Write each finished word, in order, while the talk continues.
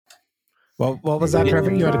What was that,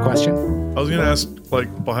 Trevor? You had a question? I was gonna ask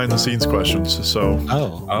like behind the scenes questions. So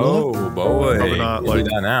Oh boy, probably not like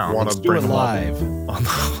now. want Let's to do bring it them live. on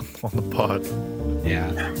the pod.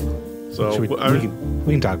 Yeah. So We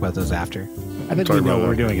can talk about those after. I think Talk we know about what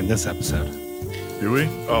we're that. doing in this episode. do we?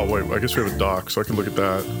 Oh wait, I guess we have a doc, so I can look at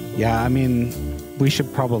that. Yeah, I mean, we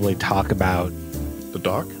should probably talk about The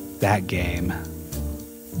doc? that game.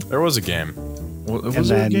 There was a game. Was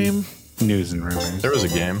there a then- game? News and rumors. There was a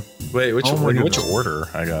game. Wait, which Oh my in which goodness. order?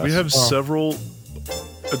 I guess We have several.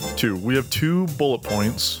 Two. We have 2 bullet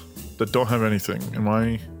points that don't have anything. Am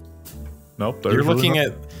I? Nope. You're looking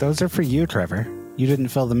at. Those are for you, Trevor. You didn't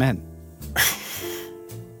fill them in.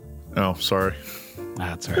 Oh, sorry.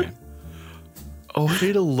 That's all right.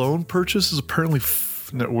 Ojeda loan purchase is apparently.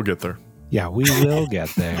 No, we'll get there. Yeah, we will get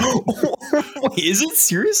there. Is it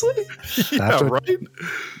seriously? That's what- right.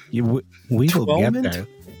 We will get Twelman? there.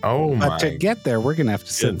 Oh But my! to get there, we're gonna have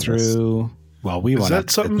to sit goodness. through. Well, we Is won't have that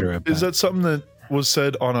to sit something? through it. Is but that something that was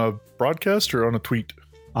said on a broadcast or on a tweet?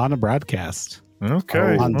 on a broadcast? Okay.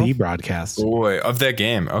 On well, the broadcast Boy, of that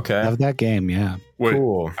game. Okay. of that game? Yeah, wait,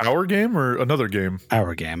 Cool. our game or another game?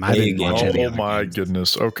 our game. I A didn't game. watch any Oh other my games.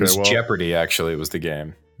 goodness. It Okay. was Well, Jeopardy. Actually, was the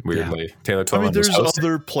game. Weirdly, Taylor I Twellman mean, there's was hosting.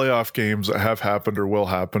 other playoff games that have happened or will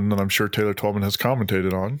happen, and I'm sure Taylor Twellman has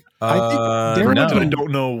commentated on. I think there Granted, no. I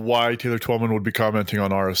don't know why Taylor Twellman would be commenting on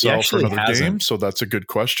He RSL for actually another hasn't. game, so that's a good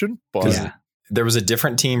question. But Yeah. There was a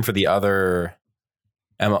different team for the other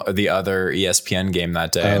ESPN game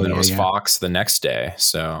that day, Oh, and then yeah, it was yeah. Fox the next day.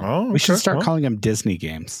 So oh, We should okay, start well. calling them Disney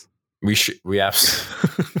games. we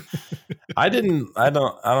absolutely. I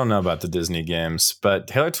don't know about the Disney games, but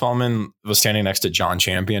Taylor Twellman was standing next to John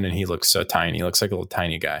Champion, and he looks so tiny. He looks like a little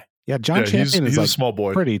tiny guy. Yeah, John Yeah, Champion he's is a like small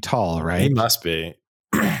boy. pretty tall, He right? must be.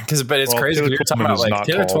 But it's Well, crazy. Taylor You're talking Twellman about is like not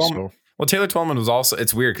Taylor tall, Twellman. so- Well, Taylor Twellman was also.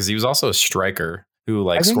 It's weird because he was also a striker who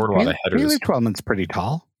I like think scored a lot of headers. Taylor Twellman's pretty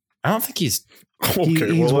tall. I don't think he's. Okay,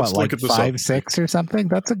 He's well, let's what, look like at this up. 5'6" or something?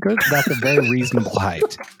 That's a very reasonable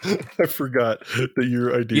height. I forgot that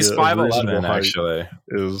your idea He's of 5'11" reasonable height actually.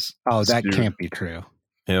 is Oh, that skewed. can't be true.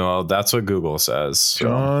 Yeah, well, that's what Google says. So.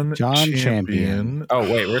 John Champion. Champion. Oh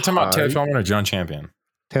wait, we're talking about Taylor Height. Twellman or John Champion?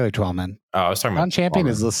 Taylor Twellman. Oh, I was talking John about Champion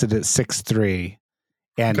Twellman. is listed at 6'3",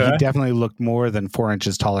 and Okay. he definitely looked more than 4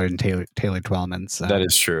 inches taller than Taylor Twellman. So, That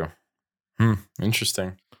is true.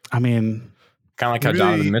 Interesting. I mean, Kind of like how Maybe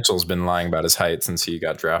Donovan they- Mitchell's been lying about his height since he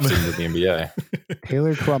got drafted into the NBA.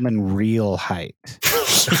 Taylor Twellman real height.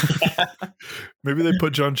 Maybe they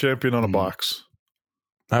put John Champion on a Hmm. box.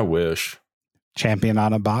 I wish. Champion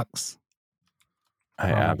on a box.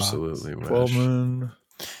 I On a absolutely wish. Twellman.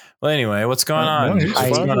 Well, anyway, what's going No, on? he's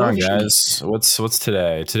What's going on, 5'11". guys? What's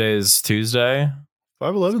today? Today is Tuesday.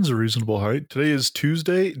 5'11" is a reasonable height. Today is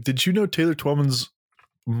Tuesday. Did you know Taylor Twellman's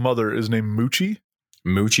mother is named Moochie?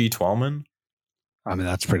 Moochie Twellman. I mean,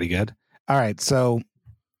 that's pretty good. All right. So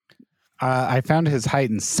I found his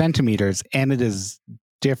height in centimeters, and it is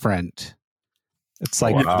different. It's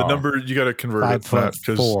like Wow. The number you got to convert it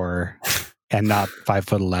 5'4" and not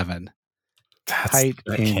 5'11". Height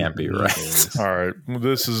That in can't be right. meters. all right,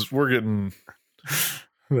 we're getting.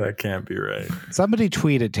 That can't be right. Somebody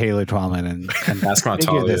tweet at Taylor Twellman and Ask him how figure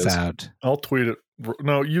tall he this is. out. I'll tweet it.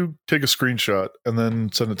 No, you take a screenshot and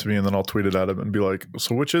then send it to me, and then I'll tweet it at him and be like,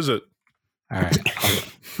 "So which is it? All right.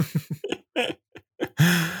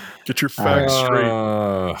 Get your facts straight."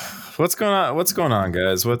 What's going on? What's going on,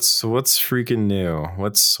 guys? What's freaking new?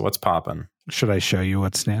 What's popping? Should I show you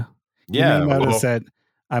what's new? Yeah, You may notice well- that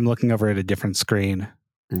I'm looking over at a different screen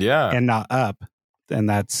yeah. and not up. And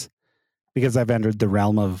that's because I've entered the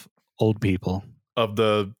realm of old people. Of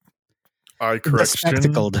the eye The correction.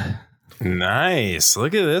 spectacled. Nice.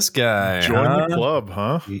 Look at this guy. Join the club,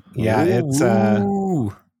 huh? Yeah, it's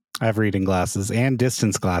Ooh. I have reading glasses and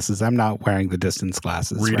distance glasses. I'm not wearing the distance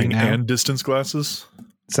glasses Reading right now. and distance glasses.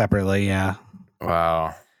 Separately, yeah.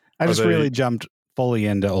 Wow. I Are just they- really jumped fully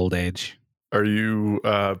into old age. Are you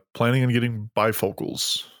planning on getting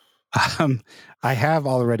bifocals? I have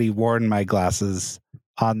already worn my glasses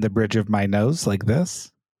on the bridge of my nose like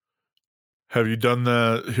this. Have you done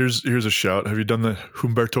the here's a shout. Have you done the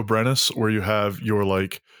Humberto Brenes where you have your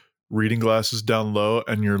like reading glasses down low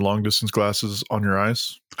and your long distance glasses on your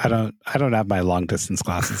eyes? I don't have my long distance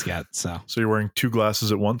glasses yet, so So you're wearing 2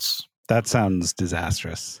 glasses at once? that sounds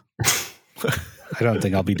disastrous. I don't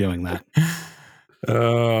think I'll be doing that.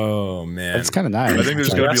 Oh man. It's kind of nice. I think there's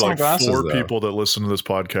It's going like- to be got like sunglasses, 4 though. people that listen to this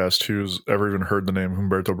podcast who's ever even heard the name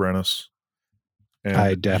Humberto Brenes. And I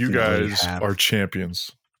you definitely guys have. are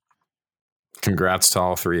champions. Congrats to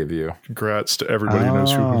all 3 of you. Congrats to everybody who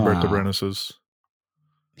knows who Humberto Ah. Brenes is.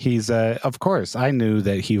 He's of course, I knew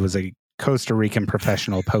that he was a Costa Rican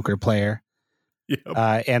professional poker player.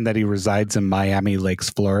 Yep. and that he resides in Miami Lakes,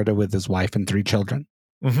 Florida, with his wife and 3 children.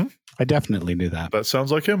 Mm-hmm. I definitely knew that. That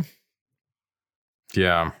sounds like him.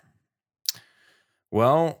 Yeah.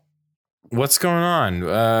 Well, what's going on?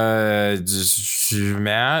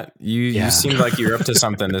 Matt, you seemed like you're up to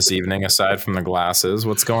something this evening aside from the glasses.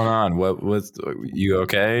 What's going on? What you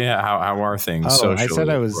okay? How are things? Oh,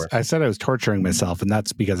 socially, I said I was torturing myself, and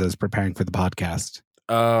that's because I was preparing for the podcast.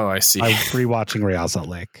 Oh, I see. I was rewatching Real Salt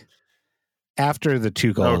Lake after the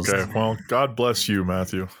 2 goals. Okay, well, God bless you,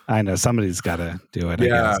 Matthew. I know somebody's got to do it.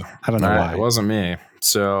 Yeah, I don't know why. It wasn't me.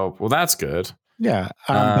 So, well, that's good. Yeah,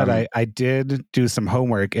 but I did do some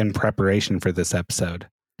homework in preparation for this episode.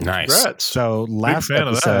 Nice. Congrats. So last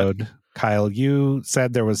episode, Kyle, you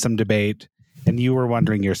said there was some debate, and you were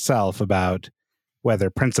wondering yourself about whether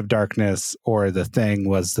Prince of Darkness or The Thing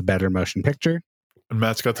was the better motion picture. And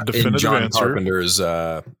Matt's got the definitive in John answer. Carpenter's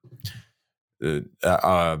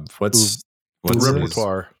what's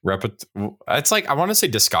repertoire. It's like I want to say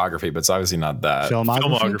discography, but it's obviously not that.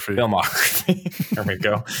 Filmography. There we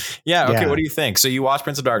go. Yeah. Okay. What do you think? So you watched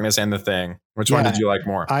Prince of Darkness and The Thing. Which one did you like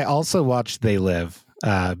more? I also watched They Live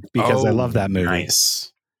because I love that movie.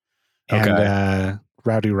 Nice. And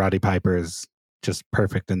Roddy Piper is just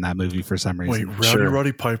perfect in that movie for some reason. Wait,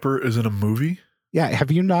 Roddy Piper is in a movie? Yeah.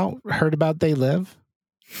 Have you not heard about They Live?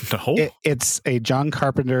 No. It's a John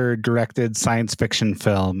Carpenter directed science fiction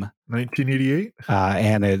film. 1988?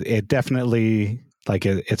 And it definitely, like,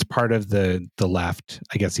 it's part of the left,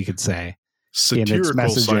 I guess you could say. Satirical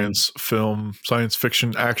science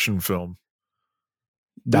fiction action film.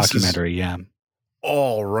 Documentary, yeah.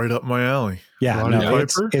 All right up my alley. Yeah,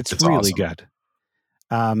 it's really awesome. good.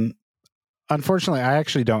 Unfortunately, I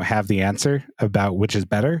actually don't have the answer about which is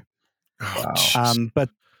better. Oh,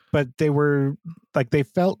 But they were they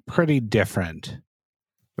felt pretty different.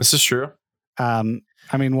 This is true. I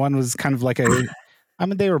mean, one was kind of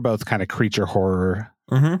they were both kind of creature horror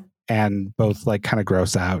and both kind of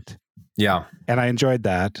gross out. Yeah. And I enjoyed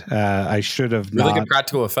that. I should have really good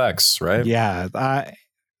practical effects, right? Yeah.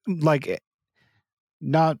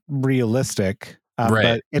 Not realistic. Right.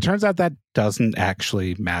 But it turns out that doesn't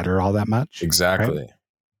actually matter all that much. Exactly.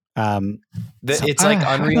 Right? It's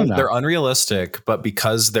unreal. They're unrealistic, but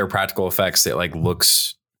because they're practical effects, it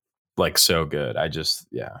looks so good. It's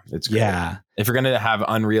great. Yeah. If you're gonna have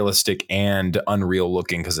unrealistic and unreal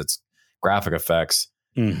looking because it's graphic effects,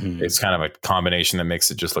 it's kind of a combination that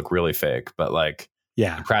makes it just look really fake. But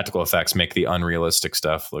the practical effects make the unrealistic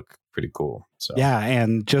stuff look pretty cool. So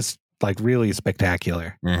and just really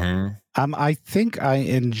spectacular. I think I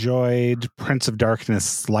enjoyed Prince of Darkness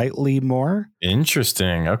slightly more.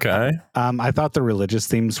 Interesting. Okay. I thought the religious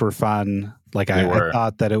themes were fun. I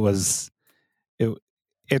thought that it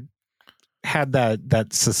had that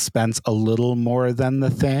suspense a little more than The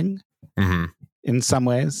Thing in some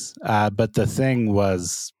ways. But The Thing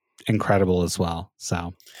was incredible as well.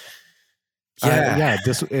 So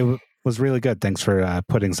it was really good. Thanks for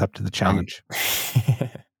putting us up to the challenge.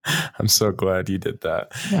 I'm so glad you did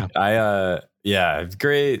that. Yeah.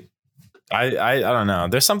 Great. I don't know.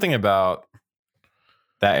 There's something about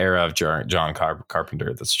that era of John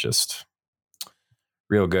Carpenter that's just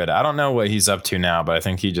real good. I don't know what he's up to now, but I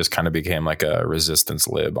think he just kind of became a resistance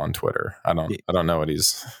lib on Twitter. I don't know what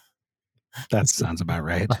he's. That sounds about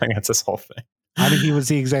right. I think that's his whole thing. I mean, he was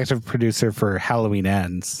the executive producer for Halloween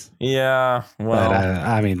Ends. Yeah. Well,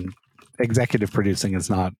 but, executive producing is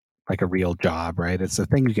not a real job, right? It's a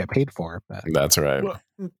thing you get paid for. But that's right. Well,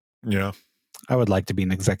 yeah. I would like to be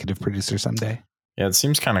an executive producer someday. Yeah, it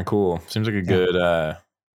seems kind of cool. Seems like a good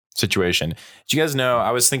situation. Do you guys know,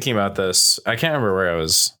 I was thinking about this. I can't remember where I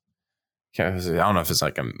was. I don't know if it's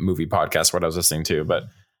a movie podcast, what I was listening to, but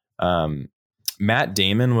Matt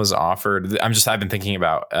Damon was offered. I've been thinking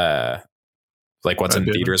about what's in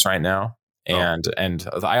theaters right now. And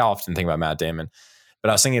I often think about Matt Damon. But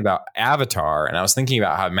I was thinking about Avatar, and I was thinking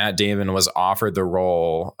about how Matt Damon was offered the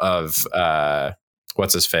role of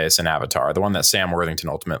what's his face in Avatar, the one that Sam Worthington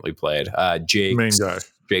ultimately played,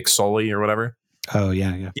 Jake Sully or whatever. Oh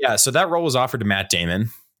yeah. Yeah. So that role was offered to Matt Damon.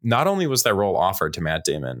 Not only was that role offered to Matt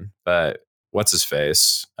Damon, but what's his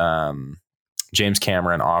face? James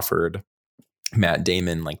Cameron offered Matt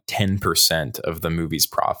Damon 10% of the movie's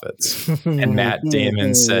profits, and Matt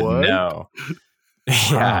Damon said no.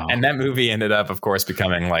 Yeah, wow. And that movie ended up, of course,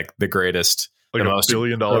 becoming the greatest, the most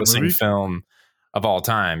 $1 billion film of all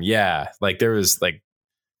time. Yeah, there was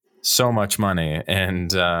so much money,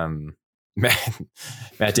 and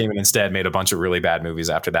Matt Damon instead made a bunch of really bad movies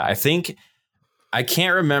after that. I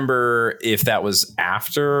can't remember if that was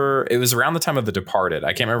after. It was around the time of The Departed.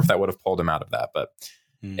 I can't remember if that would have pulled him out of that, but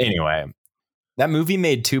anyway, that movie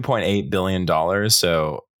made $2.8 billion.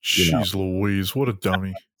 So Jeez Louise, what a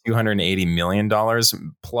dummy. $280 million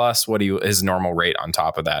plus his normal rate on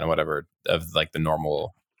top of that and whatever of like the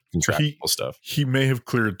normal contractual stuff. He may have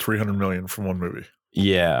cleared 300 million from one movie.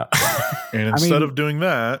 Yeah. And instead of doing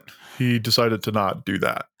that, he decided to not do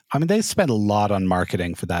that. I mean, they spent a lot on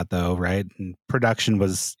marketing for that, though, right? And production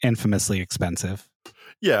was infamously expensive.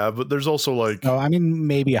 Yeah, but there's also like... Oh, I mean,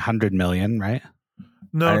 maybe 100 million, right?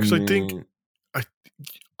 No, because I think...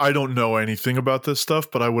 I don't know anything about this stuff,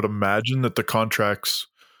 but I would imagine that the contracts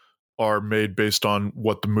are made based on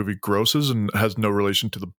what the movie grosses and has no relation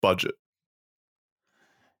to the budget.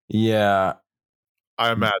 Yeah.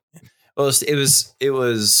 I imagine. Well, it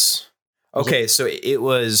was okay. So it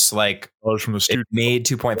was like from the studio. It made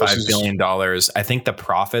 $2.5 billion. I think the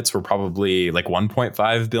profits were probably like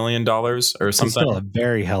 $1.5 billion or something. Still a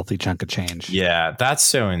very healthy chunk of change. Yeah, that's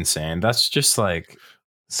so insane. That's just like...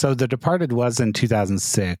 So The Departed was in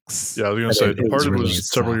 2006. Yeah, I was going to say Departed was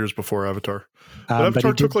several years before Avatar. But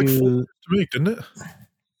Avatar took like 4 years to make, didn't it?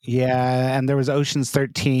 Yeah, and there was Ocean's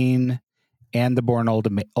 13 and The Bourne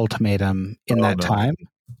Ultimatum in that time.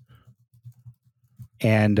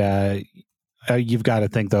 And you've got to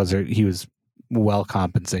think he was well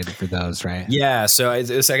compensated for those, right? Yeah, so I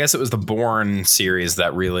guess it was the Bourne series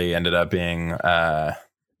that really ended up being like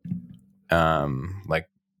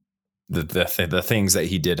the things that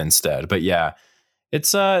he did instead. But yeah,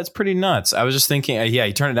 it's pretty nuts. I was just thinking,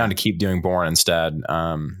 he turned it down to keep doing Bourne instead.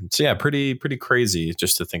 So yeah, pretty crazy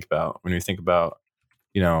just to think about when we think about,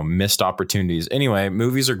 missed opportunities. Anyway,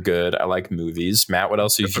 movies are good. I like movies. Matt, what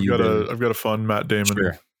else have you? I've got a fun Matt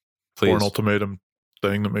Damon Bourne Ultimatum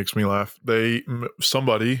thing that makes me laugh.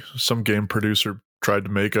 Some game producer tried to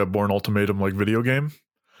make a Bourne Ultimatum like video game.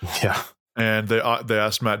 Yeah, and they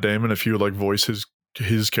asked Matt Damon if he would like voice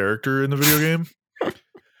his character in the video game.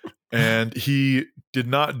 And he did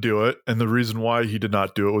not do it. And the reason why he did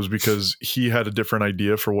not do it was because he had a different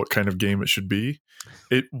idea for what kind of game it should be.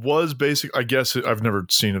 It was basic. I guess I've never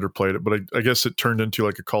seen it or played it, but I guess it turned into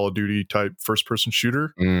like a Call of Duty type first person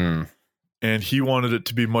shooter. And he wanted it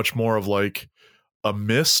to be much more of like a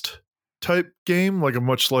Myst type game, like a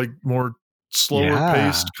much like more slower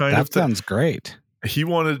paced kind of thing. That sounds great. He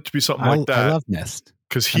wanted it to be something like that. I love Myst.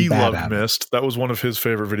 Because he loved Myst. That was one of his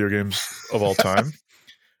favorite video games of all time.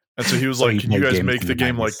 And so he was like, can you guys make the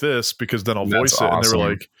game like this? Because then I'll voice it. And they were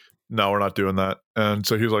like, no, we're not doing that. And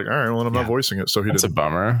so he was like, all right, well, I'm not voicing it. So That's a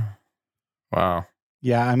bummer. Wow.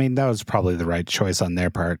 Yeah, I mean, that was probably the right choice on their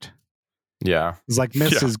part. Yeah. It's like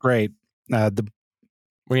Myst is great.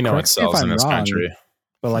 We know it sells in this country.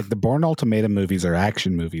 But like the Bourne Ultimatum movies are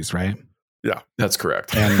action movies, right? Yeah, that's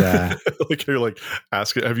correct. And like you're like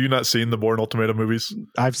asking, have you not seen the Bourne Ultimatum movies?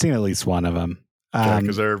 I've seen at least one of them.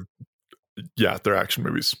 Because they're action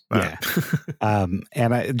movies. Yeah.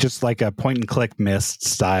 And I just like a point and click Myst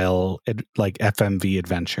style, like FMV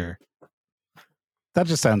adventure. That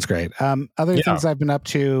just sounds great. Other things I've been up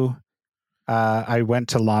to. I went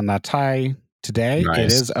to La Natai today. Nice.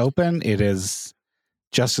 It is open. It is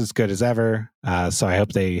just as good as ever. So I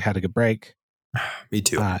hope they had a good break. Me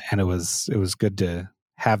too. And it was good to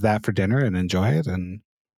have that for dinner and enjoy it. And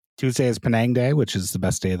Tuesday is Penang Day, which is the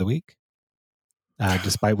best day of the week,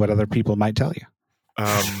 despite what other people might tell you.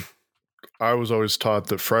 I was always taught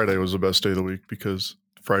that Friday was the best day of the week because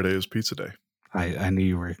Friday is pizza day. I knew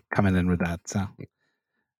you were coming in with that. So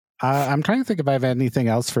I'm trying to think if I have anything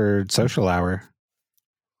else for social hour.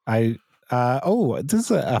 This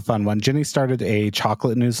is a fun one. Jenny started a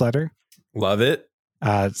chocolate newsletter. Love it.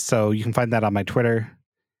 So you can find that on my Twitter.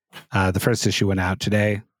 The first issue went out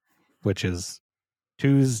today, which is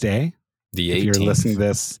Tuesday. The 18th. If you're listening to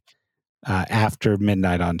this after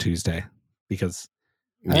midnight on Tuesday, because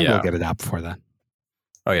I think we'll get it out before then.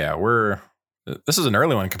 Oh yeah, this is an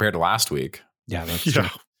early one compared to last week. Yeah, that's true.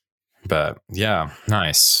 But yeah,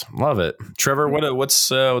 nice, love it. Trevor, what's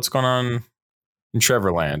going on in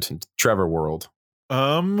Trevorland, in Trevor world?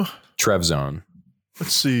 Trev Zone.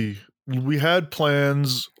 Let's see. We had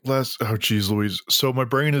plans Louise. So my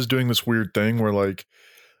brain is doing this weird thing where like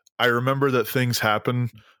I remember that things happen,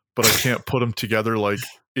 but I can't put them together. Like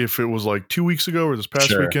if it was like 2 weeks ago or this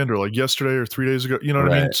past weekend or like yesterday or 3 days ago, you know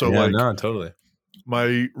what I mean? So totally.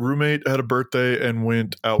 My roommate had a birthday and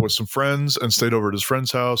went out with some friends and stayed over at his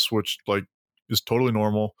friend's house, which like is totally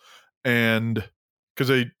normal. And because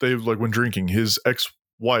they like went drinking, his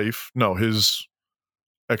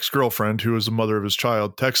ex-girlfriend, who was the mother of his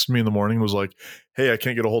child, texted me in the morning and was like, hey, I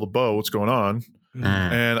can't get a hold of Bo. What's going on?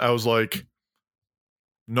 And I was like,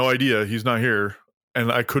 no idea. He's not here.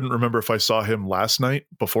 and I couldn't remember if I saw him last night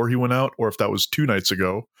before he went out or if that was 2 nights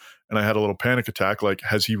ago. And I had a little panic attack. Like,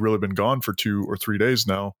 has he really been gone for 2 or 3 days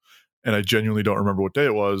now? And I genuinely don't remember what day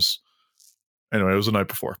it was. Anyway, it was the night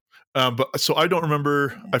before. But so I don't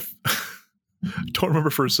remember. I don't remember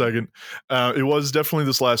for a second. It was definitely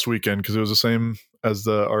this last weekend because it was the same as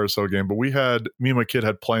the RSL game. But me and my kid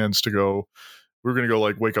had plans to go. We were going to go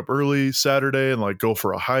like wake up early Saturday and like go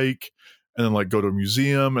for a hike and then like go to a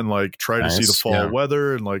museum and like try to see the fall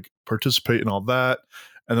weather and like participate in all that.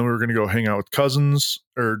 And then we were going to go hang out with cousins,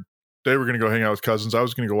 or they were going to go hang out with cousins. I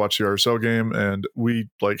was going to go watch the RSL game, and we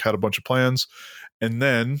like had a bunch of plans. And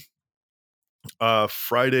then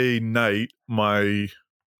Friday night, my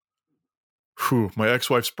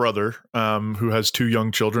ex-wife's brother, who has 2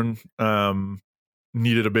 young children,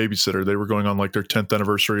 needed a babysitter. They were going on like their 10th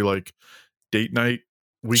anniversary, like date night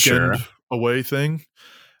weekend away thing.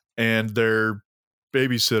 And their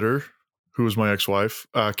babysitter, who was my ex-wife,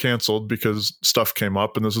 canceled because stuff came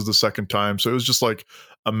up, and this was the second time. So it was just like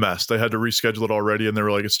a mess. They had to reschedule it already, and they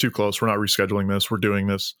were like, it's too close. We're not rescheduling this. We're doing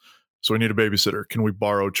this. So we need a babysitter. Can we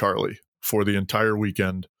borrow Charlie for the entire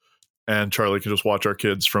weekend? And Charlie can just watch our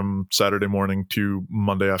kids from Saturday morning to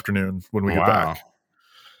Monday afternoon when we get back.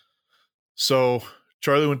 So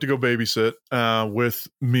Charlie went to go babysit with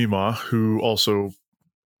Mima, who also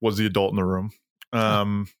was the adult in the room.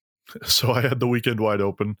 So I had the weekend wide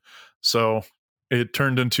open. So it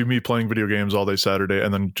turned into me playing video games all day Saturday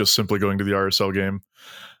and then just simply going to the RSL game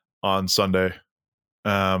on Sunday.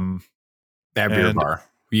 At Beer Bar.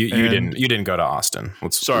 You didn't go to Austin.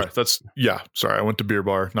 Sorry. I went to Beer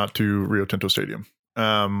Bar, not to Rio Tinto Stadium.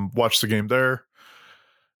 Watched the game there,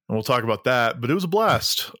 and we'll talk about that. But it was a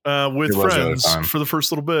blast with friends for the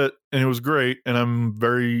first little bit, and it was great. And I'm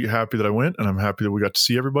very happy that I went, and I'm happy that we got to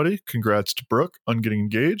see everybody. Congrats to Brooke on getting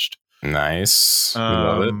engaged. Nice. We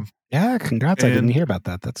love it. Yeah, congrats. I didn't hear about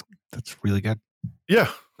that. That's really good. Yeah,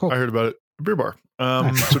 cool. I heard about it at Beer Bar.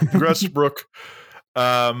 So congrats to Brooke.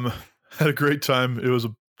 Had a great time. It was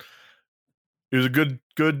a good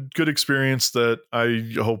experience that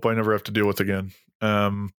I hope I never have to deal with again.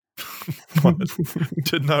 But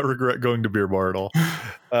did not regret going to Beer Bar at all.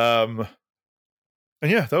 And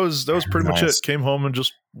yeah, that was pretty much it. Came home and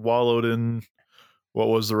just wallowed in what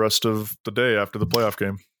was the rest of the day after the playoff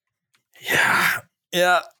game. Yeah.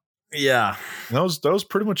 That was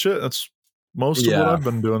pretty much it. That's most of what I've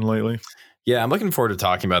been doing lately. Yeah, I'm looking forward to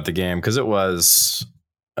talking about the game because it was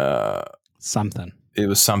something. It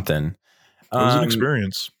was something. It was an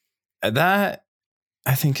experience. That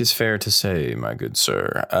I think is fair to say, my good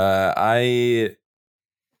sir.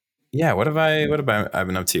 What have I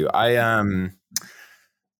been up to?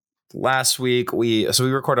 Last week we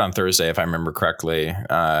recorded on Thursday, if I remember correctly.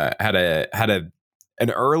 Had an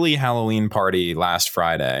early Halloween party last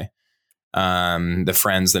Friday. The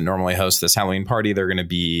friends that normally host this Halloween party, they're going to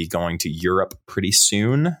be going to Europe pretty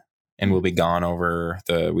soon, and we'll be gone over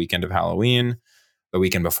the weekend of Halloween, the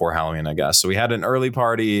weekend before Halloween, I guess. So we had an early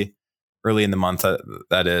party early in the month.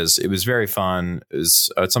 That is, it was very fun. It's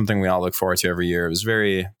something we all look forward to every year. It was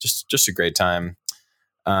very just a great time.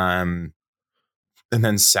 And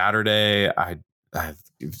then Saturday, I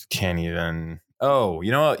can't even. Oh,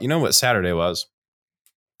 you know what Saturday was?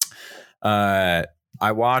 I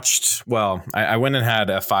watched. Well, I went and had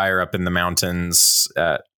a fire up in the mountains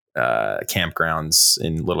at campgrounds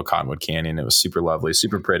in Little Cottonwood Canyon. It was super lovely,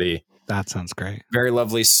 super pretty. That sounds great. Very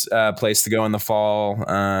lovely place to go in the fall.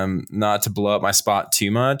 Not to blow up my spot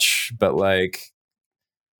too much, but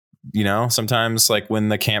sometimes like when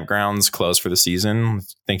the campgrounds close for the season,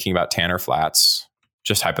 thinking about Tanner Flats,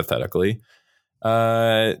 just hypothetically,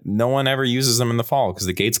 no one ever uses them in the fall because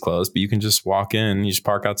the gate's closed, but you can just walk in, you just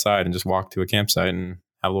park outside and just walk to a campsite and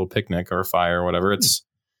have a little picnic or a fire or whatever. It's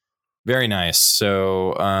very nice.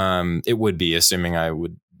 So it would be, assuming I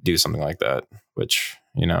would do something like that, which,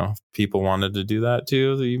 if people wanted to do that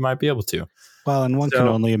too, you might be able to. Well, and one can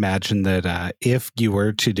only imagine that if you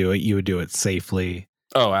were to do it, you would do it safely.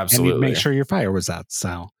 Oh, absolutely. And you'd make sure your fire was out.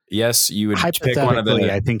 So yes, you would pick one of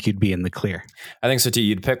the. I think you'd be in the clear. I think so too.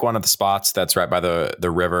 You'd pick one of the spots that's right by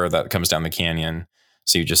the river that comes down the canyon.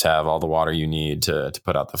 So you just have all the water you need to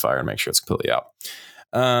put out the fire and make sure it's completely out.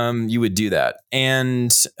 You would do that.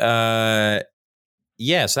 And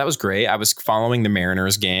so that was great. I was following the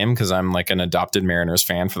Mariners game because I'm like an adopted Mariners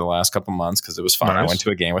fan for the last couple months because it was fun. Nice. I went to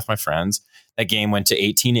a game with my friends. That game went to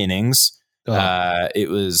 18 innings. It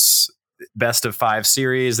was best of 5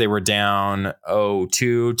 series. They were down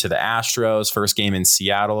 0-2 to the Astros. First game in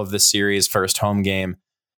Seattle of this series. First home game.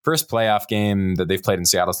 First playoff game that they've played in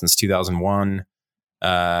Seattle since 2001.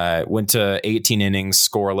 Went to 18 innings,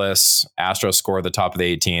 scoreless. Astros scored the top of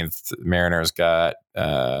the 18th. Mariners got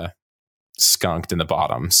skunked in the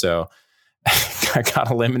bottom. So I got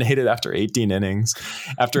eliminated after 18 innings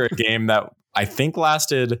after a game that I think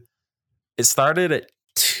it started at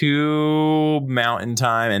 2 Mountain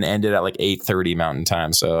Time and ended at like 8:30 Mountain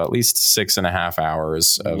Time. So at least 6.5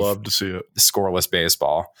 hours of love to see it. Scoreless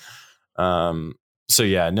baseball. So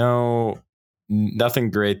yeah, nothing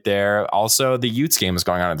great there. Also, the Utes game was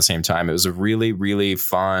going on at the same time. It was a really, really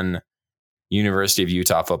fun University of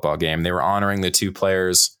Utah football game. They were honoring the 2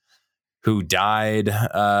 players who died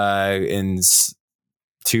in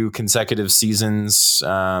 2 consecutive seasons.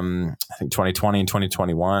 I think 2020 and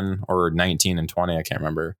 2021, or 19 and 20. I can't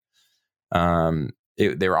remember.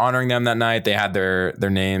 They were honoring them that night. They had their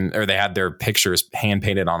name, or they had their pictures hand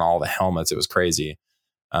painted on all the helmets. It was crazy.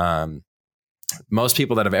 Most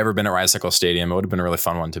people that have ever been at Rice-Eccles Stadium, it would have been a really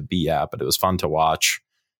fun one to be at, but it was fun to watch.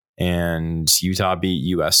 And Utah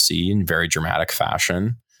beat USC in very dramatic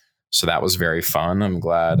fashion. So that was very fun. I'm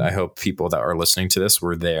glad. I hope people that are listening to this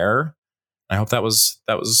were there. I hope that was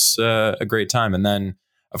a great time. And then,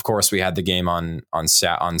 of course, we had the game on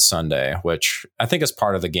Sunday, which I think as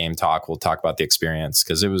part of the game talk, we'll talk about the experience,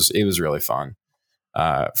 because it was really fun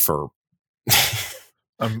from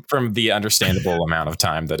the understandable amount of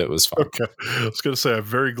time that it was fun. Okay. I was going to say, I'm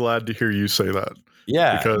very glad to hear you say that.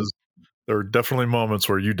 Yeah. Because there were definitely moments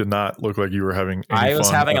where you did not look like you were having any fun. I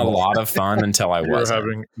was having a lot of fun until I wasn't. You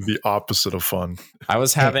were having the opposite of fun. I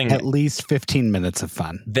was having at least 15 minutes of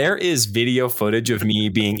fun. There is video footage of me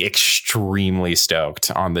being extremely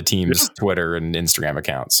stoked on the team's Twitter and Instagram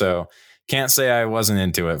account. So can't say I wasn't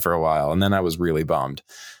into it for a while. And then I was really bummed.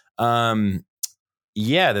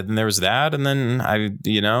 Yeah, then there was that, and then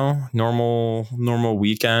normal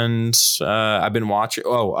weekends. I've been watching.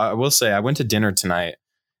 Oh, I will say I went to dinner tonight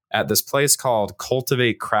at this place called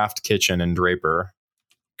Cultivate Craft Kitchen in Draper.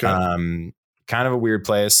 Okay. Kind of a weird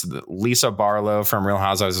place. Lisa Barlow from Real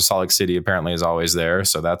Housewives of Salt Lake City apparently is always there.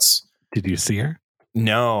 So that's. Did you see her?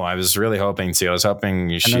 No, I was really hoping to. I was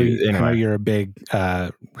hoping I know you're a big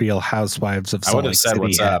Real Housewives of Salt Lake City. I would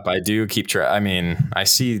have said what's up. I do keep track. I mean, I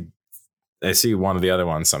see one of the other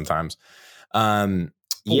ones sometimes.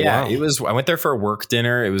 Wow. I went there for a work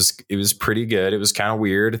dinner. It was pretty good. It was kind of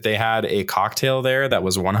weird. They had a cocktail there that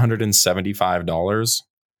was $175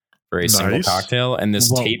 for a single cocktail. And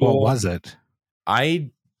this table, what was it?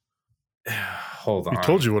 Hold on. I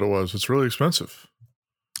told you what it was. It's really expensive.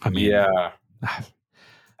 I mean, yeah.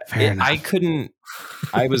 Fair enough.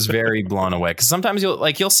 I was very blown away, because sometimes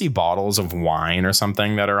you'll see bottles of wine or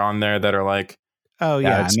something that are on there that are like, oh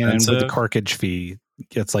yeah, I mean, and with the corkage fee,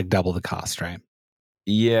 it's like double the cost, right?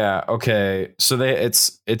 Yeah. Okay. So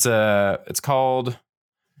it's called.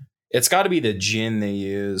 It's got to be the gin they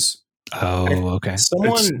use. Oh, okay.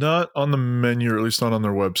 It's not on the menu, or at least not on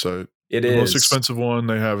their website. The most expensive one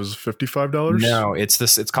they have is $55. No, it's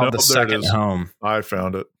this. It's called the Second Home. I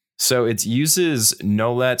found it. So it uses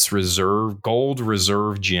Nolet's Gold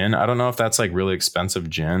Reserve gin. I don't know if that's like really expensive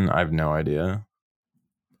gin. I have no idea.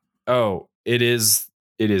 Oh, it is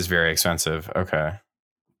very expensive. Okay.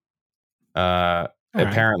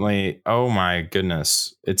 Apparently, right. Oh my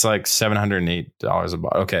goodness. It's like $708 a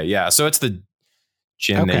bottle. Okay, yeah. So it's the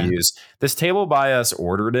gin they use. This table by us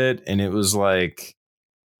ordered it, and it was like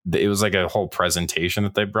a whole presentation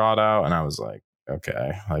that they brought out, and I was like,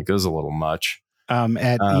 okay, like it was a little much.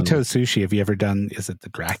 At Ito Sushi, have you ever done, is it the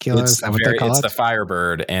Dracula? Is that what they call it? It's the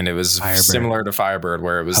Firebird, and it was similar to Firebird,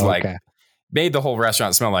 where it was made the whole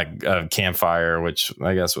restaurant smell like a campfire, which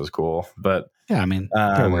I guess was cool. But yeah, I mean,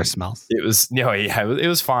 there were smells. It was it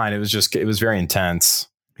was fine. It was very intense.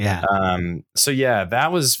 Yeah. So yeah,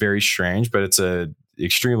 that was very strange, but it's a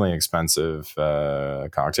extremely expensive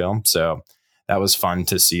cocktail. So that was fun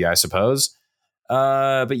to see, I suppose.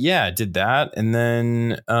 But yeah, did that, and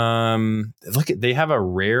then they have a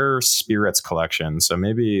rare spirits collection. So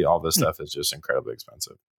maybe all this stuff is just incredibly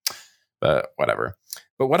expensive. But whatever.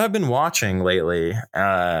 But what I've been watching lately,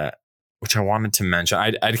 which I wanted to mention,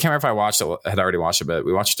 I can't remember if I had already watched it, but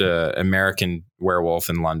we watched American Werewolf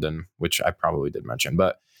in London, which I probably did mention.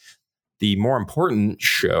 But the more important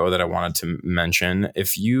show that I wanted to mention,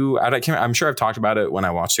 I'm sure I've talked about it when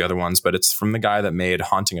I watched the other ones, but it's from the guy that made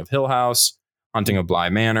Haunting of Hill House, Haunting of Bly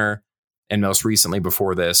Manor, and most recently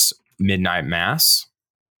before this, Midnight Mass.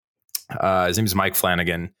 His name is Mike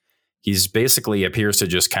Flanagan. He's basically appears to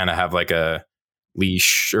just kind of have like a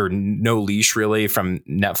leash, or no leash really, from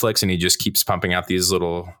Netflix, and he just keeps pumping out these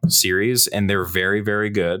little series, and they're very, very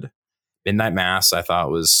good. Midnight Mass, I thought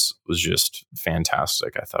was just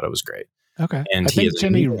fantastic. I thought it was great. Okay. And I think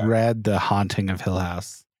Jenny read The Haunting of Hill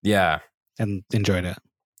House. Yeah. and enjoyed it.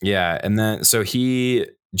 Yeah. And then so he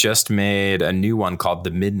just made a new one called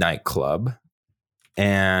The Midnight Club.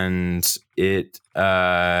 And it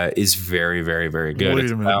is very, very, very good. Wait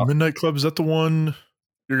a minute. Midnight Club, is that the one?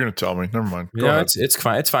 You're going to tell me. Never mind. Go ahead. It's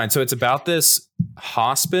fine. It's fine. So it's about this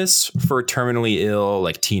hospice for terminally ill,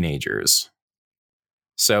 like teenagers.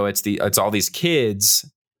 So it's all these kids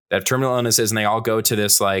that have terminal illnesses, and they all go to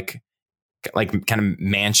this like kind of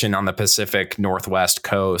mansion on the Pacific Northwest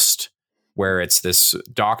coast, where it's this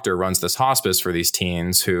doctor runs this hospice for these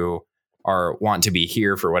teens who want to be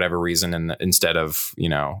here for whatever reason, and instead of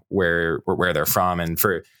where they're from, and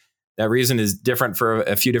for that reason is different for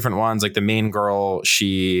a few different ones. Like the main girl,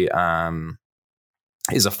 she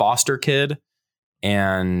is a foster kid,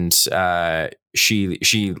 and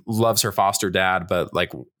she loves her foster dad, but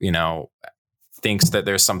thinks that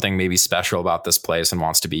there's something maybe special about this place and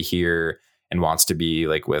wants to be here and wants to be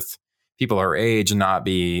like with people her age and not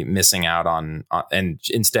be missing out on and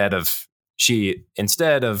instead of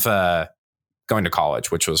going to college,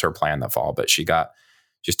 which was her plan that fall, but she's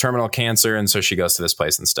terminal cancer. And so she goes to this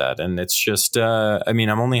place instead. And it's just, I'm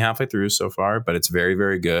only halfway through so far, but it's very,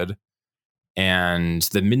 very good. And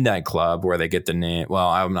the Midnight Club, where they get the name, well,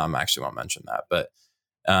 I'm actually won't mention that, but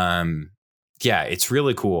yeah, it's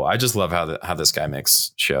really cool. I just love how this guy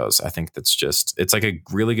makes shows. I think it's like a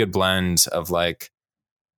really good blend of like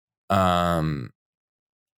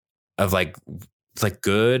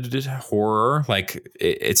good horror. Like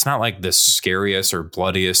it's not like the scariest or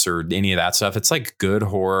bloodiest or any of that stuff. It's like good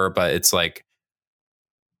horror, but it's like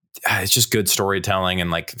it's just good storytelling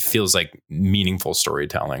and like feels like meaningful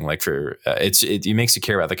storytelling. Like it makes you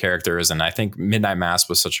care about the characters, and I think Midnight Mass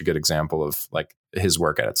was such a good example of like his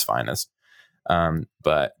work at its finest.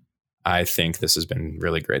 But I think this has been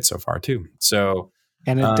really great so far too. So.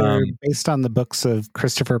 And they're based on the books of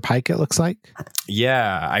Christopher Pike, it looks like.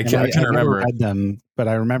 Yeah, I can remember. Never read them, but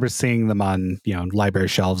I remember seeing them on library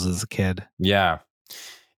shelves as a kid. Yeah,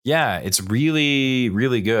 it's really,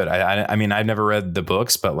 really good. I mean, I've never read the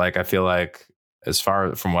books, but like I feel like as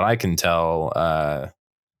far from what I can tell,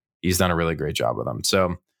 he's done a really great job with them.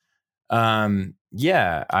 So,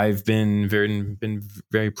 yeah, I've been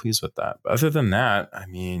very pleased with that. But other than that, I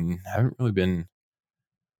mean, I haven't really been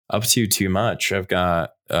up to too much. I've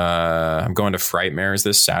got I'm going to Frightmares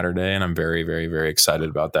this Saturday, and I'm very, very, very excited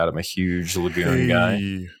about that. I'm a huge Lagoon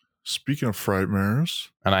guy. Speaking of Frightmares,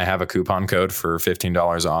 and I have a coupon code for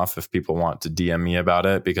 $15 off if people want to DM me about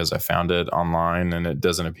it, because I found it online and it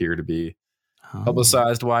doesn't appear to be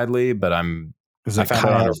publicized widely. But is it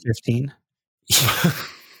Kyle 15?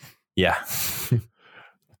 Yeah.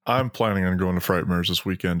 I'm planning on going to Frightmares this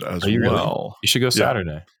weekend as well. Really? You should go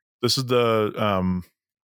Saturday. Yeah. This is the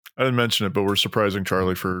I didn't mention it, but we're surprising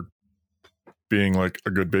Charlie for being like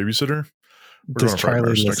a good babysitter. Does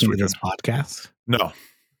Charlie listen to this podcast? No.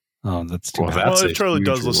 Oh, that's too bad. Well, if Charlie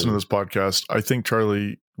does listen to this podcast, I think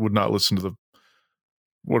Charlie would not listen to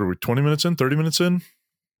what are we, 20 minutes in, 30 minutes in?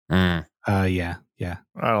 Yeah. I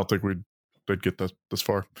don't think they'd get this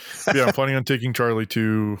far. But yeah, I'm planning on taking Charlie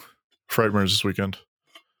to Frightmares this weekend.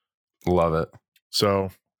 Love it. So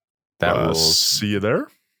that rules. See you there.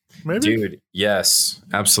 Maybe, dude. Yes,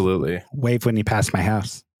 absolutely. Wave when you pass my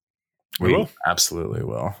house. We will. Absolutely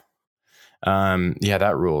will. Yeah,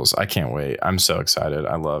 that rules. I can't wait. I'm so excited.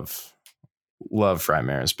 I love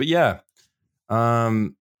Frightmares. But yeah,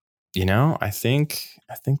 I think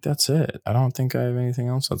that's it. I don't think I have anything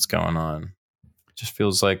else that's going on. It just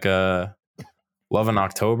feels like loving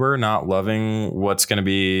October, not loving what's going to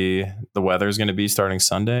be the weather's going to be starting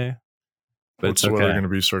Sunday. But what's the weather going to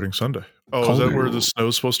be starting Sunday? Oh, cold. Is that where the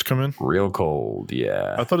snow's supposed to come in? Real cold,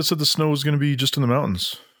 yeah. I thought it said the snow was going to be just in the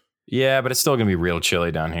mountains. Yeah, but it's still going to be real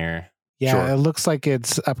chilly down here. Yeah, sure. It looks like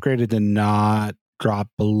it's upgraded to not drop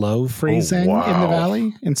below freezing in the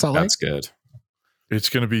valley in Salt Lake. That's good. It's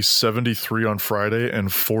going to be 73 on Friday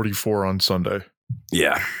and 44 on Sunday.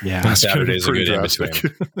 Yeah. Saturday's a good in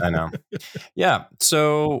between. I know. Yeah.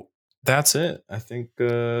 So that's it. I think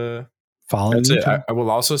that's it. I will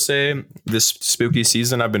also say this spooky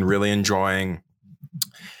season, I've been really enjoying.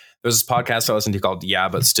 There's this podcast I listen to called Yeah,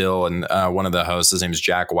 But Still. And one of the hosts, his name is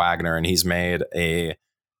Jack Wagner, and he's made a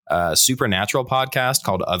supernatural podcast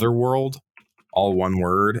called Otherworld, all one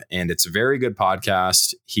word. And it's a very good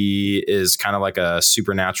podcast. He is kind of like a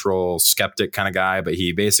supernatural skeptic kind of guy, but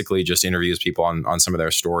he basically just interviews people on some of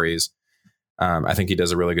their stories. I think he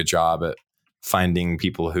does a really good job at finding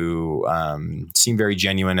people who seem very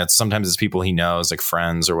genuine. Sometimes it's people he knows, like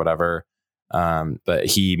friends or whatever. But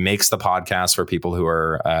he makes the podcast for people who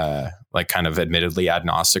are like kind of admittedly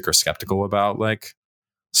agnostic or skeptical about like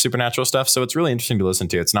supernatural stuff. So it's really interesting to listen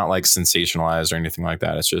to. It's not like sensationalized or anything like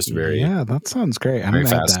that. It's just very, yeah, that sounds great. very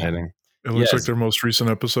fascinating. It looks like their most recent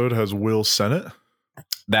episode has Will Sennett.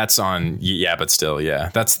 That's on, but still,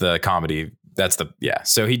 that's the comedy.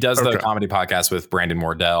 So he does the comedy podcast with Brandon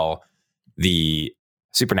Mordell. The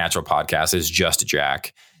supernatural podcast is just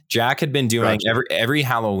Jack. Jack had been doing every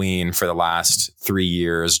Halloween for the last 3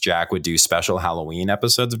 years. Jack would do special Halloween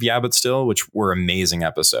episodes of Yeah, But Still, which were amazing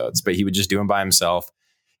episodes, but he would just do them by himself.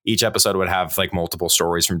 Each episode would have like multiple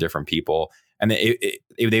stories from different people. And they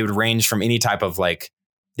would range from any type of like,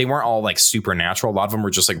 they weren't all like supernatural. A lot of them were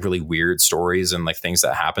just like really weird stories and like things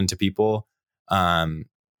that happened to people. Just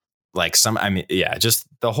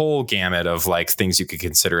the whole gamut of like things you could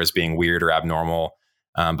consider as being weird or abnormal.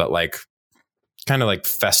 But like, kind of like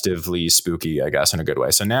festively spooky, I guess, in a good way.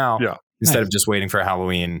 So now, instead of just waiting for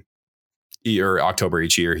Halloween or October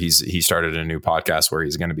each year, he started a new podcast where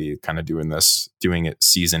he's going to be kind of doing it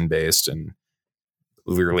season based, and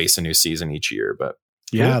we release a new season each year. But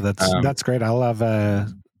that's great. I'll have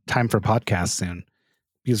time for podcasts soon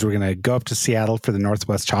because we're going to go up to Seattle for the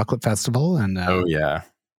Northwest Chocolate Festival, and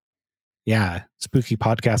spooky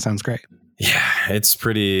podcast sounds great. Yeah, it's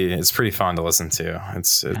pretty fun to listen to.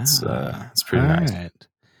 It's pretty nice. Right.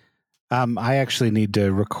 I actually need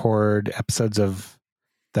to record episodes of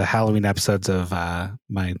the Halloween episodes of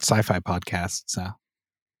my sci-fi podcast. So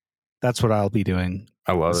that's what I'll be doing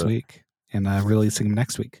this week and releasing them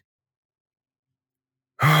next week.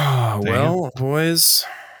 Well, boys,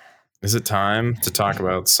 is it time to talk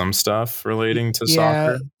about some stuff relating to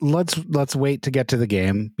soccer? Let's wait to get to the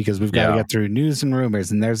game because we've got to get through news and rumors,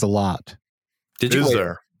 and there's a lot. Did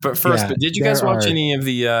you guys watch any of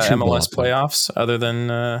the MLS playoffs other than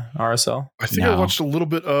RSL? I think I watched a little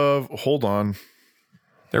bit of. Hold on,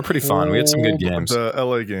 they're pretty fun. We had some good games. The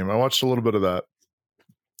LA game, I watched a little bit of that.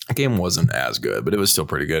 The game wasn't as good, but it was still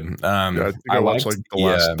pretty good. I think I watched like the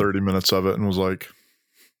last 30 minutes of it and was like,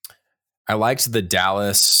 I liked the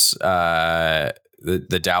Dallas, the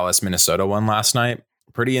Dallas Minnesota one last night.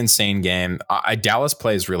 Pretty insane game. Dallas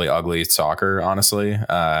plays really ugly soccer, honestly.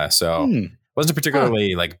 Wasn't a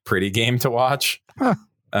particularly like pretty game to watch.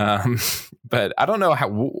 But I don't know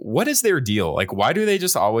what is their deal? Like, why do they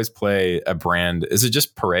just always play a brand? Is it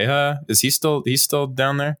just Pareja? Is he's still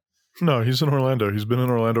down there? No, he's in Orlando. He's been in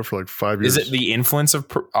Orlando for like 5 years. Is it the influence of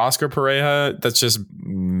Oscar Pareja that's just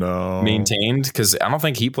maintained? Because I don't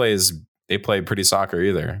think they play pretty soccer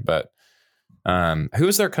either. But who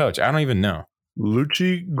is their coach? I don't even know.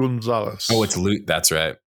 Luchi Gonzalez. Oh, it's That's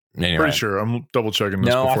right. Anyway. Pretty sure. I'm double checking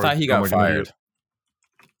this. No, I thought he got fired.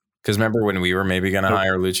 Because remember when we were maybe going to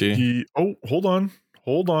hire Lucci? Hold on.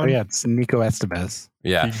 Oh yeah, it's Nico Estevez.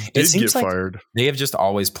 Yeah, he did get fired. They have just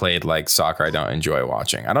always played like soccer I don't enjoy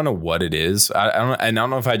watching. I don't know what it is. I don't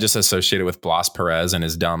know if I just associate it with Blas Perez and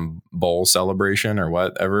his dumb bowl celebration or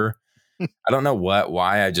whatever. I don't know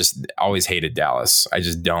why. I just always hated Dallas. I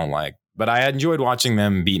just don't like. But I enjoyed watching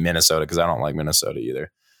them beat Minnesota because I don't like Minnesota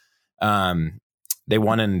either. They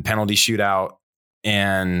won in penalty shootout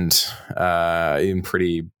and in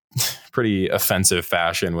pretty offensive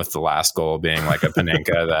fashion, with the last goal being like a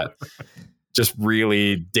Panenka that just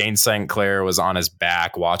really Dane St. Clair was on his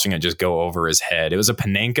back watching it just go over his head. It was a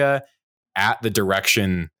Panenka at the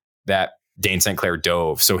direction that Dane St. Clair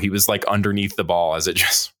dove. So he was like underneath the ball as it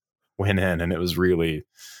just went in, and it was really,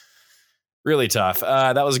 really tough.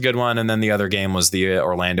 That was a good one. And then the other game was the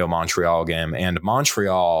Orlando-Montreal game. And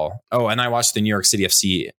Montreal, and I watched the New York City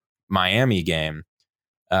FC Miami game.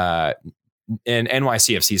 And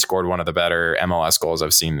NYCFC scored one of the better MLS goals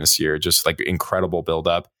I've seen this year. Just like incredible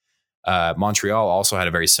buildup. Montreal also had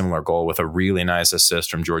a very similar goal with a really nice assist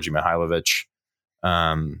from Georgi Mihailovic.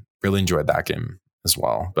 Really enjoyed that game as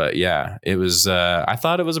well. But yeah, it was. I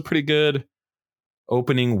thought it was a pretty good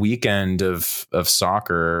opening weekend of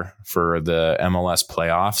soccer for the MLS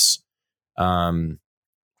playoffs.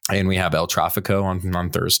 And we have El Tráfico on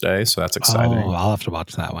Thursday, so that's exciting. Oh, I'll have to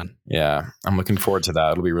watch that one. Yeah, I'm looking forward to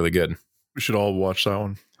that. It'll be really good. We should all watch that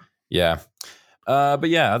one. Yeah. But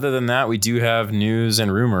yeah, other than that, we do have news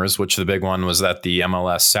and rumors, which the big one was that the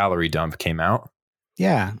MLS salary dump came out.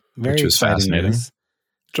 Yeah, very fascinating news.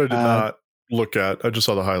 Which I did not look at. I just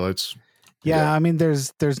saw the highlights. Yeah, I mean,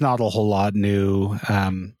 there's not a whole lot new. I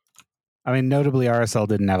mean, notably, RSL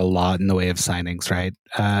didn't have a lot in the way of signings, right?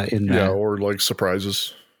 Or like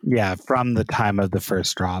surprises. Yeah, from the time of the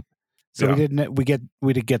first drop. So we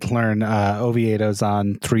did get to learn Oviedo's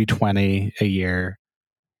on $320 a year,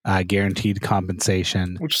 guaranteed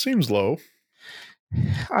compensation, which seems low.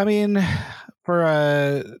 I mean, for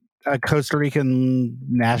a Costa Rican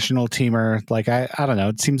national teamer, like I don't know,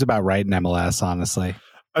 it seems about right in MLS, honestly.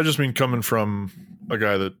 I just mean coming from a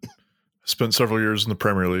guy that spent several years in the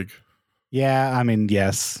Premier League. Yeah, I mean,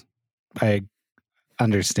 yes, I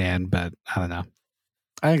understand, but I don't know.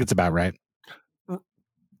 I think it's about right.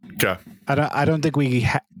 Okay. I don't think we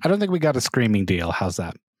got a screaming deal. How's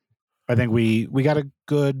that? I think we got a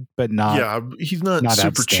good, but not. Yeah, he's not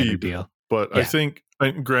super cheap deal. But I think,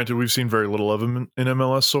 granted, we've seen very little of him in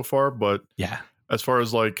MLS so far. But yeah, as far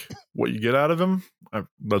as like what you get out of him,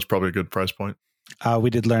 that's probably a good price point. We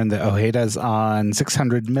did learn that Ojeda's on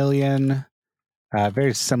 600 million.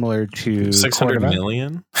 Very similar to 600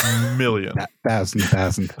 million? Thousand.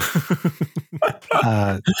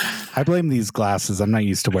 I blame these glasses. I'm not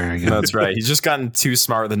used to wearing them. That's right. He's just gotten too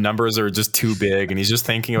smart. The numbers are just too big, and he's just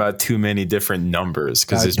thinking about too many different numbers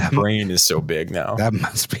because his brain is so big now. That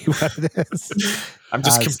must be what it is. I'm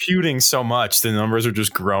just computing so much. The numbers are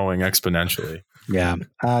just growing exponentially. Yeah.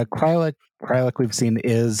 Kralik we've seen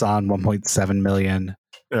is on 1.7 million.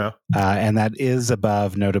 Yeah. And that is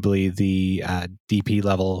above notably the DP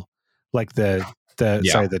level, like the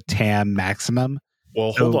TAM maximum.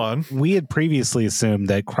 Well, hold on. We had previously assumed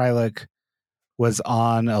that Kralik was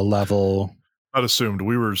on a level. Not assumed.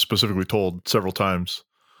 We were specifically told several times.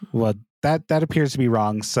 Well, that appears to be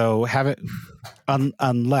wrong. So have it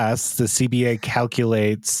unless the CBA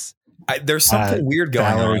calculates. There's something weird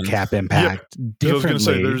going on. Cap impact. Yeah, I was going to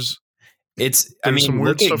say there's some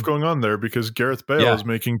weird stuff going on there because Gareth Bale is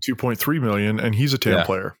making 2.3 million and he's a TAM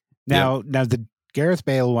player. Now the Gareth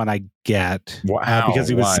Bale one I get because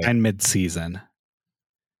he was signed mid-season.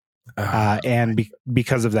 And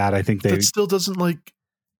because of that, I think that still doesn't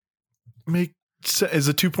make sense. As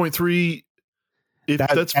a 2.3, if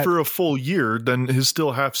that's for a full year, then his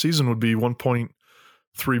still half season would be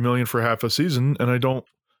 1.3 million for half a season. And the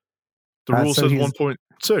rule says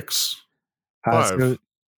 1.6.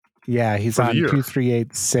 Yeah, he's on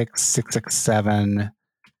 238,667.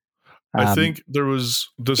 I think this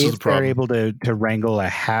is the problem. They're able to wrangle a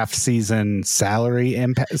half season salary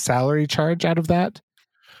charge out of that,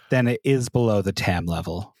 then it is below the TAM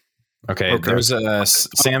level. Okay. There's a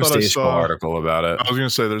Sam Stachel article about it. I was going to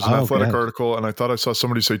say there's an Athletic article, and I thought I saw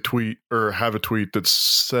somebody have a tweet that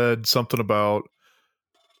said something about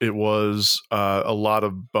it was a lot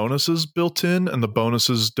of bonuses built in, and the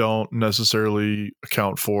bonuses don't necessarily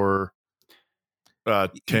account for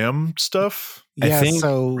TAM stuff. Yeah, I think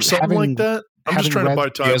something like that. I'm just trying to buy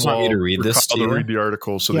time. You guys want me to read this to read the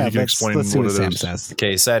article so that he can explain what it is. Says.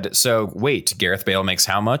 Okay, said, so wait, Gareth Bale makes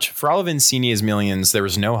how much? For all of Insigne's millions, there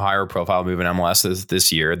was no higher profile move in MLS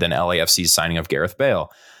this year than LAFC's signing of Gareth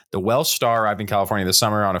Bale. The Welsh star arrived in California this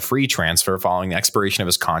summer on a free transfer following the expiration of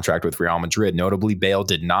his contract with Real Madrid. Notably, Bale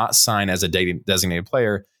did not sign as a designated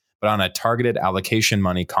player, but on a targeted allocation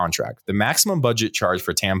money contract. The maximum budget charge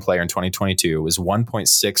for TAM player in 2022 was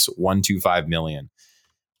 $1.6125 million.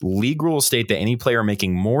 League rules state that any player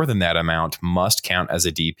making more than that amount must count as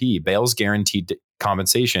a DP. Bale's guaranteed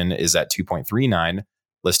compensation is at 2.39,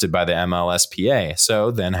 listed by the MLSPA. So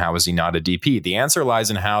then how is he not a DP? The answer lies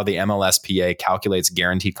in how the MLSPA calculates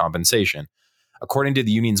guaranteed compensation. According to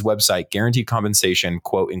the union's website, guaranteed compensation,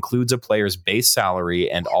 quote, includes a player's base salary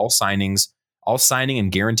and all signing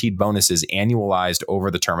and guaranteed bonuses annualized over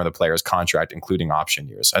the term of the player's contract, including option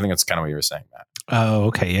years. I think that's kind of what you were saying, Matt. Oh,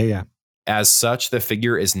 okay. Yeah. As such, the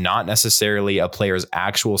figure is not necessarily a player's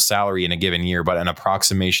actual salary in a given year, but an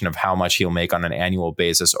approximation of how much he'll make on an annual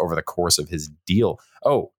basis over the course of his deal.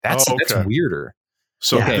 Oh, that's weirder.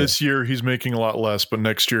 So this year he's making a lot less, but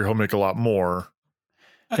next year he'll make a lot more.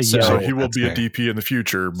 So he will be a DP in the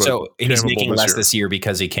future. But so he's making less this year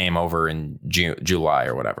because he came over in July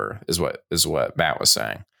or whatever is what Matt was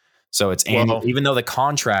saying. So it's annual, even though the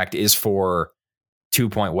contract is for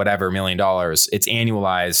 $2 whatever million, it's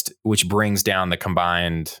annualized, which brings down the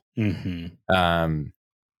combined. Mm-hmm.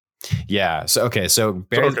 So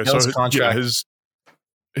Bale's contract,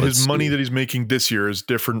 his money that he's making this year is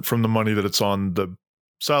different from the money that it's on the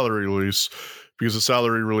salary release, because the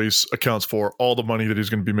salary release accounts for all the money that he's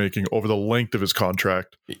going to be making over the length of his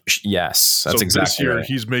contract. Yes, that's exactly this year right.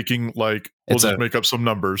 He's making we'll just make up some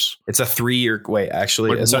numbers. It's a 3-year. Wait,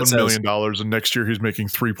 actually, $1 million, and next year he's making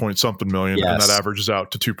 3-point-something million, and that averages out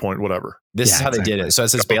to 2 point whatever. This is how they did it. So it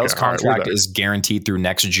says Bale's contract is guaranteed through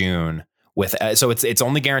next June. It's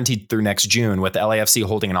only guaranteed through next June, with LAFC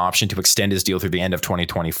holding an option to extend his deal through the end of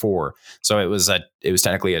 2024. So it was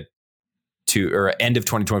technically end of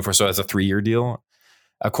 2024. So it's a 3-year deal.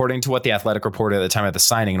 According to what the Athletic reported at the time of the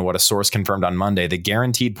signing and what a source confirmed on Monday, the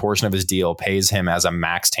guaranteed portion of his deal pays him as a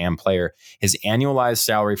max TAM player. His annualized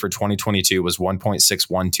salary for 2022 was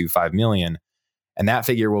 $1.6125 million, and that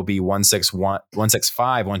figure will be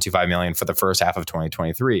 $1.65125 million for the first half of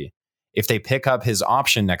 2023. if they pick up his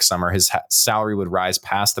option next summer, his salary would rise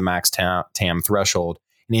past the max TAM threshold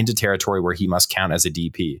and into territory where he must count as a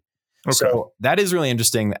DP. Okay. So that is really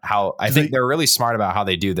interesting how I think they're really smart about how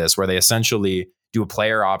they do this, where they essentially do a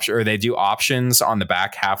player option, or they do options on the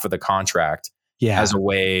back half of the contract as a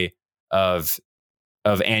way of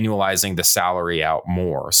annualizing the salary out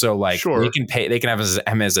more. So like they can have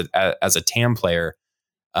him as a TAM player.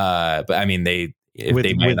 But I mean, they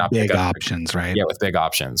might not big options, right? Yeah, with big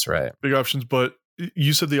options, right? Big options. But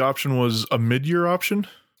you said the option was a mid-year option?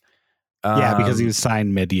 Yeah, because he was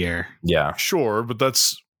signed mid-year. Yeah, sure, but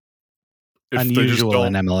that's unusual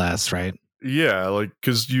in MLS, right? Yeah, like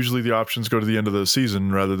because usually the options go to the end of the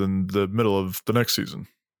season rather than the middle of the next season.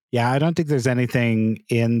 Yeah, I don't think there's anything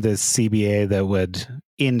in the CBA that would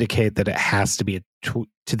indicate that it has to be to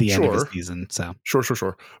the end of the season. So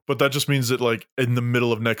sure. But that just means that like in the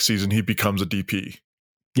middle of next season, he becomes a DP.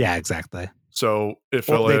 Yeah, exactly. So if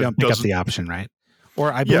LA they don't pick up the option, right?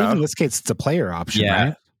 Or I believe in this case it's a player option,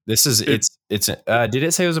 right? This is it's did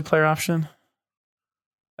it say it was a player option?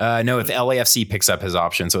 No, if LAFC picks up his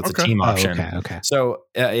option, so it's a team option. Okay. So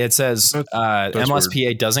it says that's MLSPA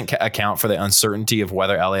weird. Doesn't account for the uncertainty of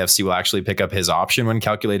whether LAFC will actually pick up his option when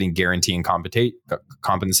calculating guarantee and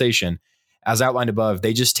compensation. As outlined above,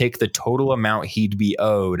 they just take the total amount he'd be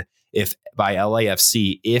owed by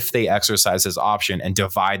LAFC if they exercise his option and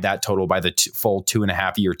divide that total by the full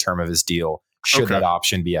 2.5-year term of his deal. Should that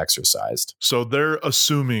option be exercised? So they're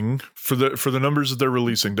assuming for the numbers that they're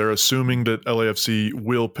releasing, they're assuming that LAFC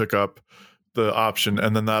will pick up the option,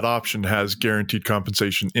 and then that option has guaranteed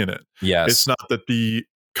compensation in it. Yes, it's not that the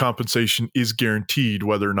compensation is guaranteed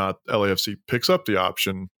whether or not LAFC picks up the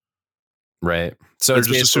option. Right. So they're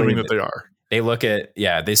just assuming that they are. They look at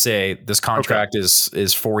they say this contract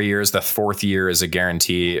is 4 years. The fourth year is a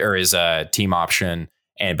guarantee or is a team option.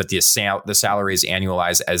 But the salary is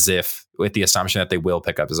annualized as if with the assumption that they will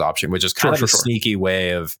pick up his option, which is kind of a sneaky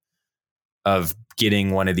way of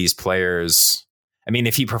getting one of these players. I mean,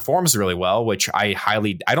 if he performs really well, which I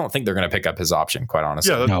don't think they're going to pick up his option, quite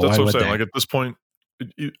honestly. Yeah, that's what I'm saying. Like at this point,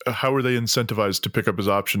 how are they incentivized to pick up his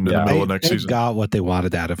option in the middle of next season? They got what they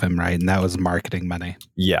wanted out of him, right? And that was marketing money.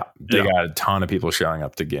 Yeah, they got a ton of people showing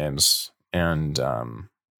up to games and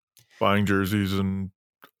buying jerseys and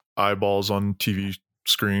eyeballs on TV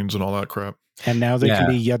screens and all that crap. And now they can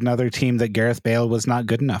be yet another team that Gareth Bale was not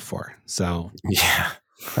good enough for. So it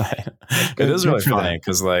is really funny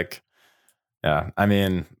because I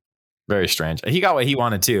mean, very strange. He got what he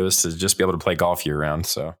wanted too, is to just be able to play golf year round.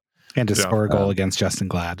 So and to score a goal against Justin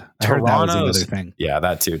Glad. I heard that was another thing. Yeah,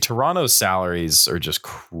 that too. Toronto's salaries are just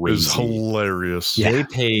crazy. It's hilarious. Yeah. They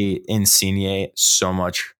pay Insigne so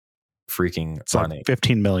much freaking money. Like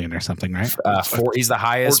 15 million or something, right? He's the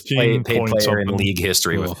highest paid player in league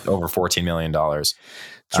history with over $14 million. It's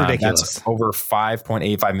ridiculous. That's over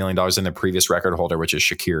 $5.85 million in the previous record holder, which is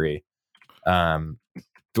Shaqiri,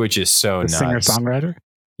 which is so nuts. Singer-songwriter?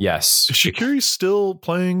 Yes. Is Shaqiri still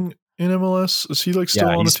playing in MLS? Is he still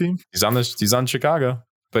on the team? He's on Chicago.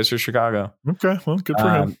 Plays for Chicago. Okay, well, good for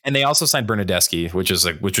him. And they also signed Bernardeschi, which was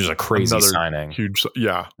a crazy signing. Huge,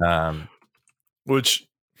 which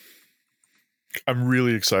I'm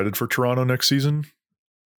really excited for Toronto next season.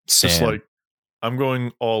 Just I'm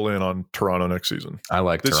going all in on Toronto next season. I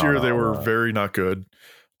like this Toronto year. They were very not good,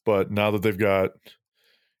 but now that they've got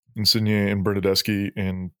Insigne and Bernardeschi,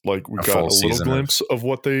 and we've got a little glimpse of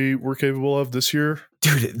what they were capable of this year.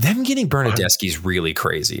 Dude, them getting Bernardeschi is really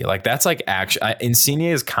crazy. That's actually Insigne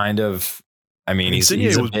is kind of. I mean, was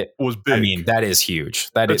big. I mean, that is huge.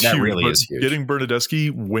 That huge, really is huge. Getting Bernardeschi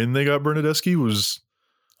when they got Bernardeschi was.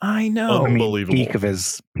 I know. Unbelievable. Peak of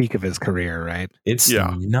his career, right? It's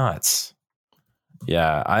nuts.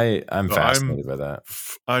 Yeah, I'm fascinated by that.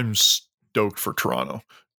 I'm stoked for Toronto.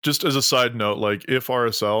 Just as a side note, if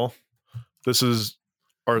this is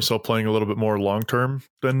RSL playing a little bit more long term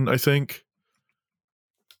than I think.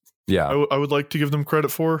 Yeah, I would like to give them credit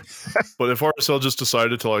for, but if RSL just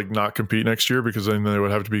decided to not compete next year, because then they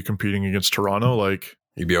would have to be competing against Toronto,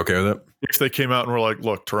 you'd be okay with it? If they came out and were like,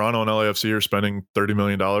 look, Toronto and LAFC are spending $30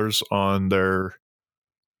 million on their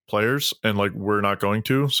players, and we're not going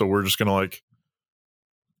to, so we're just going to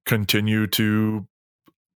continue to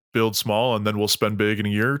build small, and then we'll spend big in a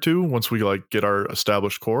year or two once we get our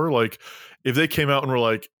established core. If they came out and were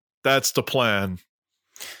like, that's the plan.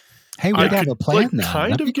 Hey, we have a plan now.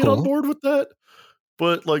 Kind of get on board with that,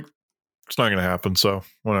 but it's not going to happen. So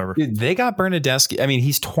whatever. Dude, they got Bernardeschi. I mean,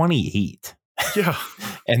 he's 28. Yeah.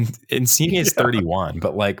 And Insigne is 31,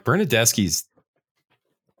 but Bernardeschi's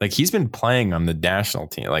he's been playing on the national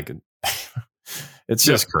team. It's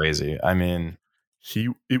just crazy. I mean,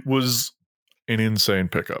 it was an insane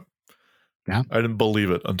pickup. Yeah, I didn't believe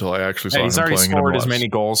it until I actually saw him he's already playing scored in as MLS. many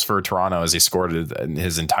goals for Toronto as he scored in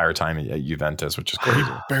his entire time at Juventus, which is crazy. He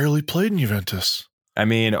barely played in Juventus. I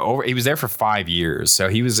mean, he was there for 5 years. So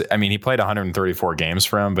he played 134 games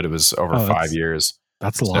for him, but it was over 5 years.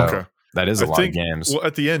 That's a lot. So that is a lot of games. Well,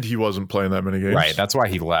 at the end, he wasn't playing that many games. Right. That's why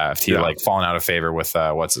he left. He fallen out of favor with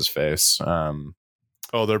what's his face.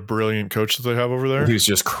 Their brilliant coach that they have over there. He was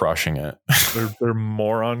just crushing it. their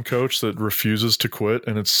moron coach that refuses to quit,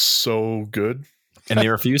 and it's so good. And they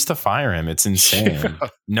refuse to fire him. It's insane. Yeah,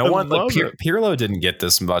 no one like Pirlo didn't get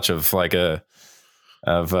this much of like Pirlo.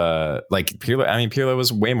 I mean, Pirlo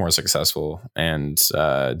was way more successful and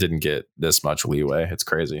didn't get this much leeway. It's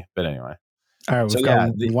crazy. But anyway. All right, we've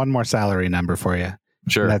got one more salary number for you.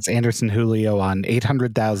 Sure. And that's Anderson Julio on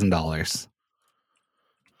 $800,000,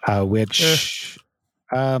 which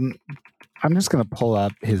I'm just going to pull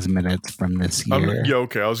up his minutes from this year.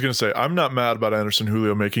 Okay. I was going to say, I'm not mad about Anderson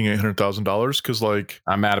Julio making $800,000 because, like,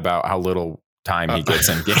 I'm mad about how little time he gets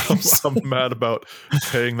in games. I'm mad about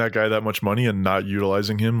paying that guy that much money and not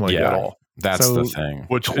utilizing him at all. That's the thing.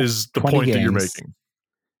 Which is the point games, that you're making.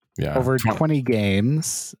 Yeah. Over 20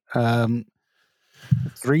 games,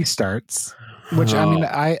 3 starts, which I mean,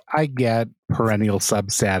 I get perennial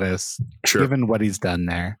sub status given what he's done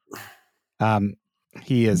there.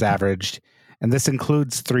 He has averaged, and this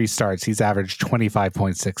includes 3 starts, he's averaged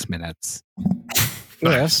 25.6 minutes.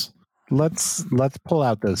 Nice. Let's pull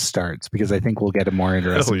out those starts because I think we'll get a more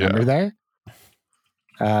interesting number there.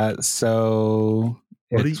 So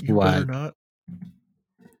it's what?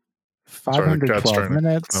 512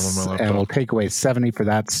 minutes, and we'll take away 70 for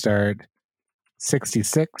that start,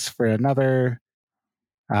 66 for another.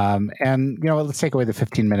 And let's take away the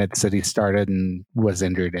 15 minutes that he started and was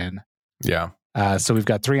injured in. Yeah. So we've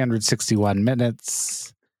got 361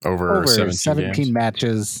 minutes over 17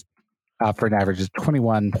 matches for an average of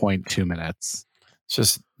 21.2 minutes. It's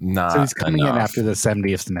just not. So he's coming enough. in after the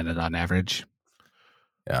 70th minute on average.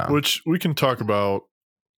 Yeah. Which we can talk about.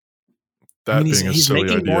 That being a he's silly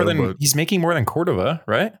making idea, he's making more than Cordova,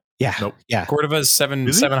 right? Yeah. Nope. Yeah. Cordova's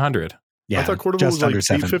 700. Yeah. I thought Cordova was like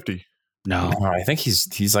 850. No, I think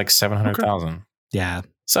he's like 700,000. Okay. Yeah.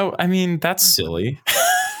 So I mean, that's silly.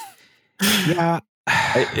 Yeah.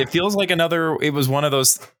 It feels like it was one of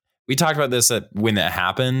those, we talked about this when it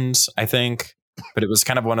happened, I think, but it was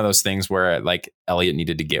kind of one of those things where like Elliott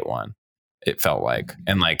needed to get one. It felt like,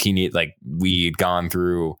 and like we'd gone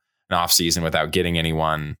through an off season without getting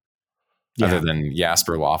anyone other than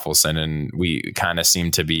Jasper Loffelson. And we kind of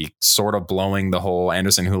seemed to be sort of blowing the whole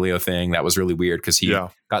Anderson Julio thing. That was really weird because he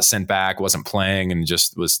got sent back, wasn't playing, and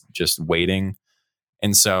was waiting.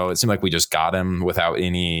 And so it seemed like we just got him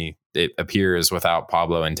it appears without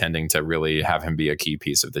Pablo intending to really have him be a key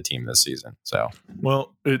piece of the team this season. So,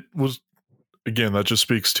 well, it was, again, that just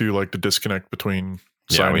speaks to like the disconnect between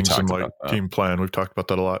signings and like team plan. We've talked about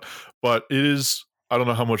that a lot, but it is, I don't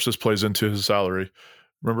know how much this plays into his salary.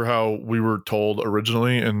 Remember how we were told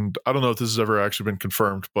originally, and I don't know if this has ever actually been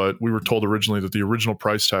confirmed, but we were told originally that the original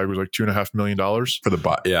price tag was like $2.5 million for the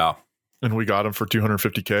buy. Yeah. And we got him for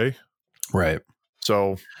 $250K. Right.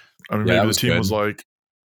 So, I mean, maybe the team was like,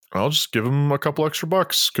 I'll just give him a couple extra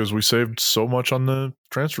bucks because we saved so much on the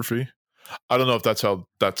transfer fee. I don't know if that's how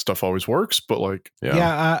that stuff always works, but like,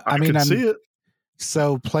 I mean, can see it.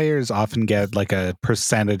 So players often get like a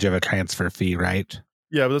percentage of a transfer fee, right?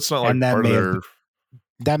 Yeah, but that's not like part of their.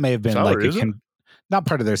 That may have been salary, like not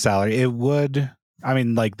part of their salary. It would, I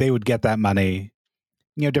mean, like they would get that money,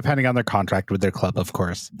 depending on their contract with their club, of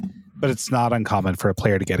course. But it's not uncommon for a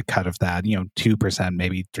player to get a cut of that, 2%,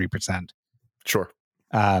 maybe 3%. Sure.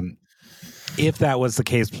 If that was the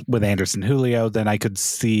case with Anderson Julio, then I could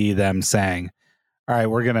see them saying, all right,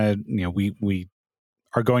 we're going to, we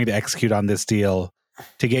are going to execute on this deal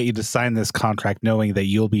to get you to sign this contract, knowing that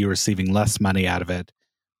you'll be receiving less money out of it.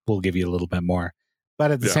 We'll give you a little bit more. But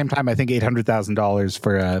at the same time, I think $800,000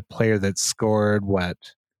 for a player that scored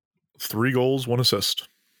 3 goals, 1 assist.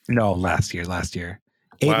 No, last year.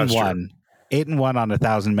 8-1 on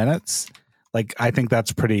 1,000 minutes. Like, I think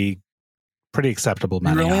that's pretty acceptable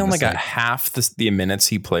money. He really only got half the minutes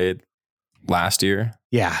he played last year.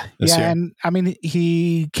 Yeah. Year. And I mean,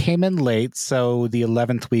 he came in late. So the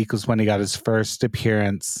 11th week was when he got his first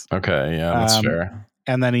appearance. Okay. Yeah, that's fair.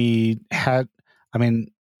 And then he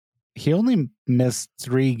only missed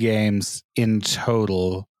 3 games in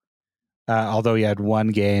total. Although he had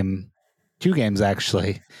 2 games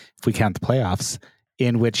actually, if we count the playoffs,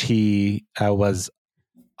 in which he was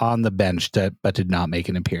on the bench but did not make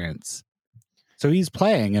an appearance. So he's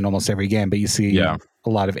playing in almost every game, but you see a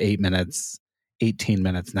lot of 8 minutes, 18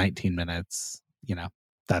 minutes, 19 minutes,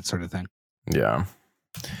 that sort of thing. Yeah.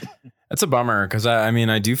 That's a bummer because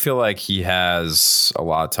I do feel like he has a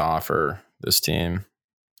lot to offer this team.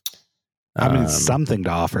 Something to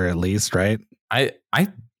offer at least, right? And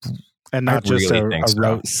not just really a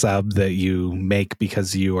rote sub that you make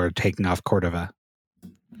because you are taking off Cordova.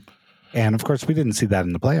 And of course, we didn't see that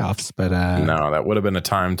in the playoffs, but no, that would have been a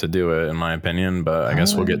time to do it, in my opinion. But I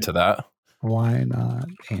guess we'll get to that. Why not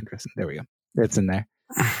Anderson? There we go. It's in there.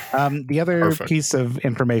 The other piece of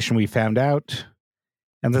information we found out,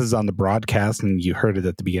 and this is on the broadcast, and you heard it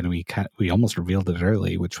at the beginning. We almost revealed it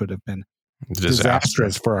early, which would have been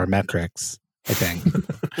disastrous for our metrics, I think.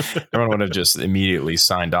 Everyone would have just immediately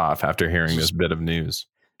signed off after hearing this bit of news.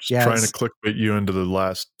 Just trying to clickbait you into the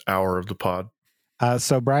last hour of the pod.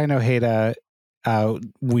 So Brian Ojeda,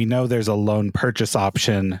 we know there's a loan purchase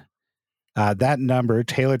option. That number,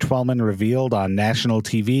 Taylor Twellman revealed on national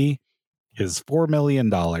TV, is $4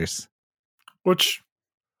 million. Which,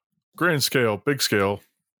 grand scale, big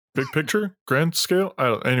picture, grand scale.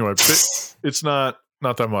 Anyway, it's not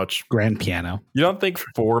that much. Grand piano. You don't think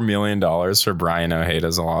 $4 million for Brian Ojeda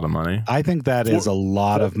is a lot of money? I think that is a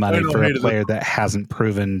lot of money for a player that hasn't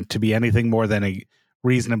proven to be anything more than a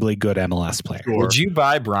reasonably good MLS player. Sure. Would you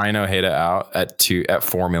buy Brian Ojeda out at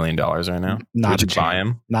 $4 million right now? Not Would you buy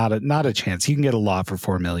him? Not a chance. You can get a lot for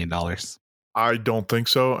 $4 million. I don't think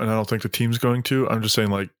so, and I don't think the team's going to. I'm just saying,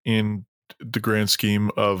 like, in the grand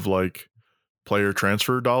scheme of like player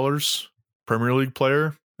transfer dollars, Premier League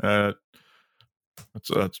player, that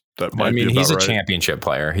might. I mean, he's a championship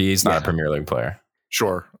player. He's not a Premier League player.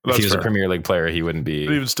 Sure, if he was a Premier League player, he wouldn't be.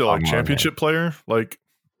 But even still, a championship player, like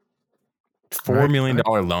 $4 million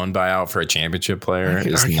loan buyout for a championship player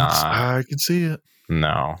is not. I can see it.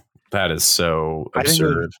 No, that is so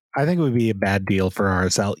absurd. I think it would be a bad deal for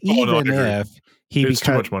RSL, even if it's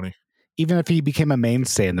too much money. Even if he became a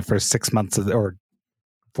mainstay in the first 6 months or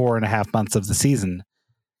 4.5 months of the season,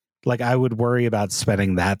 like I would worry about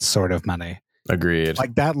spending that sort of money. Agreed.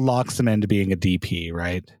 Like that locks him into being a DP,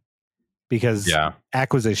 right? Because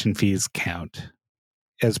acquisition fees count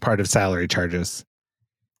as part of salary charges.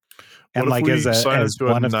 And like as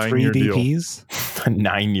one of 3 DPs, a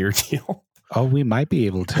 9-year deal. Oh, we might be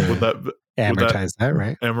able to amortize that,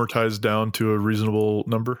 right? Amortize down to a reasonable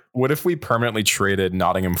number. What if we permanently traded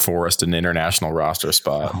Nottingham Forest an international roster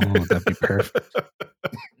spot? Oh, that'd be perfect.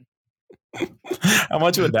 How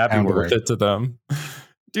much would that be worth it to them?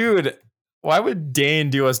 Dude, why would Dane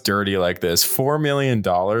do us dirty like this? $4 million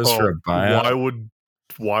for a buyout?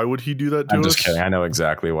 Why would he do that to us? I'm just kidding. I know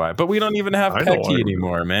exactly why. But we don't even have Pecky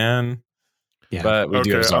anymore, man. Yeah. But we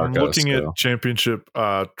do have Zarco. I'm looking at championship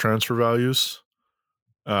transfer values.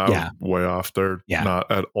 Way off. They're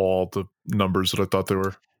not at all the numbers that I thought they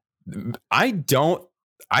were. I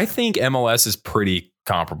think MLS is pretty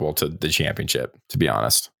comparable to the championship, to be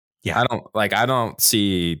honest. Yeah. I don't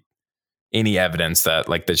see any evidence that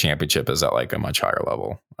like the championship is at like a much higher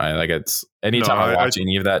level. It's anytime I watch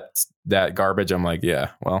any of that garbage, I'm like,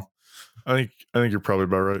 yeah, well, I think you're probably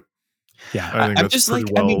about right. Yeah. I think that's just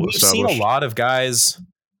pretty well we've seen a lot of guys.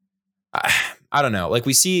 I don't know. Like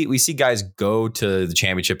we see guys go to the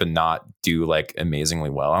championship and not do like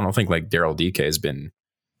amazingly well. I don't think like Daryl DK has been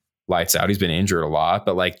lights out. He's been injured a lot,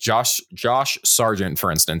 but like Josh Sargent,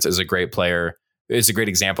 for instance, is a great player. Is a great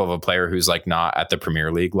example of a player who's like not at the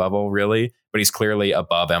Premier League level really, but he's clearly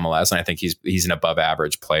above MLS. And I think he's an above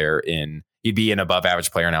average player he'd be an above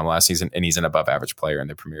average player in MLS. He's an above average player in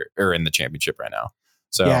the Premier or in the championship right now.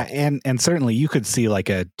 So yeah, and certainly you could see like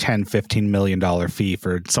a $10-15 million fee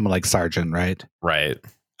for someone like Sargent, right? Right.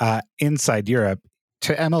 Inside Europe,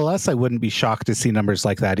 to MLS, I wouldn't be shocked to see numbers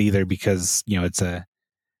like that either, because it's a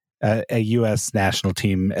U.S. national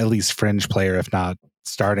team, at least fringe player, if not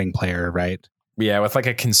starting player, right? Yeah, with like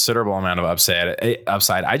a considerable amount of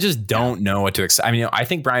upside. I just don't know what to expect. I mean, I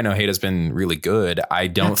think Brian Ojeda's been really good. What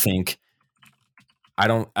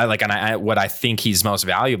I think he's most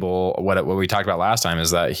valuable, what we talked about last time,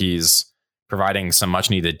 is that he's providing some much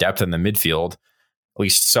needed depth in the midfield. At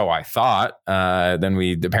least so I thought. Then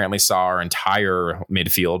we apparently saw our entire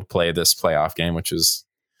midfield play this playoff game, which is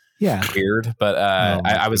weird. But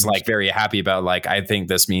I was like very happy about I think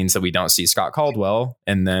this means that we don't see Scott Caldwell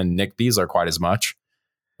and then Nick Beasler quite as much,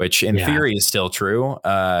 which in theory is still true.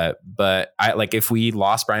 But if we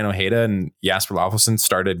lost Brian Ojeda and Jasper Loffelson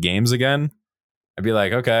started games again, I'd be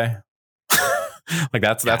like, okay,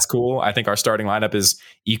 that's cool. I think our starting lineup is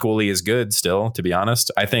equally as good still, to be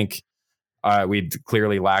honest. I think we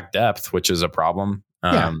clearly lack depth, which is a problem.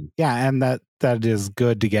 And that is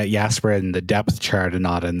good to get Jasper in the depth chart and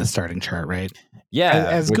not in the starting chart, right? Yeah,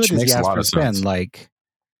 as good as Jasper's been,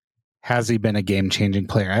 has he been a game-changing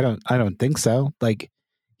player? I don't think so. Like,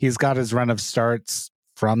 he's got his run of starts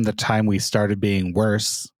from the time we started being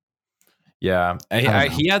worse. Yeah.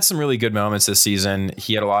 He had some really good moments this season.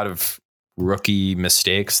 He had a lot of rookie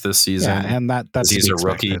mistakes this season. Yeah, and that's he's a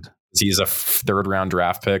rookie. He's a third round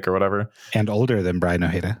draft pick or whatever. And older than Brian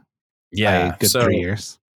Ojeda. Yeah. By good 3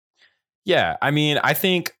 years. Yeah. I mean, I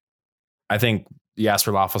think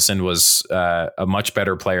Jasper Laffelson was a much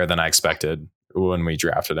better player than I expected when we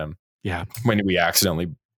drafted him. Yeah. When we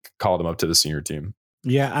accidentally called him up to the senior team.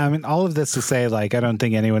 Yeah, I mean, all of this to say, like, I don't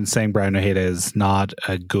think anyone's saying Brian Ojeda is not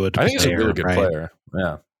a good player. I think he's a really good player.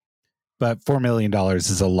 Yeah. But $4 million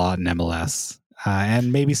is a lot in MLS.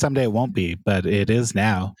 And maybe someday it won't be, but it is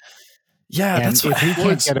now. Yeah, and that's if he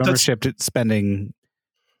can't get ownership to spending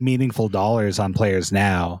meaningful dollars on players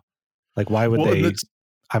now, like, why would they,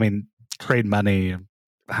 I mean, trade money?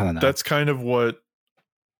 I don't know. That's kind of what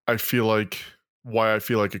I feel like. Why I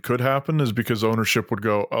feel like it could happen is because ownership would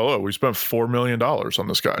go, oh, we spent $4 million on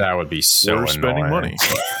this guy. That would be so We're spending money.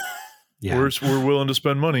 Yeah. We're willing to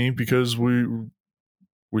spend money because we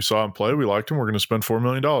saw him play. We liked him. We're going to spend $4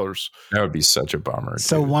 million. That would be such a bummer.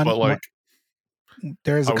 So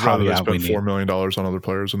there is a caveat. We spend $4 million on other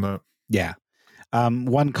players than that. Yeah.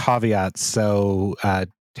 One caveat. So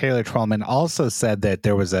Taylor Twellman also said that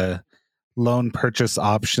there was a loan purchase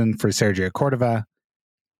option for Sergio Cordova.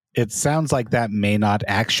 It sounds like that may not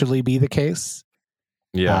actually be the case.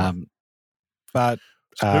 Yeah. But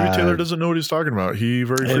maybe Taylor doesn't know what he's talking about. He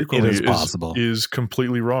very frequently is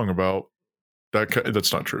completely wrong about that.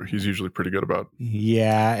 That's not true. He's usually pretty good about.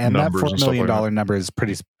 Yeah. And that $4 million number is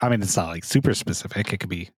pretty, I mean, it's not like super specific. It could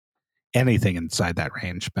be anything inside that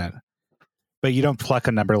range, but you don't pluck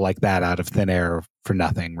a number like that out of thin air for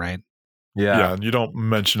nothing, right? Yeah, and you don't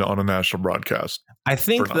mention it on a national broadcast. I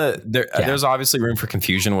think that there's obviously room for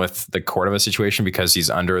confusion with the Cordova situation because he's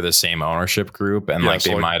under the same ownership group, and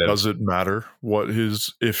they might have. Does it matter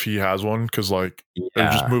if he has one? Because they're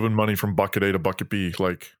just moving money from bucket A to bucket B.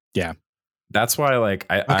 That's why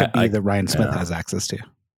bucket B that Ryan Smith has access to.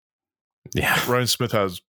 Yeah, Ryan Smith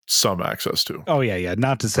has some access to. Oh yeah.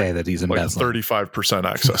 Not to say that he's embezzling. 35%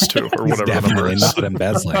 access to, or whatever. Definitely not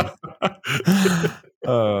embezzling.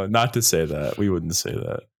 Not to say that. We wouldn't say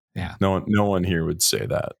that. Yeah. No one here would say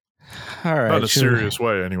that. All right. Not in a serious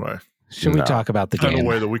way, anyway. Should we talk about the game? In a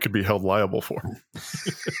way that we could be held liable for.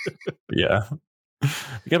 Yeah.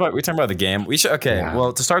 We're talking about the game. We should. Okay. Yeah.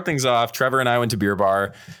 Well, to start things off, Trevor and I went to Beer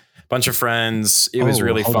Bar. Bunch of friends. It was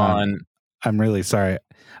really fun. On. I'm really sorry.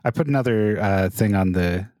 I put another thing on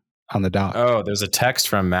the doc. Oh, there's a text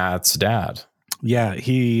from Matt's dad. Yeah,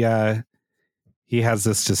 he has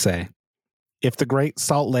this to say. If the Great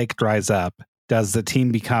Salt Lake dries up, does the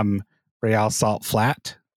team become Real Salt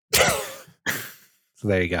Flat? So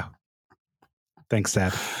there you go. Thanks,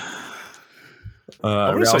 Dad.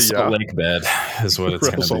 Real Salt Lake bed is what it's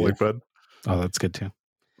going to be. Lake bed. Oh, that's good too.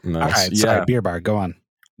 Nice. All right, sorry, Beer Bar, go on.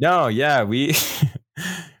 No, yeah, we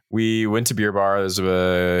went to Beer Bar. There's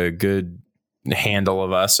a good handle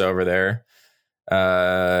of us over there.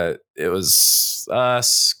 It was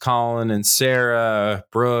us, Colin and Sarah,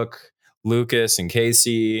 Brooke, Lucas and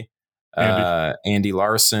Casey, Andy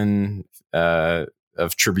Larson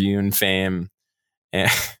of Tribune fame,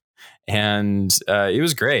 and it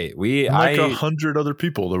was great. 100 other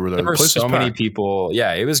people that were there. There were so many people.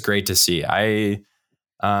 Yeah, it was great to see. I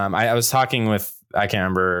was talking with, I can't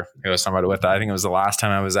remember who I was talking about it with. I think it was the last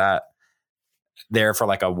time I was there for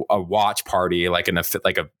like a watch party, like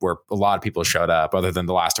where a lot of people showed up, other than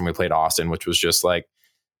the last time we played Austin, which was just like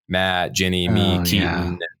Matt, Ginny, me,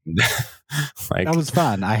 Keaton. Yeah. That was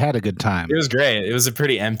fun. I had a good time. It was great. It was a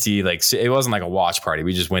pretty empty, it wasn't like a watch party.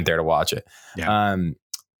 We just went there to watch it. Yeah.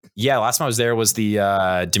 Last time I was there was the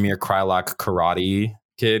Damir Krylak Karate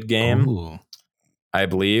Kid game. Ooh. I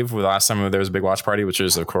believe. The last time there was a big watch party, which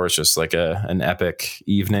is of course just like an epic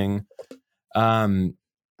evening.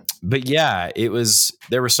 But yeah,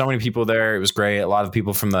 there were so many people there. It was great. A lot of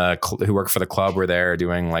people from who work for the club were there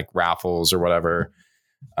doing like raffles or whatever.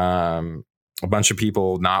 A bunch of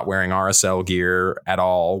people not wearing RSL gear at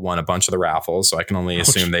all won a bunch of the raffles. So I can only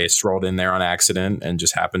assume they strolled in there on accident and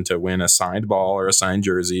just happened to win a signed ball or a signed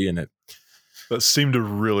jersey. And that seemed to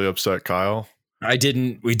really upset Kyle. We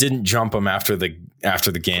didn't jump him after the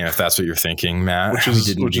game, if that's what you're thinking, Matt.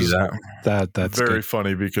 That's That's very good.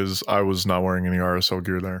 funny because I was not wearing any RSL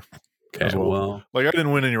gear there. Okay, well, like I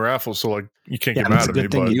didn't win any raffles, so like you can't get mad at me.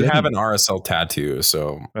 But you have an RSL tattoo,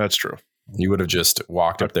 so that's true. You would have just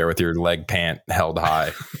walked up there with your leg pant held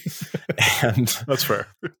high, and that's fair.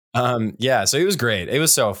 Yeah, so it was great. It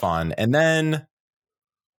was so fun, and then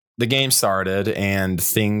the game started, and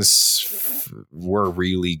things were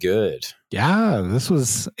really good. Yeah, this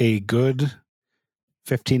was a good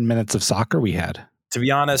 15 minutes of soccer we had. To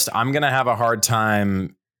be honest, I'm gonna have a hard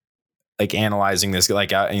time like analyzing this.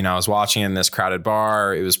 Like, I was watching in this crowded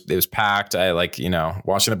bar. It was packed. I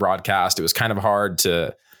watching the broadcast. It was kind of hard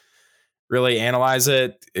to really analyze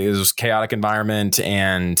it. It was a chaotic environment,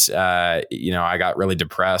 and I got really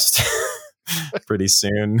depressed pretty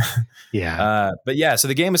soon. Yeah. But yeah, so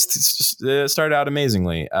the game started out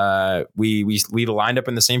amazingly. We lined up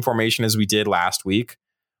in the same formation as we did last week,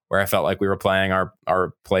 where I felt like we were playing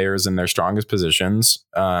our players in their strongest positions.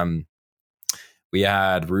 We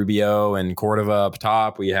had Rubio and Cordova up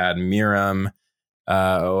top. We had Miram,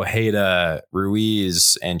 Ojeda,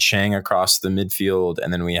 Ruiz, and Chang across the midfield.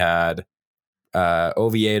 And then we had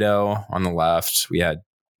Oviedo on the left. We had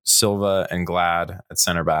Silva and Glad at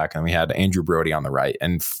center back. And we had Andrew Brody on the right.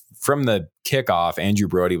 And from the kickoff, Andrew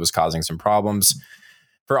Brody was causing some problems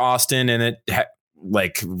for Austin. And it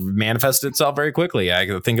manifested itself very quickly. I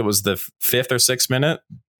think it was the 5th or 6th minute.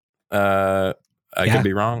 I could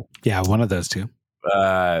be wrong. Yeah, one of those two.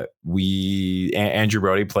 Andrew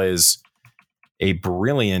Brody plays a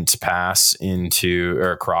brilliant cross into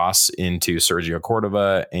Sergio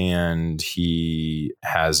Cordova, and he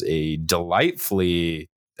has a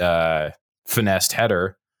delightfully finessed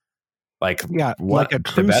header. Like a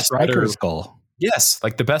true striker's goal. Yes,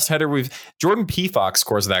 like the best header Jordan P. Fox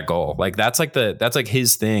scores that goal. Like that's like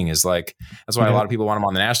his thing is like, that's why a lot of people want him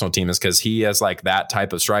on the national team, is because he has like that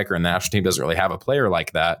type of striker, and the national team doesn't really have a player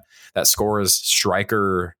like that scores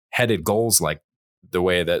striker headed goals like the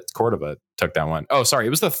way that Cordova took that one. Oh, sorry. It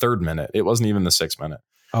was the 3rd minute. It wasn't even the 6th minute.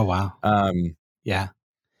 Oh, wow. Yeah.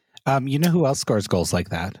 You know who else scores goals like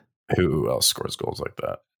that? Who else scores goals like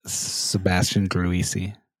that? Sebastian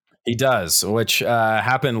Gruisi. He does, which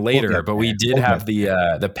happened later, but we did have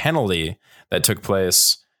the penalty that took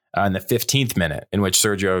place in the 15th minute, in which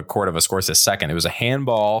Sergio Cordova scores his second. It was a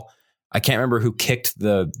handball. I can't remember who kicked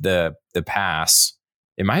the pass.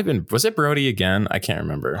 It might have been, was it Brody again? I can't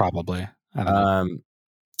remember. Probably. I don't know.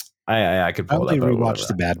 I could pull it up. I only rewatched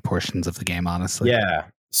the bad portions of the game, honestly. Yeah.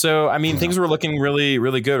 So, I mean, things were looking really,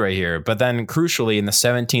 really good right here. But then crucially, in the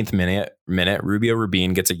 17th minute, Rubio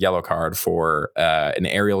Rubin gets a yellow card for an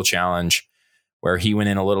aerial challenge where he went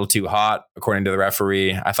in a little too hot, according to the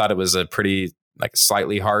referee. I thought it was a pretty,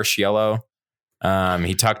 slightly harsh yellow.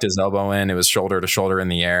 He tucked his elbow in. It was shoulder to shoulder in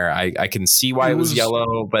the air. I can see why it was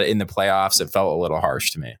yellow, but in the playoffs, it felt a little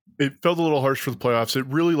harsh to me. It felt a little harsh for the playoffs. It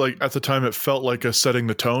really, at the time, it felt like a setting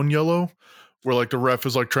the tone yellow, where the ref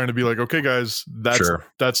is trying to be like, okay, guys,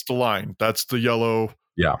 that's the line. That's the yellow.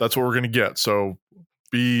 Yeah. That's what we're going to get. So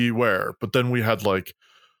beware. But then we had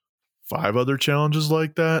 5 other challenges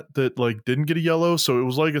like that didn't get a yellow. So it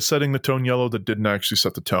was like a setting the tone yellow that didn't actually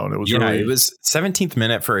set the tone. It was it was 17th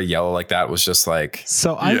minute for a yellow like that was just like.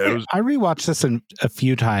 So I rewatched this a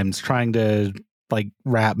few times trying to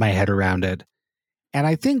wrap my head around it. And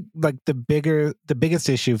I think the biggest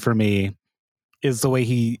issue for me is the way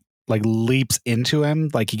he leaps into him.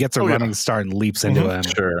 He gets a running start and leaps into him.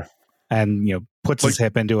 Sure. And, puts his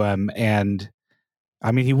hip into him. And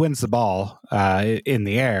I mean, he wins the ball in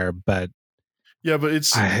the air, but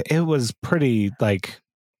it was pretty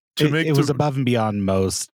it was above and beyond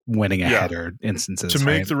most winning a header instances. To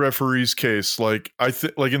make the referee's case, I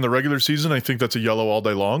think in the regular season, I think that's a yellow all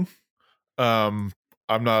day long.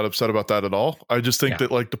 I'm not upset about that at all. I just think that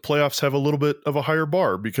the playoffs have a little bit of a higher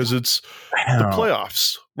bar because it's the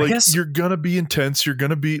playoffs. You're going to be intense. You're going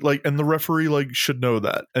to be and the referee should know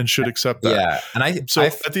that and should accept that. Yeah. And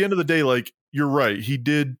at the end of the day, you're right. He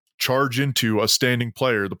did charge into a standing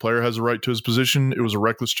player. The player has a right to his position. It was a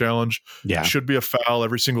reckless challenge. Yeah. It should be a foul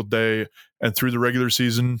every single day. And through the regular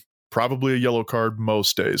season, probably a yellow card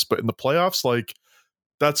most days. But in the playoffs,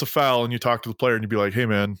 that's a foul. And you talk to the player and you'd be like, hey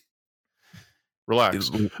man,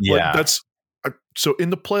 relax. Yeah. So in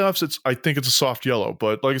the playoffs, I think it's a soft yellow,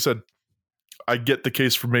 but like I said, I get the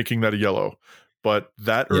case for making that a yellow, but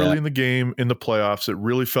that early in the game in the playoffs, it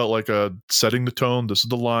really felt like a setting the tone. This is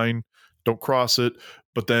the line, don't cross it.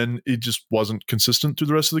 But then it just wasn't consistent through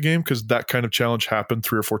the rest of the game because that kind of challenge happened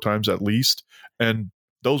 3 or 4 times at least. And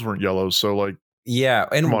those weren't yellows. So and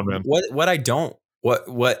come on, man.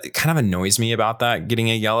 What kind of annoys me about that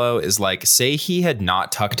getting a yellow is say he had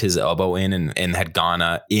not tucked his elbow in and had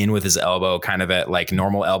gone in with his elbow kind of at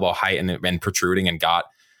normal elbow height and protruding and got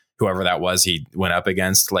whoever that was he went up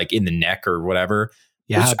against in the neck or whatever.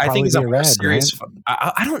 Yeah, which I think is a more serious. Right?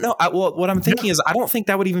 I don't know. What I'm thinking is I don't think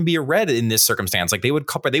that would even be a red in this circumstance. They would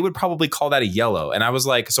probably call that a yellow. And I was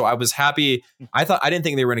so I was happy. I didn't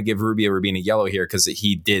think they were going to give Rubio Rubin a yellow here because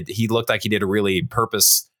he looked like he did a really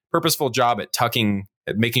purposeful job at tucking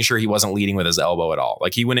making sure he wasn't leading with his elbow at all.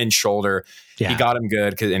 Like he went in shoulder, he got him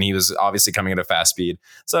good, and he was obviously coming at a fast speed.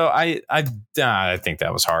 So I think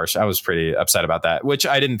that was harsh. I was pretty upset about that, which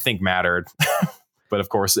I didn't think mattered, but of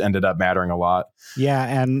course it ended up mattering a lot. Yeah,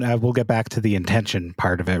 and we'll get back to the intention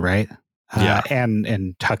part of it, right?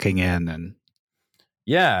 And tucking in and.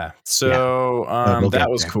 Yeah. So that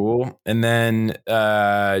was cool. And then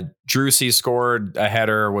Driussi scored a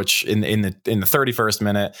header, which in the 31st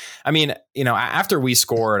minute. I mean, after we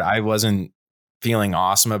scored, I wasn't feeling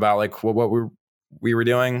awesome about like what we were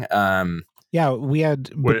doing. Yeah, we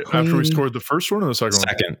had after we scored the first one or the second one?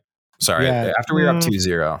 Second. Sorry. Yeah. After we were up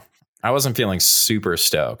 2-0. I wasn't feeling super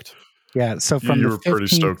stoked. Yeah. So from you the were pretty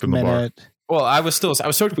stoked in the bar. Well, I was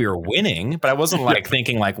stoked we were winning, but I wasn't like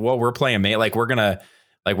thinking like, well, we're playing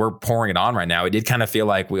like we're pouring it on right now. It did kind of feel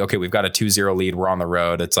like we've got a 2-0 lead. We're on the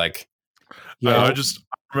road. It's like, I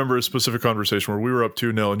remember a specific conversation where we were up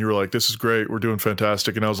 2-0 and you were like, this is great. We're doing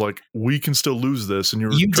fantastic. And I was like, we can still lose this. And you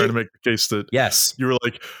were trying to make the case that you were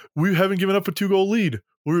like, we haven't given up a 2-goal lead.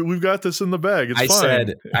 We've got this in the bag. It's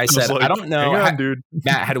fine. I said, like, I don't know. Hang on, dude.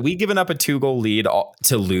 Matt, had we given up a 2-goal lead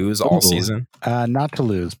to lose all season? Not to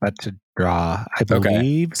lose, but to draw. I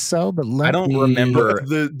believe so, but I don't remember.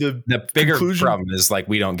 The bigger problem is like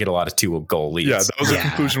we don't get a lot of 2-goal leads. Yeah, that was the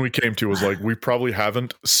conclusion we came to, was like we probably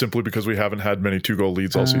haven't, simply because we haven't had many 2-goal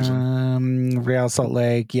leads all season. Real Salt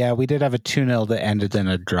Lake. Yeah, we did have a 2-0 that ended in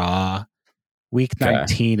a draw. Week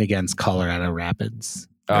 19 against Colorado Rapids.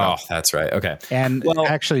 Oh, that's right. Okay. And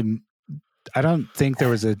actually, I don't think there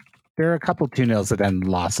are a couple 2-0s that end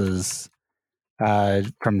losses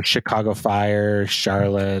from Chicago Fire,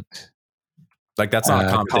 Charlotte. Like that's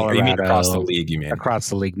not common. You mean across the league, you mean? Across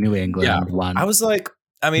the league, New England won. I was like,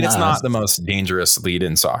 I mean, it's not the most dangerous lead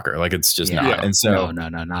in soccer. Like it's just not. Yeah. And so no,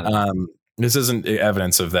 not this isn't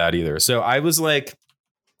evidence of that either. So I was like,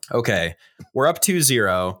 okay, we're up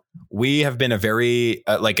 2-0. We have been a very,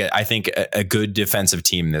 I think a good defensive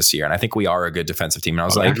team this year. And I think we are a good defensive team. And I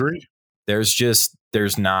was like,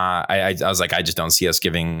 there's not, I was like, I just don't see us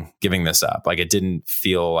giving this up. Like it didn't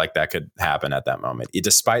feel like that could happen at that moment.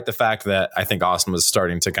 Despite the fact that I think Austin was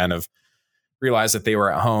starting to kind of realize that they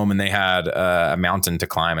were at home and they had a mountain to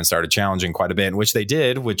climb and started challenging quite a bit, which they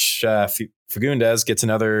did, which Fagundes gets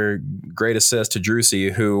another great assist to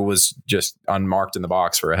Driussi, who was just unmarked in the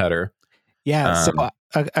box for a header. Yeah. So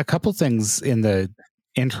a couple things in the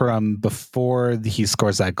interim before he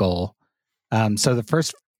scores that goal. So the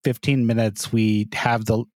first 15 minutes, we have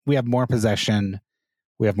more possession,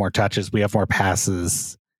 we have more touches, we have more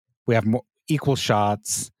passes, we have more equal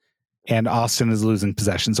shots, and Austin is losing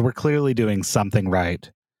possession. So we're clearly doing something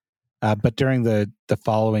right. But during the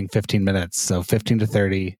following 15 minutes, so 15 to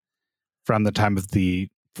 30, from the time of the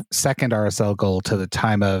second RSL goal to the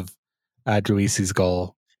time of Driussi's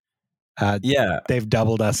goal, they've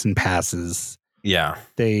doubled us in passes. Yeah,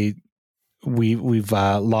 we've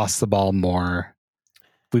lost the ball more.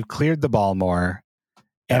 We've cleared the ball more,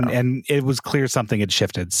 and it was clear something had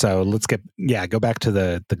shifted. So let's go back to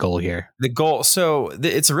the goal here. The goal. So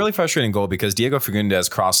it's a really frustrating goal because Diego Fagundes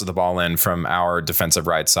crosses the ball in from our defensive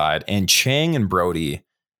right side, and Chang and Brody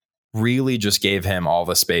really just gave him all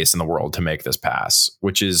the space in the world to make this pass,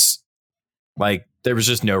 which is like, there was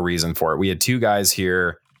just no reason for it. We had two guys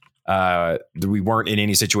here. We weren't in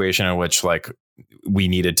any situation in which like we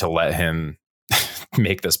needed to let him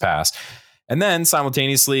make this pass. And then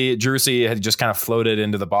simultaneously, Driussi had just kind of floated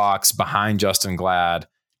into the box behind Justin Glad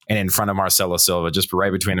and in front of Marcelo Silva, just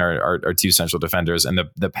right between our two central defenders. And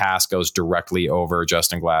the pass goes directly over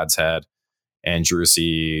Justin Glad's head, and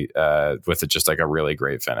Driussi with just like a really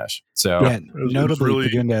great finish. So notably,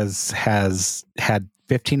 Fagundes has had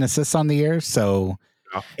 15 assists on the year. So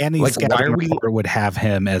any scouting report would have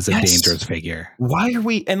him as a dangerous figure. Why are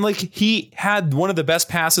we? And like he had one of the best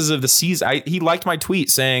passes of the season. He liked my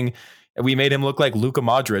tweet saying we made him look like Luka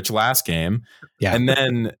Modric last game. Yeah. And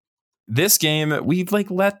then this game, we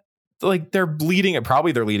let their leading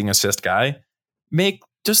assist guy make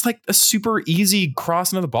just like a super easy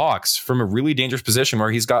cross into the box from a really dangerous position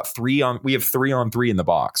where he's got we have 3-on-3 in the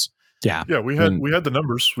box. Yeah. Yeah. We had the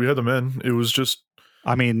numbers. We had the men. It was just,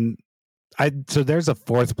 so there's a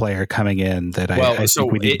fourth player coming in that I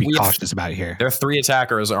think we need to be cautious about here. Their three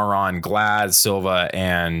attackers are on Glad, Silva,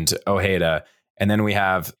 and Ojeda. And then we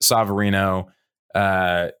have Savarino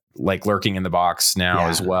lurking in the box now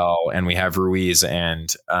as well. And we have Ruiz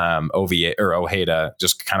and Ojeda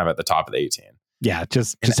just kind of at the top of the 18. Yeah,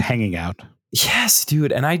 just hanging out. Yes,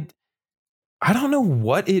 dude. And I don't know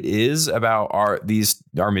what it is about our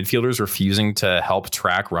midfielders refusing to help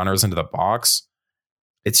track runners into the box.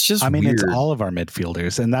 It's just weird. It's all of our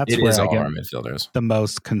midfielders, and that's where I get our midfielders the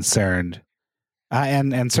most concerned.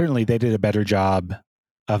 And certainly they did a better job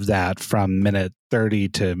of that from minute 30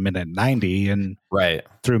 to minute 90 and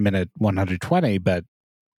through minute 120. But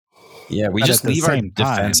yeah, we just leave our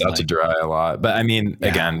defense out to dry a lot. But I mean,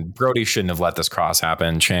 again, Brody shouldn't have let this cross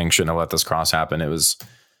happen. Chang shouldn't have let this cross happen. It was,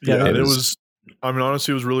 it was. I mean,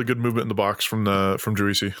 honestly, it was really good movement in the box from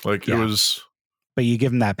Juicy. Like it was. But you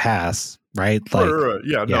give him that pass, right? Like, right.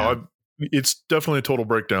 Yeah, no, it's definitely a total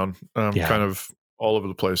breakdown. Kind of all over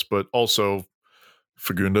the place, but also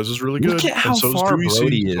Fagundes is really good. Look at how far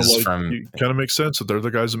Brody is from. It kind of makes sense that they're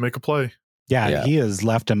the guys that make a play. Yeah, he has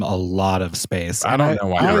left him a lot of space. I don't know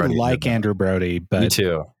why. I like Andrew Brody, but me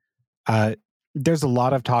too. There's a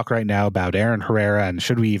lot of talk right now about Aaron Herrera, and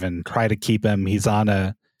should we even try to keep him? He's on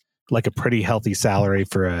a pretty healthy salary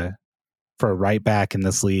for a right back in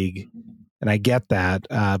this league, and I get that,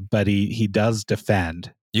 but he does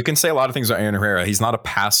defend. You can say a lot of things about Aaron Herrera. He's not a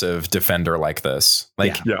passive defender like this.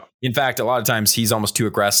 In fact, a lot of times he's almost too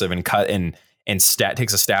aggressive and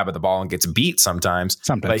takes a stab at the ball and gets beat sometimes.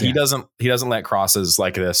 But he doesn't let crosses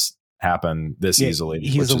like this happen this easily.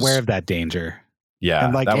 He's aware of that danger. Yeah.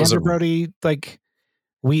 And Andrew Brody,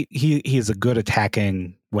 he's a good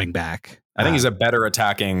attacking wing back. I think he's a better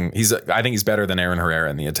attacking. I think he's better than Aaron Herrera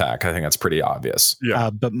in the attack. I think that's pretty obvious. Yeah.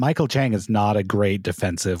 But Michael Chang is not a great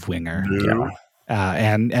defensive winger. No.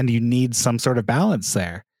 And you need some sort of balance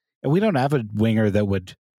there. And we don't have a winger that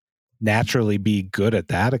would naturally be good at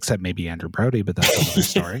that, except maybe Andrew Brody, but that's another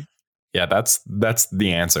story. Yeah, that's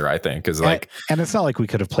the answer, I think. Is and it's not like we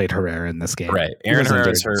could have played Herrera in this game. Right. Aaron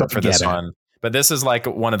Herrera's hurt for this one. But this is like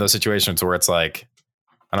one of those situations where it's like,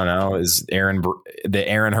 I don't know, is the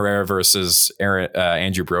Aaron Herrera versus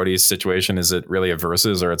Andrew Brody's situation, is it really a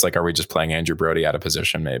versus, or it's like, are we just playing Andrew Brody out of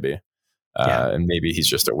position maybe? And maybe he's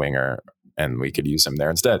just a winger and we could use him there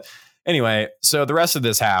instead. Anyway, so the rest of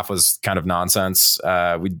this half was kind of nonsense.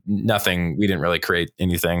 We didn't really create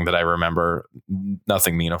anything that I remember,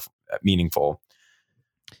 nothing meaningful.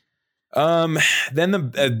 Then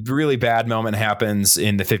a really bad moment happens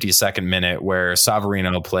in the 52nd minute where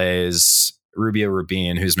Savarino plays Rubio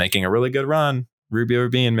Rubin, who's making a really good run. Rubio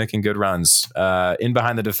Rubin making good runs in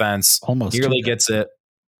behind the defense. Almost nearly gets it,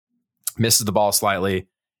 misses the ball slightly,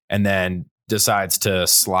 and then decides to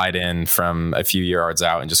slide in from a few yards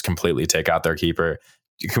out and just completely take out their keeper.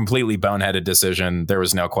 Completely boneheaded decision. There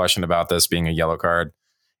was no question about this being a yellow card.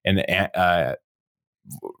 And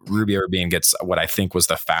Rubio Rubin gets what I think was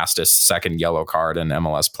the fastest second yellow card in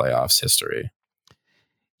MLS playoffs history.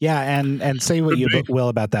 Yeah, and say what you will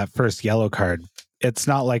about that first yellow card. It's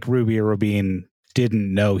not like Rubio Rubin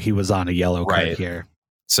didn't know he was on a yellow card here.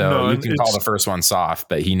 So you can call the first one soft,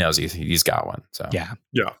 but he knows he's got one. So yeah.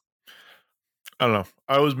 I don't know.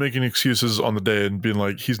 I was making excuses on the day and being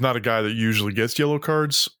like, he's not a guy that usually gets yellow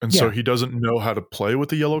cards, and so he doesn't know how to play with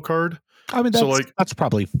the yellow card. I mean, that's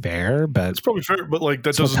probably fair, but it's probably fair, but like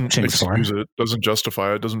that doesn't excuse it, doesn't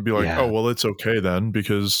justify it, doesn't be like, oh well, it's okay then,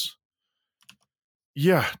 because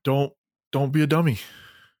don't be a dummy.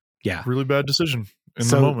 Yeah, really bad decision in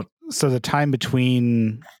the moment. So the time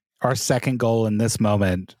between our second goal and this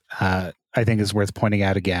moment, I think is worth pointing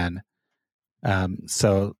out again.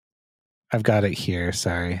 So I've got it here.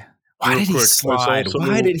 Sorry. Why did he slide?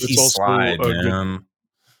 Why did he slide, man?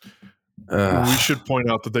 We should point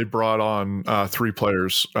out that they brought on 3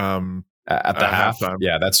 players at the halftime.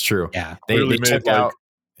 Yeah, that's true. Yeah, they took out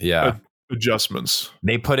adjustments.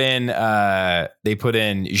 They put in Gite,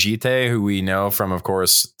 who we know from, of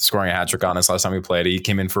course, scoring a hat trick on us last time we played. He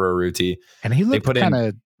came in for Urruti, and he looked kind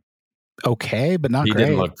of okay, but not great. He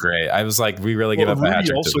didn't look great. I was like, we really give up a hat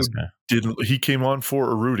trick to this guy. He came on for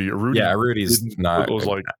Urruti. Urruti's not. It was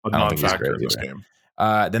like a non-factor in this game.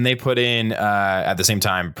 Then they put in at the same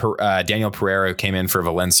time Daniel Pereira came in for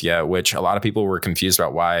Valencia, which a lot of people were confused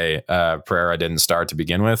about why Pereira didn't start to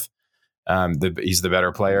begin with. He's the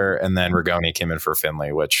better player, and then Rigoni came in for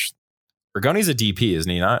Finley, which Rigoni's a DP,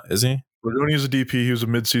 isn't he? Not is he? Rigoni is a DP. He was a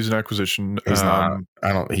mid-season acquisition. He's not.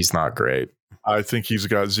 He's not great. I think he's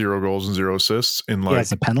got 0 goals and 0 assists in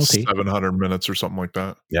like a penalty. 700 minutes or something like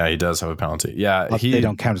that. Yeah, he does have a penalty. Yeah, they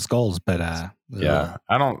don't count as goals, but yeah,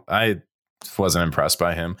 I wasn't impressed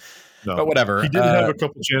by him. No, but whatever. He did have a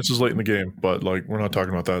couple chances late in the game, but like we're not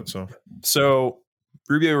talking about that. So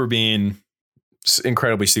Rubio Rubin,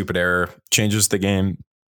 incredibly stupid error, changes the game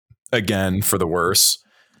again for the worse.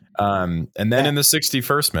 And then in the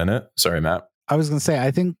 61st minute, sorry, Matt. I was going to say,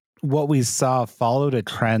 I think what we saw followed a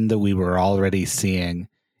trend that we were already seeing.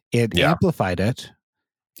 It amplified it.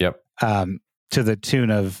 Yep. To the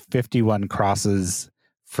tune of 51 crosses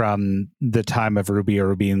from the time of Rubio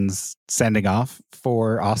Rubin's sending off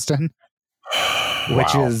for Austin,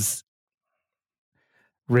 which is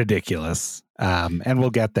ridiculous. And we'll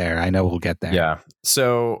get there. I know we'll get there. Yeah.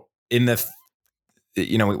 So in the,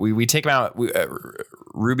 we take him out.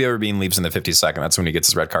 Rubio Rubin leaves in the 52nd. That's when he gets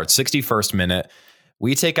his red card. 61st minute.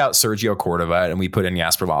 We take out Sergio Cordova and we put in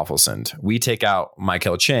Jasper Lofelson. We take out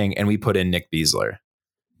Michael Chang and we put in Nick Beasler.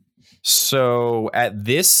 So at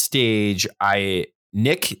this stage,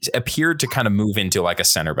 Nick appeared to kind of move into like a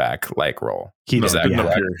center back like role. He did.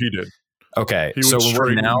 He did. Okay, he so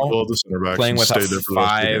we're now playing with a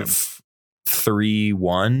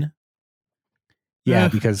 5-3-1. Yeah,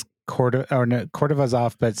 because Cordova's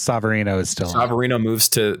off, but Savarino is still. Savarino moves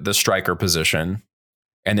to the striker position,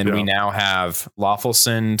 and then we now have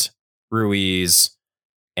Lofelson, Ruiz,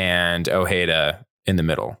 and Ojeda in the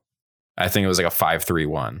middle. I think it was like a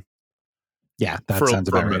 5-3-1. Yeah, that sounds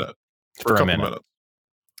about right. For a couple minutes.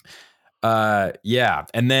 Yeah.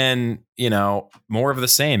 And then, more of the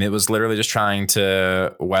same. It was literally just trying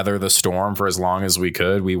to weather the storm for as long as we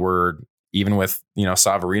could. We were, even with,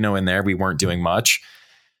 Savarino in there, we weren't doing much.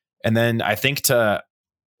 And then I think to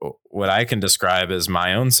what I can describe as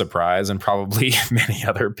my own surprise and probably many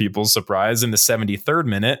other people's surprise, in the 73rd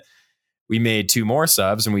minute, we made 2 more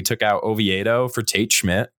subs and we took out Oviedo for Tate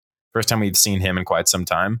Schmidt. First time we've seen him in quite some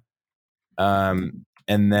time.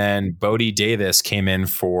 And then Bodie Davis came in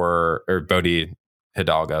Bodie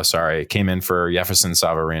Hidalgo, came in for Jefferson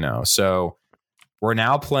Savarino. So we're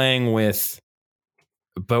now playing with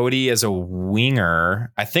Bodie as a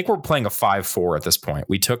winger. I think we're playing a 5-4 at this point.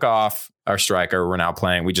 We took off our striker.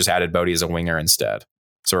 We just added Bodie as a winger instead.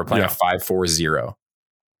 So we're playing a 5-4-0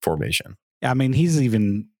 formation. I mean, he's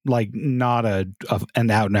even like not an out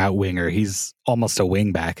and out winger. He's almost a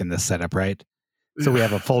wing back in this setup, right? So we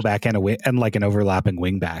have a fullback and and like an overlapping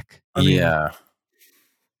wing back.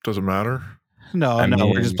 Doesn't matter. No,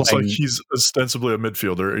 we're just playing. It's like he's ostensibly a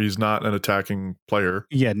midfielder. He's not an attacking player.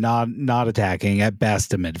 Yeah, not attacking. At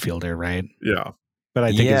best, a midfielder, right? Yeah. But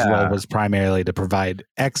I think his role was primarily to provide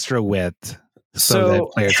extra width so that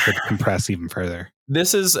players could compress even further.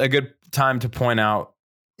 This is a good time to point out.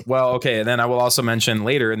 Well, okay, and then I will also mention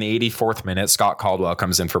later in the 84th minute, Scott Caldwell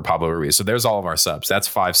comes in for Pablo Ruiz. So there's all of our subs. That's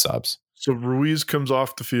 5 subs. So Ruiz comes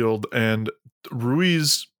off the field, and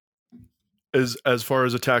Ruiz is, as far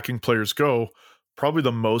as attacking players go, probably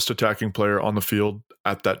the most attacking player on the field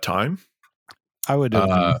at that time. I would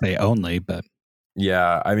say only, but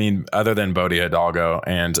yeah, I mean, other than Bodie Hidalgo,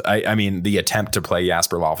 and I mean, the attempt to play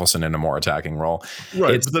Jasper Lofelson in a more attacking role,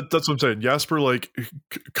 right? But that's what I'm saying. Jasper,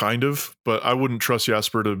 kind of, but I wouldn't trust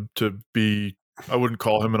Jasper to be. I wouldn't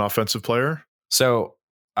call him an offensive player. So.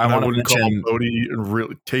 I wouldn't call Bodie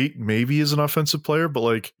really. Tate maybe is an offensive player,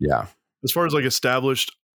 but as far as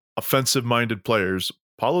established offensive minded players,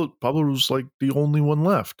 Pablo was the only one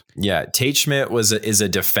left. Yeah, Tate Schmidt is a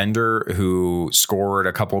defender who scored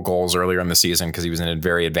a couple goals earlier in the season because he was in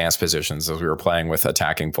very advanced positions as we were playing with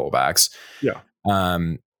attacking fullbacks. Yeah,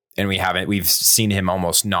 and we've seen him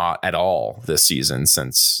almost not at all this season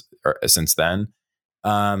since then.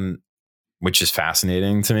 Which is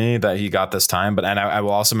fascinating to me that he got this time. But I will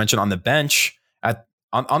also mention on the bench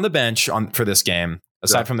for this game,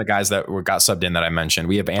 aside from the guys that got subbed in that I mentioned,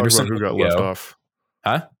 we have Anderson who got left off.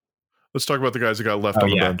 Huh? Let's talk about the guys that got left on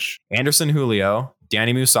the bench. Anderson Julio,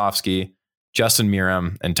 Danny Musovski, Justin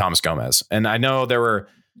Miram, and Thomas Gomez. And I know there were.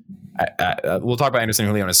 We'll talk about Anderson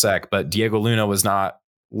Julio in a sec, but Diego Luna was not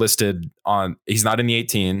listed on. He's not in the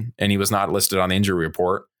 18, and he was not listed on the injury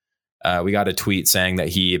report. We got a tweet saying that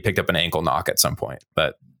he picked up an ankle knock at some point,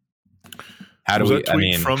 but how do we? I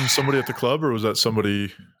mean, from somebody at the club, or was that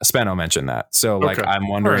somebody? Spano mentioned that. So, I'm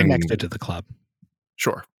wondering, connected to the club.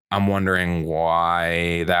 Sure. I'm wondering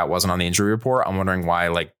why that wasn't on the injury report. I'm wondering why,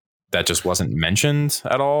 that just wasn't mentioned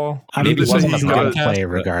at all. Maybe it wasn't a good play,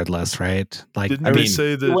 regardless, right? They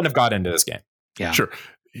say that he wouldn't have got into this game? Yeah, sure.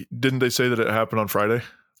 Didn't they say that it happened on Friday?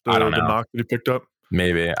 I don't know. The knock that he picked up.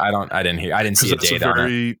 Maybe I didn't see a date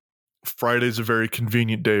on it. Friday's a very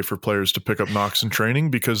convenient day for players to pick up knocks in training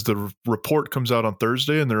because the report comes out on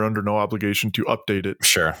Thursday and they're under no obligation to update it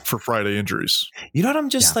for Friday injuries. You know what I'm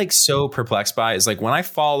just so perplexed by is when I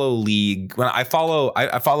follow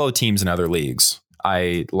I follow teams in other leagues.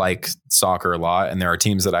 I like soccer a lot, and there are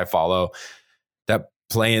teams that I follow that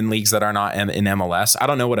play in leagues that are not in MLS. I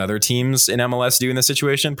don't know what other teams in MLS do in this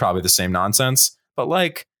situation. Probably the same nonsense, but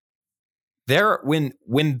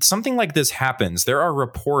when something like this happens, there are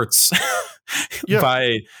reports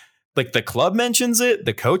by the club mentions it,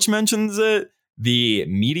 the coach mentions it, the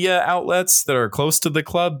media outlets that are close to the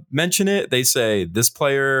club mention it. They say this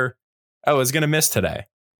player, is going to miss today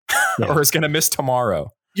or is going to miss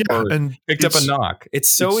tomorrow. Yeah, and picked up a knock.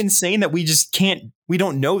 It's insane that we just we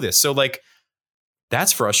don't know this. So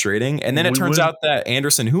That's frustrating. And then it turns out that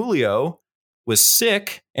Anderson Julio was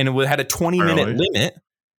sick and had a 20-minute limit,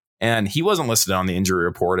 and he wasn't listed on the injury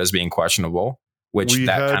report as being questionable, which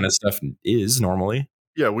kind of stuff is normally.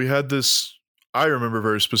 Yeah, we had this. I remember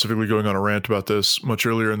very specifically going on a rant about this much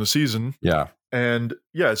earlier in the season. Yeah. And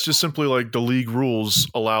yeah, it's just simply like the league rules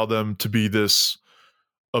allow them to be this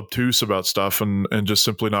obtuse about stuff and just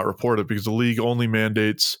simply not report it, because the league only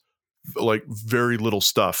mandates like very little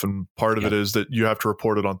stuff, and part of it is that you have to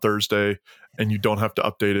report it on Thursday and you don't have to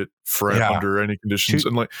update it for under any conditions.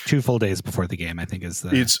 And like 2 full days before the game, I think is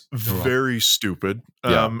it's very stupid.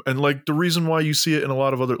 And like the reason why you see it in a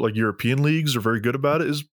lot of other like European leagues are very good about it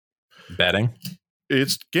is betting.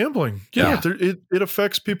 It's gambling. It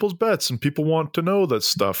affects people's bets, and people want to know that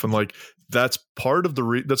stuff. And like that's part of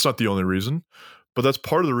the that's not the only reason, but that's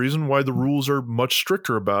part of the reason why the rules are much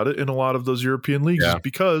stricter about it in a lot of those European leagues, is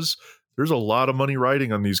because there's a lot of money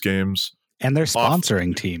riding on these games, and they're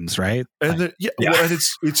sponsoring teams, right? And well, and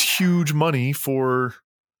it's huge money for.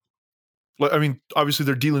 I mean, obviously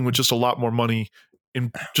they're dealing with just a lot more money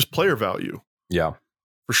in just player value. Yeah,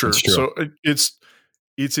 for sure. So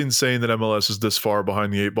it's insane that MLS is this far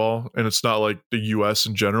behind the 8 ball, and it's not like the US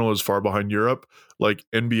in general is far behind Europe. Like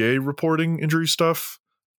NBA reporting injury stuff,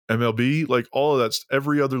 MLB, like all of that's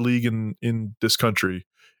every other league in this country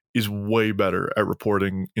is way better at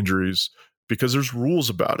reporting injuries because there's rules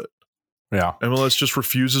about it. Yeah. MLS just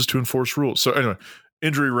refuses to enforce rules. So anyway,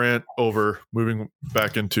 injury rant over, moving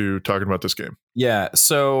back into talking about this game. Yeah.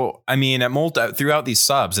 So, I mean, throughout these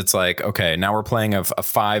subs, it's like, okay, now we're playing a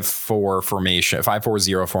 5-4 formation,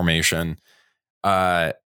 5-4-0 formation.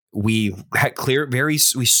 We had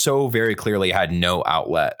we so very clearly had no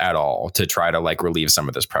outlet at all to try to like relieve some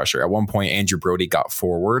of this pressure. At one point, Andrew Brody got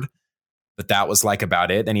forward, but that was like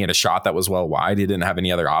about it. And he had a shot that was well wide. He didn't have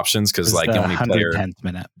any other options because like the only 110th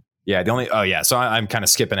minute. Yeah, so I'm kind of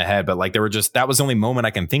skipping ahead, but like that was the only moment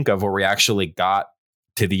I can think of where we actually got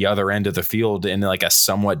to the other end of the field in like a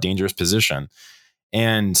somewhat dangerous position.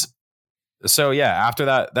 And so, yeah, after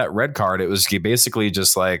that red card, it was basically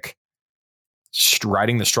just like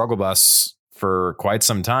riding the struggle bus for quite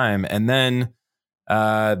some time. And then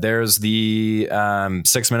there's the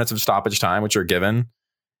 6 minutes of stoppage time, which are given.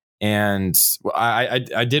 And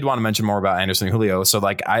I did want to mention more about Anderson Julio. So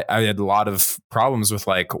like I had a lot of problems with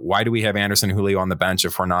like, why do we have Anderson Julio on the bench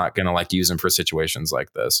if we're not going to like use him for situations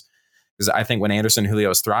like this? Because I think when Anderson Julio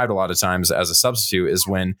has thrived a lot of times as a substitute is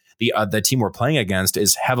when the team we're playing against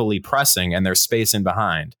is heavily pressing and there's space in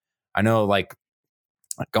behind. I know like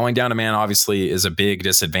going down a man obviously is a big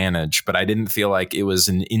disadvantage, but I didn't feel like it was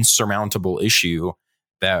an insurmountable issue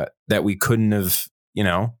that we couldn't have,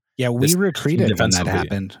 Yeah, we retreated when that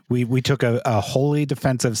happened. We took a wholly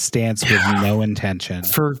defensive stance with no intention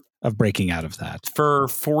of breaking out of that for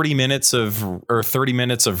 40 minutes or 30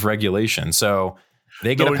 minutes of regulation. So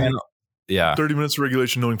they get a penalty. Yeah, 30 minutes of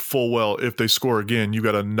regulation, knowing full well if they score again, you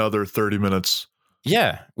got another 30 minutes.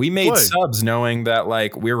 Yeah, we made subs knowing that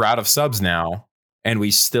like we're out of subs now, and we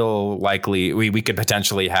still likely we could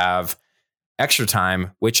potentially have extra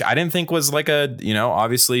time, which I didn't think was like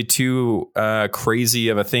obviously too crazy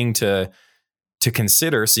of a thing to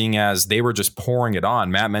consider, seeing as they were just pouring it on.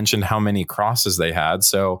 Matt mentioned how many crosses they had.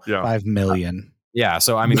 So 5 million.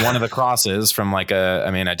 So I mean, one of the crosses from like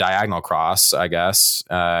a diagonal cross, I guess,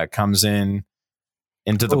 comes into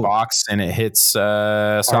the box and it hits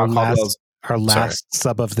Scott Caldwell's. Our last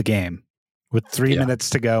sub of the game with 3 minutes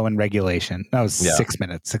to go in regulation. No, it was 6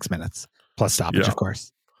 minutes. 6 minutes plus stoppage, of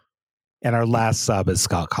course. And our last sub is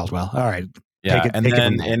Scott Caldwell. All right. Yeah. And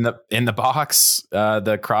then in the box,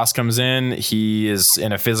 the cross comes in. He is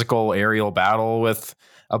in a physical aerial battle with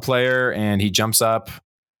a player and he jumps up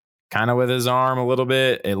kind of with his arm a little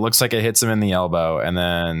bit. It looks like it hits him in the elbow. And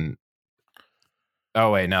then, that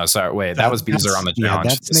was Beazer on the challenge.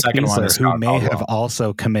 That's the second one is who may have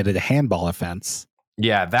also committed a handball offense.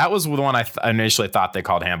 Yeah, that was the one I initially thought they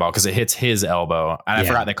called handball because it hits his elbow. And I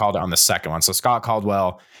forgot they called it on the second one. So Scott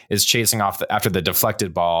Caldwell is chasing off after the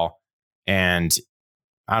deflected ball. And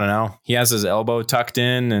I don't know, he has his elbow tucked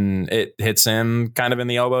in and it hits him kind of in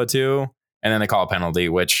the elbow too. And then they call a penalty,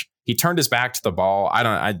 which he turned his back to the ball. I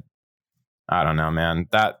don't know, man.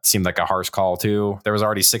 That seemed like a harsh call too. There was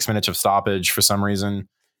already 6 minutes of stoppage for some reason.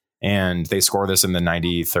 And they score this in the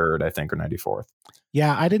 93rd, I think, or 94th.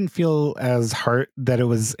 Yeah, I didn't feel that it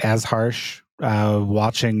was as harsh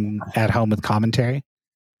watching at home with commentary.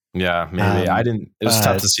 Yeah, maybe. I didn't. It was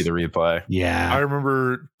tough to see the replay. Yeah. I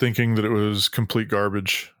remember thinking that it was complete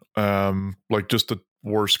garbage, like just the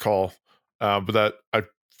worst call. But that I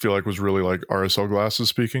feel like was really like RSL glasses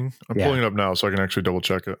speaking. I'm pulling it up now so I can actually double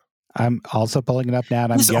check it. I'm also pulling it up now,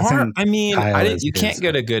 and I'm guessing. You can't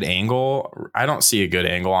get a good angle. I don't see a good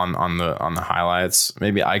angle on the highlights.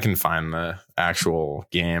 Maybe I can find the actual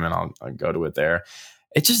game and I'll go to it there.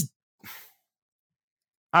 It just,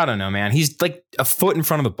 I don't know, man. He's like a foot in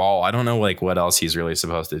front of the ball. I don't know like what else he's really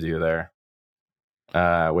supposed to do there,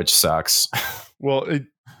 which sucks. Well,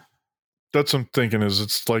 that's what I'm thinking is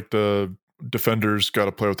it's like the defenders got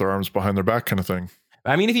to play with their arms behind their back kind of thing.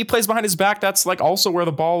 I mean, if he plays behind his back, that's like also where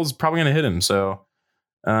the ball is probably going to hit him. So,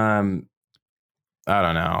 I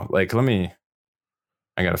don't know. Like,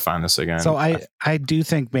 I got to find this again. So I do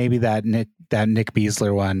think maybe that Nick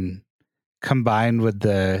Besler one combined with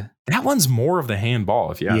that one's more of the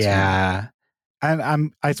handball, if you ask me. Yeah.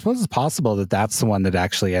 And I suppose it's possible that that's the one that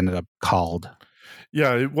actually ended up called.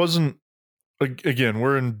 Yeah, it wasn't. Again,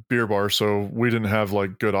 we're in beer bar, so we didn't have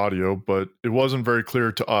like good audio, but it wasn't very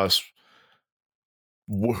clear to us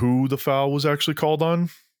who the foul was actually called on.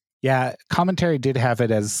 Yeah, commentary did have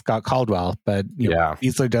it as Scott Caldwell, but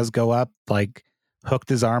Besler does go up, like hooked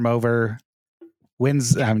his arm over,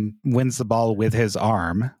 wins the ball with his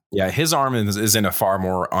arm. Yeah, his arm is in a far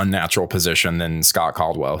more unnatural position than Scott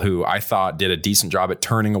Caldwell, who I thought did a decent job at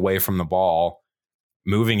turning away from the ball,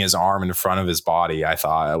 moving his arm in front of his body. I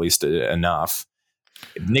thought at least enough.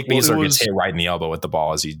 Nick Besler gets hit right in the elbow with the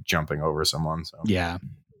ball as he's jumping over someone. So yeah.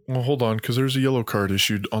 Well, hold on, because there's a yellow card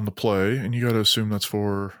issued on the play, and you got to assume that's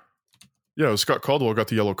for. Yeah, Scott Caldwell got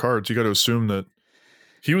the yellow cards. You got to assume that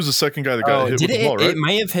he was the second guy that got hit with the ball, right? It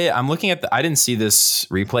may have hit. I'm looking at I didn't see this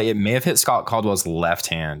replay. It may have hit Scott Caldwell's left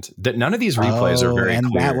hand. None of these replays are very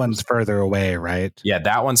clear. That one's further away, right? Yeah,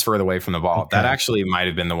 that one's further away from the ball. Okay. That actually might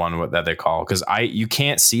have been the one that they call because you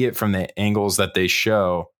can't see it from the angles that they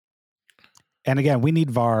show. And again, we need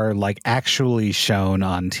VAR like actually shown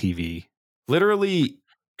on TV. Literally.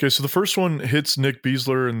 Okay, so the first one hits Nick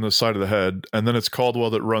Besler in the side of the head, and then it's Caldwell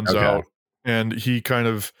that runs out, and he kind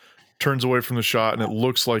of turns away from the shot, and it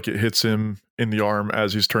looks like it hits him in the arm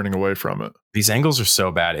as he's turning away from it. These angles are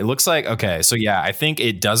so bad. It looks like, so yeah, I think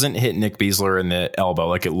it doesn't hit Nick Besler in the elbow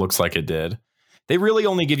like it looks like it did. They really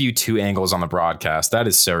only give you two angles on the broadcast. That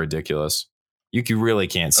is so ridiculous. You really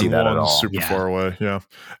can't see that at all. Super far away, yeah.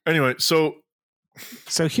 Anyway, so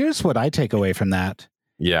here's what I take away from that.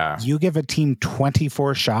 Yeah. You give a team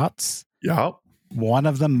 24 shots. Yeah. One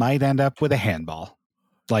of them might end up with a handball.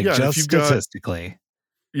 Like just statistically.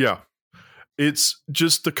 Yeah. It's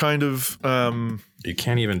just the kind of you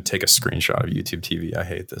can't even take a screenshot of YouTube TV. I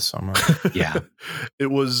hate this so much. Yeah.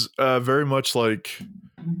 It was very much like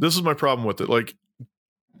this is my problem with it. Like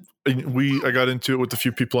I got into it with a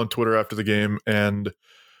few people on Twitter after the game, and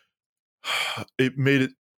it made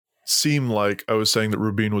it seem like I was saying that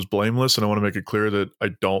Rubin was blameless, and I want to make it clear that I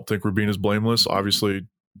don't think Rubin is blameless. Obviously,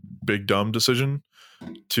 big dumb decision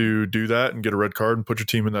to do that and get a red card and put your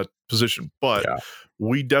team in that position. But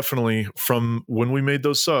we definitely, from when we made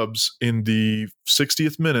those subs in the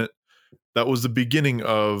 60th minute, that was the beginning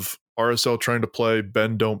of RSL trying to play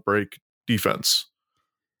bend, don't break defense.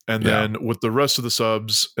 And then with the rest of the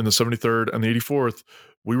subs in the 73rd and the 84th,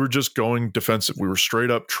 we were just going defensive. We were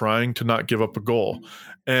straight up trying to not give up a goal.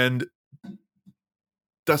 And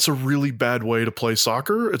that's a really bad way to play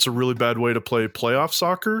soccer. It's a really bad way to play playoff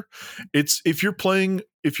soccer. It's if you're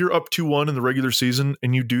up 2-1 in the regular season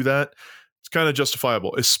and you do that, it's kind of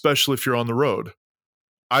justifiable, especially if you're on the road.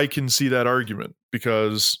 I can see that argument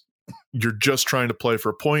because you're just trying to play for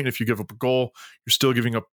a point. If you give up a goal, you're still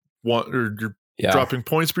giving up one, or you're dropping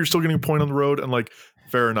points, but you're still getting a point on the road, and like,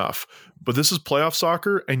 fair enough. But this is playoff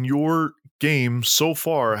soccer, and your game so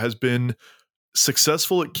far has been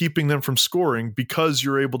successful at keeping them from scoring because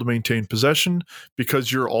you're able to maintain possession,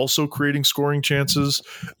 because you're also creating scoring chances,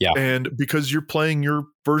 and because you're playing your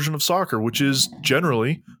version of soccer, which is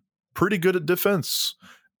generally pretty good at defense.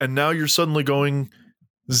 And now you're suddenly going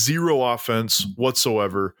zero offense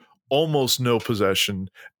whatsoever, almost no possession,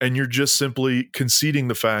 and you're just simply conceding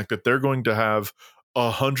the fact that they're going to have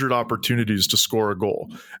 100 opportunities to score a goal.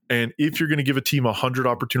 And if you're going to give a team 100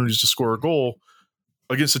 opportunities to score a goal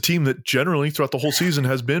against a team that generally throughout the whole season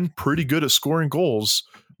has been pretty good at scoring goals,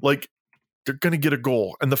 like, they're going to get a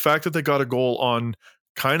goal. And the fact that they got a goal on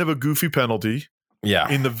kind of a goofy penalty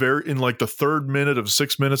in like the 3rd minute of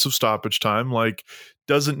 6 minutes of stoppage time, like,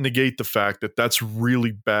 doesn't negate the fact that that's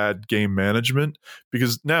really bad game management,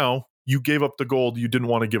 because now you gave up the goal you didn't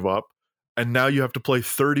want to give up. And now you have to play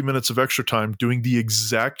 30 minutes of extra time doing the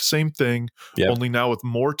exact same thing, only now with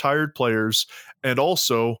more tired players. And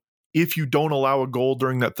also, if you don't allow a goal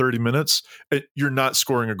during that 30 minutes, you're not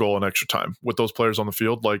scoring a goal in extra time with those players on the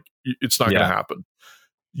field. Like, it's not going to happen.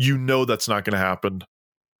 You know that's not going to happen.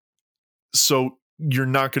 So you're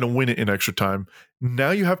not going to win it in extra time.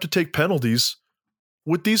 Now you have to take penalties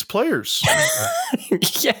with these players.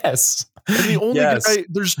 Yes. And the only guy,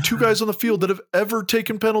 there's 2 guys on the field that have ever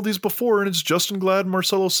taken penalties before, and it's Justin Glad and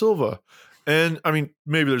Marcelo Silva. And I mean,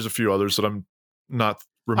 maybe there's a few others that I'm not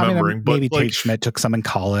remembering, but maybe like, Tate Schmidt took some in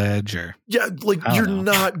college, or like you're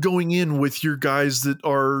not going in with your guys that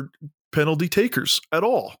are penalty takers at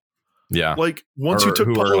all. Yeah. Like once you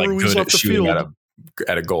took Paulo Ruiz off the field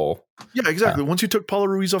at a goal. Yeah, exactly. Once you took Paulo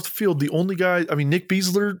Ruiz off the field, the only guy, I mean, Nick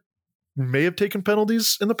Beasler may have taken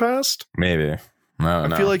penalties in the past. Maybe.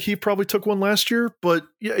 I feel like he probably took one last year, but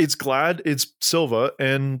yeah, it's Glad, it's Silva,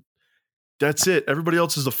 and that's it. Everybody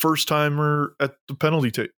else is the first timer at the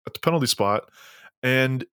penalty spot,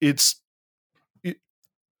 and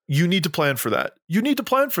you need to plan for that. You need to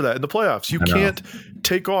plan for that in the playoffs. You can't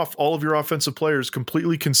take off all of your offensive players,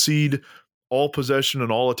 completely concede all possession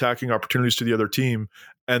and all attacking opportunities to the other team,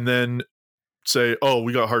 and then say, "Oh,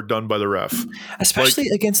 we got hard done by the ref." Especially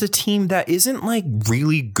against a team that isn't like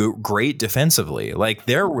really great defensively. Like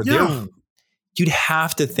they're you'd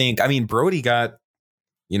have to think. I mean, Brody got,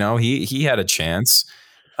 he had a chance.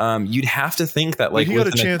 You'd have to think that like he got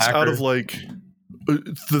a chance out of like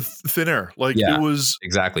the thin air. Like it was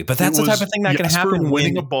exactly. But that's the type of thing that can happen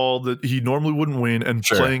winning a ball that he normally wouldn't win and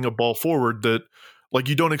playing a ball forward that like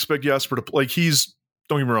you don't expect Jasper to like.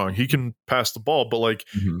 Don't get me wrong, he can pass the ball, but like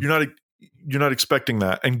you're not expecting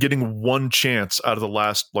that, and getting one chance out of the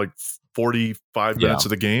last like 45 minutes of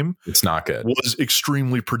the game, it's not good, was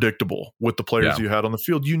extremely predictable with the players you had on the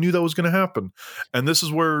field. You knew that was going to happen. And this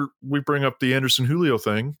is where we bring up the Anderson Julio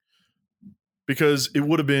thing, because it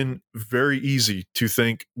would have been very easy to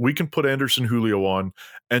think we can put Anderson Julio on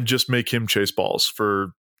and just make him chase balls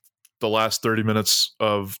for the last 30 minutes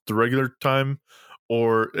of the regular time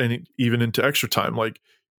or even into extra time. Like,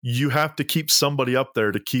 you have to keep somebody up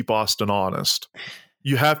there to keep Austin honest.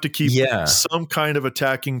 You have to keep some kind of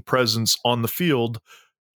attacking presence on the field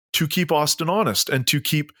to keep Austin honest and to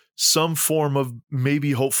keep some form of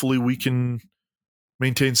hopefully we can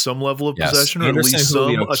maintain some level of possession, or Anderson at least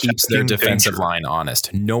Julio some keeps their defensive line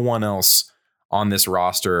honest. No one else on this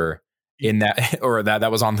roster in that or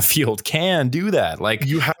that was on the field can do that. Like,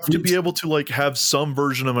 you have to be able to like have some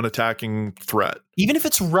version of an attacking threat, even if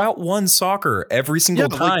it's route one soccer every single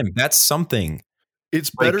time. Like, that's something.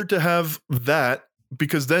 It's better to have that,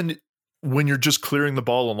 because then when you're just clearing the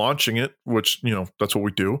ball and launching it, which that's what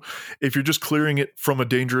we do, if you're just clearing it from a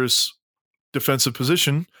dangerous defensive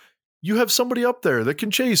position, you have somebody up there that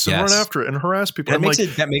can chase and run after it and harass people. That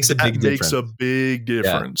makes a big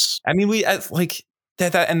difference. Yeah. I mean, we like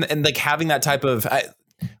that and like having that type of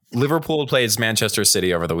Liverpool plays Manchester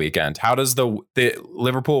City over the weekend. How does the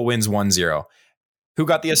Liverpool wins 1-0? Who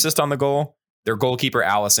got the assist on the goal? Their goalkeeper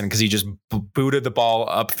Alisson, because he just booted the ball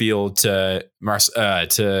upfield to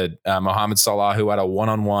Mohamed Salah, who had a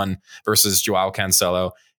 1-on-1 versus Joao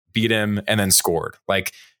Cancelo, beat him and then scored.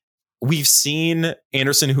 Like, we've seen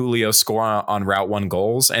Anderson Julio score on route one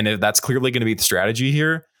goals, and if that's clearly going to be the strategy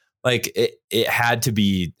here, like it had to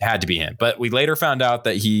be him. But we later found out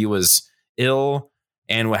that he was ill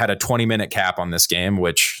and had a 20-minute cap on this game,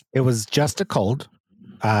 which it was just a cold.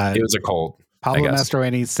 It was a cold. Pablo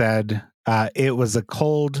Mastroeni said it was a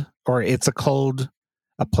cold, or it's a cold.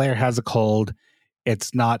 A player has a cold.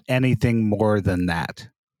 It's not anything more than that.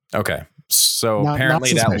 Okay. So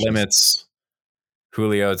apparently that limits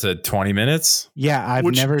Julio to 20 minutes. Yeah, I've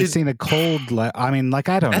never seen a cold. I mean, like,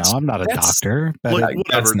 I don't know. I'm not a doctor, but like,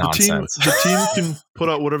 whatever. That's nonsense. The team can put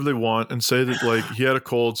out whatever they want and say that like he had a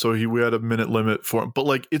cold, so we had a minute limit for him. But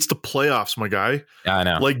like, it's the playoffs, my guy. Yeah, I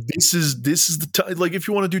know. Like, this is the time. Like, if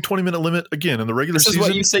you want to do 20-minute limit again in the regular season, this is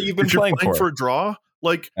what you say you've been playing for a draw.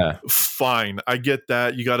 Like, fine, I get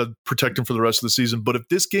that. You got to protect him for the rest of the season. But if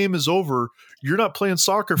this game is over, you're not playing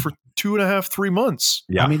soccer for 2.5, 3 months.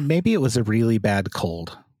 Yeah. I mean, maybe it was a really bad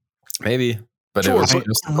cold. Maybe. But sure, it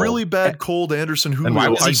was but really bad cold Anderson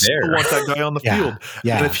Julio. I still want that guy on the field.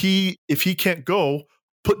 Yeah. And if he can't go,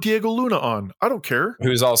 put Diego Luna on. I don't care.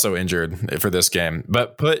 Who's also injured for this game.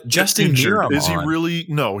 But put Justin Meram on. Is he really?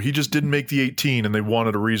 No, he just didn't make the 18 and they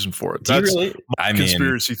wanted a reason for it. That's my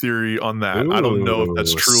conspiracy theory on that. Ooh, I don't know if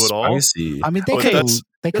that's true at all. I mean,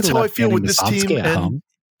 that's how I feel with this team. And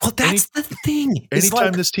well, that's the thing.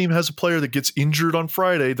 Anytime this team has a player that gets injured on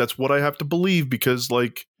Friday, that's what I have to believe, because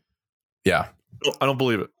like, yeah, I don't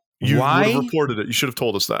believe it. You would have reported it. You should have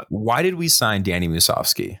told us that. Why did we sign Danny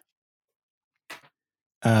Musovski?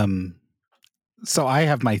 So I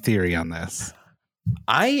have my theory on this.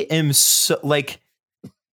 I am so like,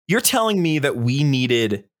 you're telling me that we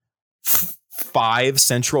needed 5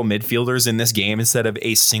 central midfielders in this game instead of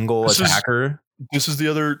a single attacker. This is the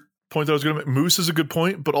other point that I was going to make. Moose is a good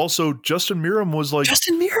point, but also Justin Meram was like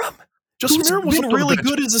Justin Meram was been really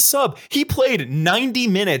good as a sub. He played 90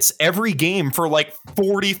 minutes every game for like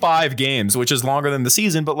 45 games, which is longer than the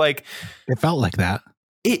season, but like it felt like that.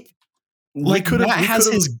 Matt has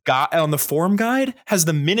his guy on the form guide, has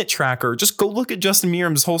the minute tracker. Just go look at Justin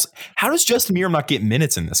Meram's whole. How does Justin Meram not get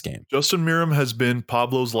minutes in this game? Justin Meram has been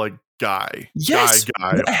Pablo's like guy. Yes,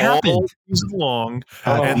 guy all season long.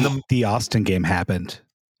 And the Austin game happened.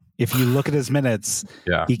 If you look at his minutes,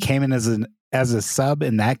 he came in as a sub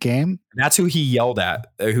in that game. That's who he yelled at,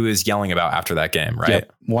 who is yelling about after that game, right?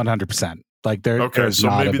 Yep, 100%. Like there's so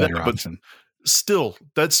not maybe a better option. Still,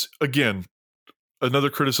 that's again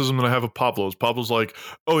another criticism that I have of Pablo's. Pablo's like,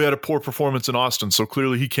 oh, he had a poor performance in Austin, so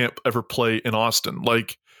clearly he can't ever play in Austin.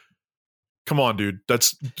 Like, come on, dude.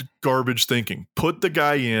 That's garbage thinking. Put the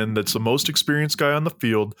guy in that's the most experienced guy on the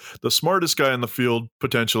field, the smartest guy on the field,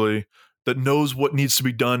 potentially, that knows what needs to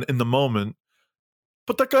be done in the moment.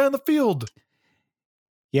 Put that guy on the field.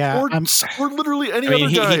 Yeah. Or literally any other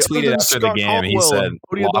guy. He tweeted after the game, he said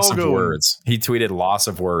loss of words. He tweeted loss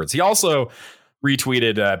of words. He also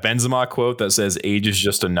retweeted a Benzema quote that says age is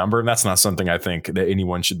just a number. And that's not something I think that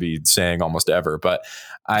anyone should be saying almost ever. But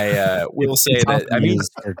I will say that, I mean,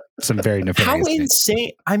 some very how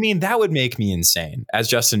insane. I mean, that would make me insane as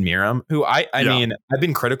Justin Meram, who I mean, I've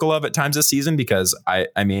been critical of at times this season because I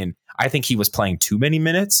think he was playing too many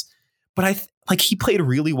minutes, but he played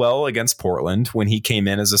really well against Portland when he came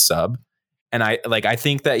in as a sub. And I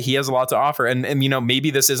think that he has a lot to offer. And you know, maybe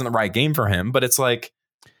this isn't the right game for him, but it's like,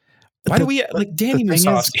 why do we like Danny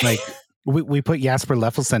Musovski? Like we put Jasper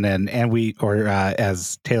Lefelson in, and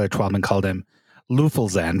as Taylor Twellman called him,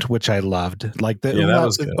 Lufelsend, which I loved. Like that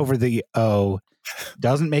was over the O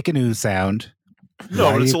doesn't make an ooh sound. No,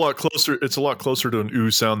 right? But it's a lot closer. It's a lot closer to an ooh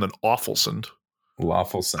sound than awfulsend.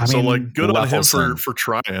 Lawfulson. So like good on him for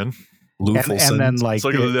trying. And then like it's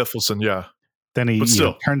like a Lefelson, yeah. Then he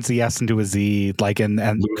turns the S into a Z, like and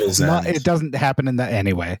it doesn't happen in that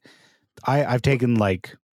anyway. I've taken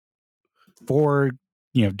like 4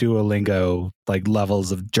 Duolingo like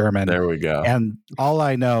levels of German. There we go. And all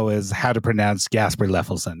I know is how to pronounce Jasper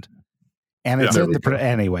Lefelsen. And it's in the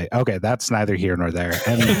anyway. Okay, that's neither here nor there.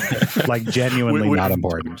 And like genuinely not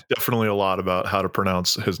important. Definitely a lot about how to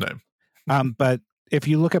pronounce his name. But if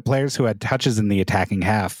you look at players who had touches in the attacking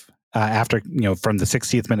half after from the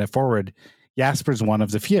 60th minute forward, Jasper's one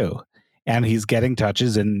of the few, and he's getting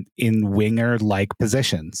touches in winger like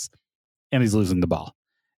positions, and he's losing the ball.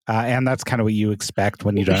 And that's kind of what you expect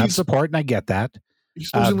when you don't have support, and I get that. He's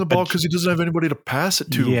losing the ball because he doesn't have anybody to pass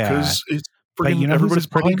it to. Because it's everybody's a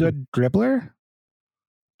pretty good dribbler,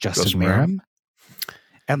 Justin Meram.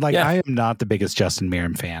 And I am not the biggest Justin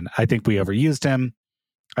Meram fan. I think we overused him.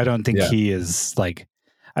 I don't think he is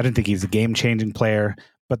I don't think he's a game changing player.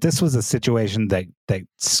 But this was a situation that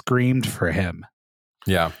screamed for him.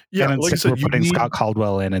 Yeah. And like I said, we're putting Scott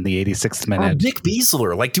Caldwell in the 86th minute. Nick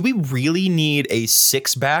Beasler. Like, do we really need a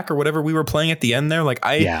 6-back or whatever we were playing at the end there? Like,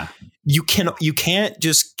 you can't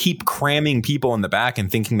just keep cramming people in the back and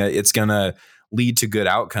thinking that it's going to lead to good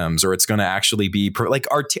outcomes or it's going to actually be like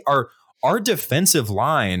our defensive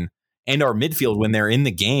line and our midfield when they're in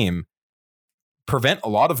the game prevent a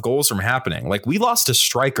lot of goals from happening. Like, we lost a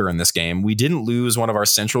striker in this game. We didn't lose one of our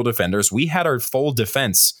central defenders. We had our full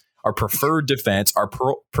defense, our preferred defense, our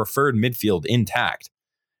preferred midfield intact.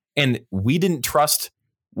 And we didn't trust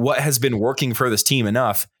what has been working for this team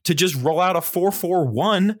enough to just roll out a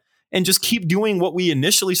 4-4-1 and just keep doing what we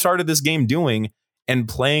initially started this game doing and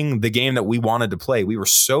playing the game that we wanted to play. We were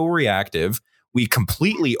so reactive. We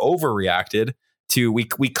completely overreacted to, we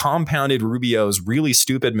compounded Rubio's really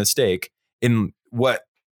stupid mistake in what,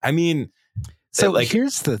 I mean. So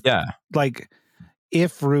here's the,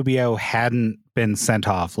 if Rubio hadn't been sent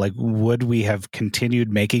off, would we have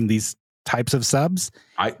continued making these types of subs?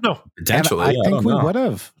 No, potentially. I think we would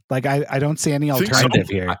have. I don't see any alternative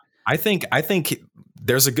here. I think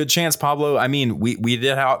there's a good chance, Pablo. I mean, we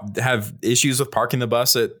did have issues with parking the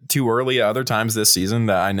bus at too early at other times this season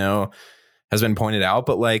that I know has been pointed out,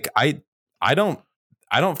 but I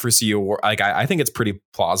don't foresee I think it's pretty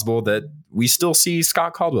plausible that we still see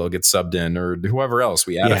Scott Caldwell get subbed in or whoever else.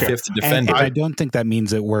 We add a fifth defender. And I don't think that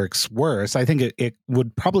means it works worse. I think it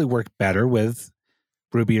would probably work better with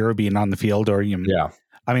Rubio being on the field I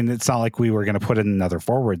mean, it's not like we were going to put in another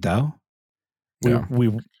forward though.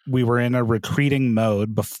 We were in a retreating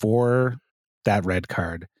mode before that red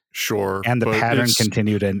card. Sure. And the pattern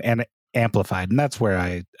continued and amplified. And that's where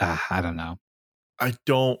I don't know. I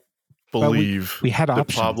don't believe we had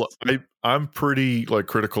options. Pablo. I'm pretty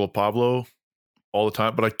critical of Pablo all the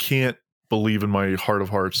time, but I can't believe in my heart of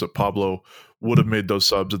hearts that Pablo would have made those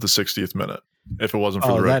subs at the 60th minute if it wasn't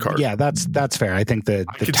for the red card. Yeah, that's fair. I think the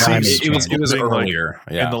could time see it was earlier.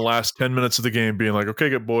 In the last 10 minutes of the game being like, okay,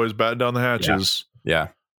 good boys, batten down the hatches. Yeah.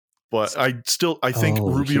 But I think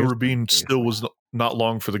Rubio Rubin still was not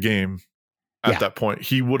long for the game at that point.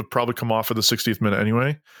 He would have probably come off at the 60th minute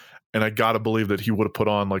anyway. And I got to believe that he would have put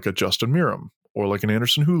on like a Justin Miram or like an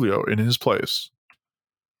Anderson Julio in his place.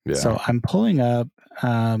 Yeah. So I'm pulling up.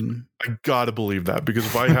 I got to believe that, because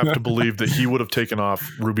if I have to believe that he would have taken off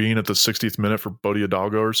Rubin at the 60th minute for Bodie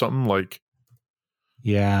Hidalgo or something like.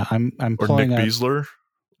 Yeah, I'm or pulling Nick up. Beasler,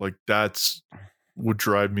 like that's would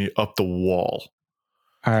drive me up the wall.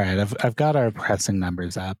 All right, I've got our pressing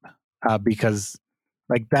numbers up because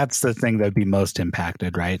like that's the thing that'd be most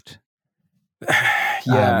impacted, right?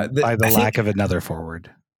 Yeah, by the lack of another forward.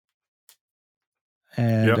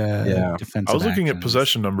 And defensive. I was looking actions. at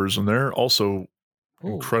possession numbers, and they're also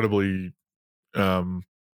incredibly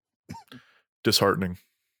disheartening.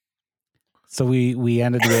 So we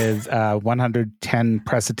ended with 110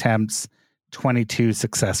 press attempts, 22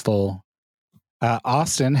 successful.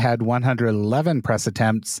 Austin had 111 press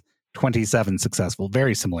attempts, 27 successful.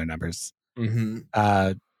 Very similar numbers. Mm-hmm.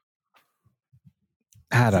 I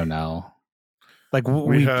don't know. Like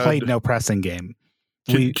we played no pressing game.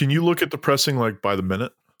 Can you look at the pressing like by the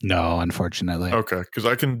minute? No, unfortunately. Okay, because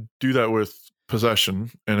I can do that with possession,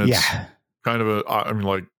 and it's kind of I mean,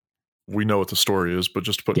 like we know what the story is, but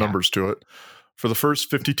just to put numbers to it. For the first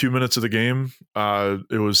 52 minutes of the game,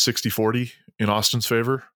 it was 60-40 in Austin's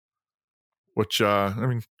favor, which I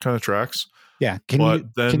mean kind of tracks. Yeah.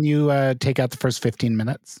 Can you take out the first 15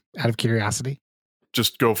 minutes out of curiosity?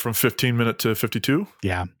 Just go from 15 minute to 52?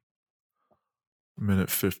 Yeah. Minute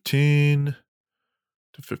 15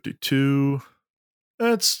 to 52.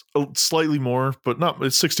 That's slightly more, but not.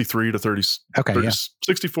 It's 63 to 30. Okay, 30,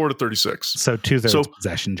 64 to 36. So 2/3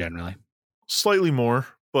 possession generally. Slightly more,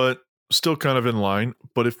 but still kind of in line.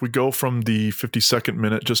 But if we go from the 52nd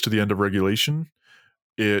minute just to the end of regulation,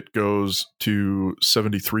 it goes to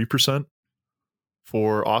 73%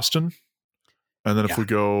 for Austin. And then if we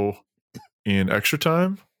go in extra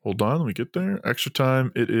time, hold on, let me get there. Extra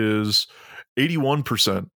time, it is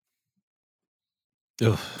 81%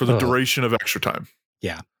 for the duration of extra time.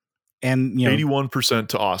 Yeah. And 81%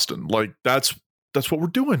 to Austin. Like that's what we're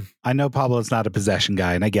doing. I know Pablo's not a possession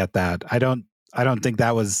guy, and I get that. I don't think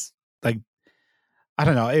that was like, I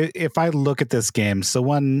don't know. If I look at this game, so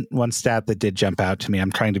one stat that did jump out to me,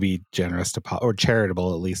 I'm trying to be generous to or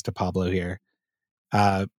charitable at least to Pablo here.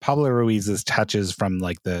 Pablo Ruiz's touches from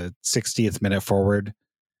like the 60th minute forward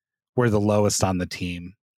were the lowest on the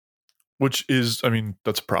team. Which is, I mean,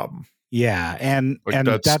 that's a problem. Yeah, and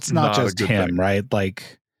that's not just him, thing. Right?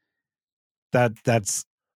 Like that's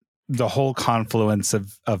the whole confluence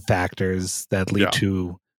of factors that lead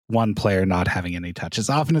to one player not having any touches.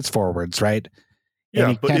 Often it's forwards, right?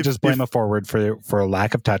 And you can't just blame a forward for a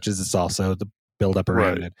lack of touches. It's also the build up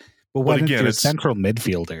around it. But what again, it's central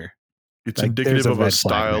midfielder. It's like, indicative of a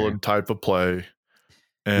style and type of play.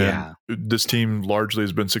 And this team largely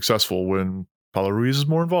has been successful when Pablo Ruiz is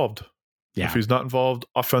more involved. Yeah. If he's not involved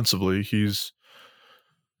offensively, he's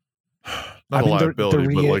not a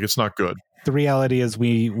liability, but like it's not good. The reality is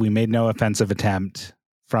we made no offensive attempt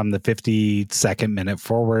from the 52nd minute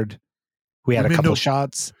forward. We had a couple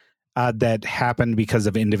shots that happened because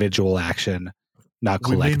of individual action, not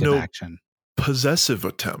collective action. Possessive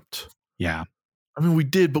attempt. Yeah. I mean, we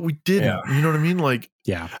did, but we didn't. Yeah. You know what I mean? Like,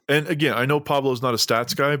 yeah. And again, I know Pablo's not a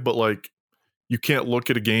stats guy, but like, you can't look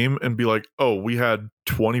at a game and be like, oh, we had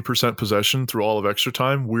 20% possession through all of extra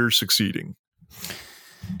time. We're succeeding.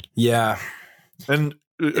 Yeah. And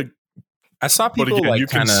I saw people, but again, you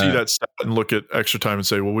can see that stat and look at extra time and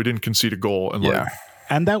say, well, we didn't concede a goal. And like,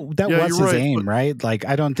 and that was his aim, right? Like,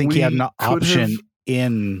 I don't think he had an option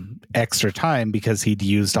in extra time because he'd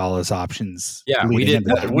used all his options. Yeah, we did.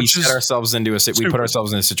 We put ourselves into a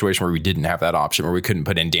situation where we didn't have that option, where we couldn't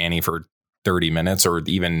put in Danny for 30 minutes or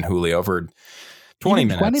even Julio for 20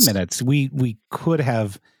 minutes. 20 minutes. We could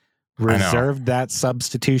have reserved that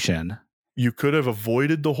substitution. You could have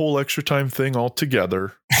avoided the whole extra time thing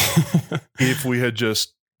altogether if we had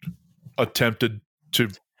just attempted to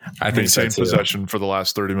maintain possession for the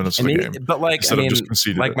last 30 minutes of the game. But like, I mean,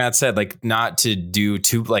 like Matt said, like not to do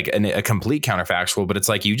a complete counterfactual, but it's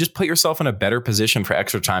like you just put yourself in a better position for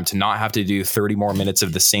extra time to not have to do 30 more minutes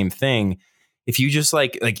of the same thing. If you just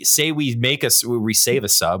like say we save a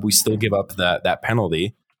sub, we still give up that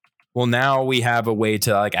penalty. Well, now we have a way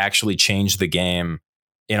to like actually change the game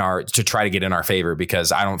to try to get in our favor,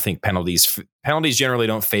 because I don't think penalties generally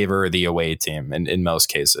don't favor the away team in most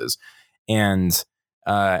cases. And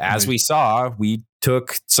As we saw, we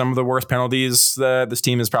took some of the worst penalties that this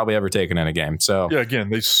team has probably ever taken in a game. So yeah,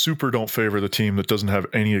 again, they super don't favor the team that doesn't have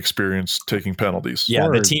any experience taking penalties. Yeah,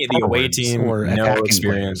 the away team, or no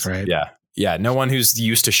experience, players, right? Yeah, no one who's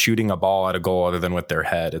used to shooting a ball at a goal other than with their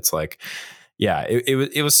head. It's like, yeah,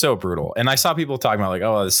 it was so brutal. And I saw people talking about like,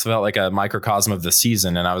 oh, this felt like a microcosm of the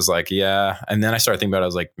season, and I was like, yeah. And then I started thinking about it. I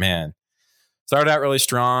was like, man, started out really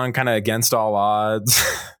strong, kind of against all odds.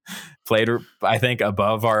 Played, I think,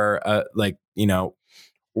 above our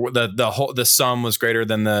the sum was greater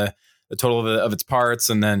than the total of its parts,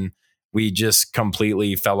 and then we just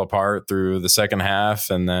completely fell apart through the second half,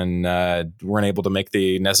 and then weren't able to make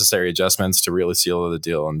the necessary adjustments to really seal the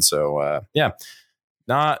deal. And so,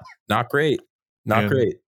 not great, not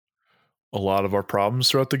great. A lot of our problems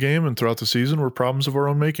throughout the game and throughout the season were problems of our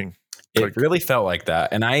own making. It really felt like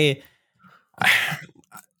that, and I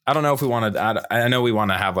don't know if we want to. I know we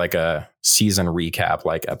want to have like a season recap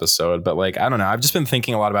like episode, but like I don't know. I've just been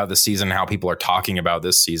thinking a lot about this season, how people are talking about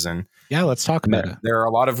this season. Yeah, let's talk about it. There are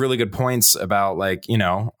a lot of really good points about like,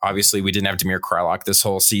 obviously we didn't have Damir Kreilach this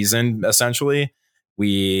whole season. Essentially,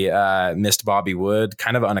 we missed Bobby Wood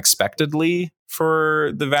kind of unexpectedly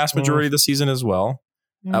for the vast majority of the season as well.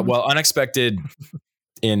 Well, unexpected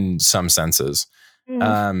in some senses.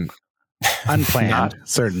 Unplanned,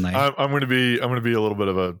 certainly. I'm going to be a little bit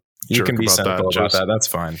of a you jerk can be about cynical that. about that. That's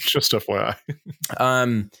fine. Just FYI.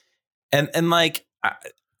 And like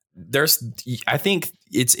I think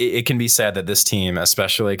it can be said that this team,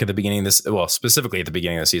 especially at the beginning of this, well, specifically at the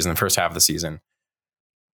beginning of the season, the first half of the season,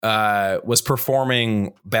 was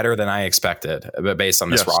performing better than I expected based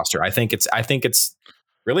on this roster. I think it's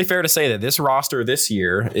really fair to say that this roster this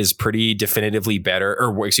year is pretty definitively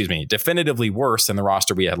definitively worse than the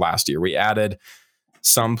roster we had last year. We added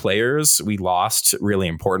some players. We lost really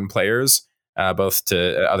important players, both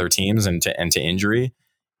to other teams and to injury.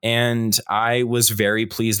 And I was very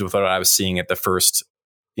pleased with what I was seeing at the first,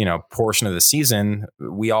 portion of the season.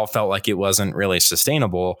 We all felt like it wasn't really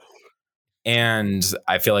sustainable. And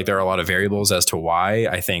I feel like there are a lot of variables as to why.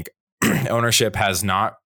 I think ownership has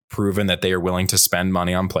not proven that they are willing to spend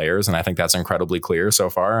money on players. And I think that's incredibly clear so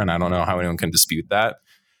far. And I don't know how anyone can dispute that.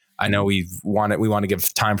 I know we want to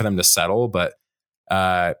give time for them to settle, but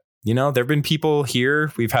there've been people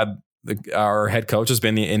here. We've had our head coach has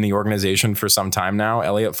been in the organization for some time now.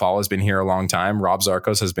 Elliot Fall has been here a long time. Rob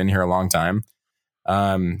Zarkos has been here a long time.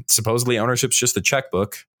 Supposedly ownership's just the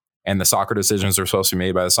checkbook and the soccer decisions are supposed to be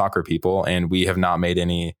made by the soccer people. And we have not made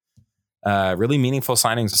any really meaningful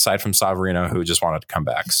signings aside from Savarino, who just wanted to come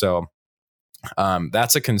back. So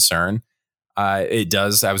that's a concern. It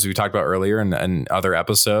does, as we talked about earlier in other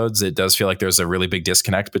episodes, it does feel like there's a really big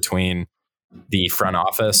disconnect between the front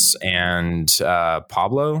office and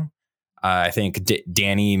Pablo. I think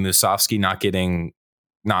Danny Musovski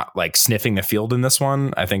not like sniffing the field in this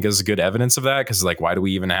one, I think is good evidence of that. Because like, why do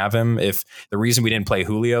we even have him? If the reason we didn't play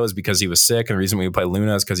Julio is because he was sick, and the reason we play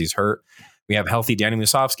Luna is because he's hurt. We have healthy Danny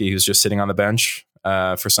Musovski, who's just sitting on the bench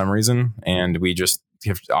for some reason, and we just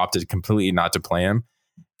have opted completely not to play him.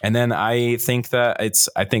 And then I think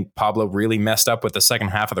Pablo really messed up with the second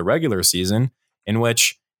half of the regular season, in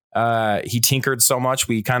which he tinkered so much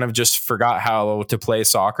we kind of just forgot how to play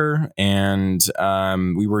soccer, and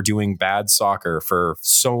we were doing bad soccer for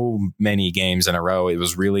so many games in a row. It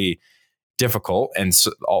was really difficult, and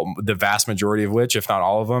the vast majority of which, if not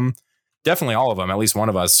all of them, definitely all of them, at least one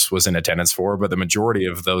of us was in attendance for, but the majority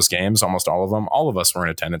of those games, almost all of them, all of us were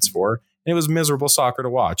in attendance for. And it was miserable soccer to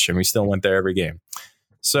watch, and we still went there every game.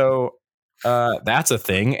 So that's a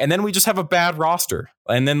thing. And then we just have a bad roster.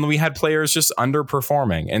 And then we had players just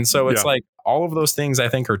underperforming. And so it's like all of those things I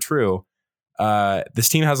think are true. This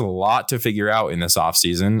team has a lot to figure out in this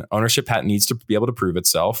offseason. Ownership needs to be able to prove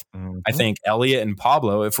itself. Mm-hmm. I think Elliot and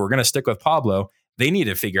Pablo, if we're going to stick with Pablo, they need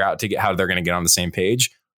to figure out how they're going to get on the same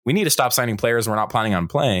page. We need to stop signing players we're not planning on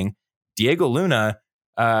playing. Diego Luna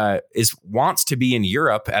wants to be in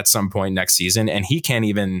Europe at some point next season, and he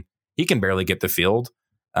can barely get the field.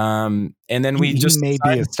 And then he may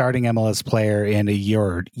be a starting MLS player in a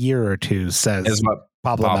year or two, says what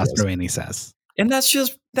Pablo Mastroeni says. And that's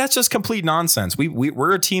just complete nonsense.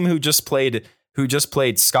 We're a team who just played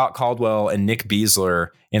Scott Caldwell and Nick Beasler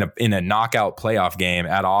in a knockout playoff game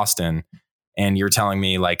at Austin, and you're telling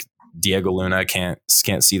me like Diego Luna can't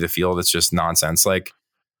see the field. It's just nonsense. Like,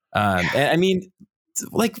 I mean,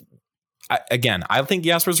 like, I think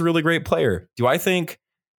Jasper's a really great player. I think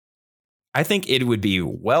it would be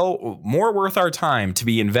more worth our time to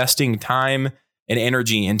be investing time and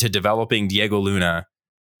energy into developing Diego Luna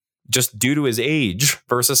just due to his age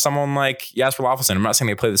versus someone like Jasper Loffelson. I'm not saying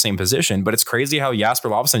they play the same position, but it's crazy how Jasper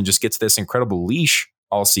Loffelson just gets this incredible leash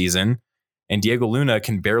all season, and Diego Luna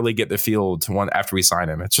can barely get the field after we sign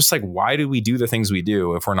him. It's just like, why do we do the things we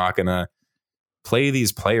do if we're not going to play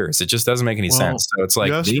these players? It just doesn't make any sense. So it's like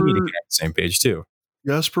they need to get on the same page too.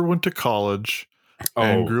 Jasper went to college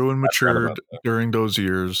and grew and matured during those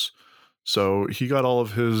years. So he got all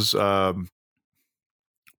of his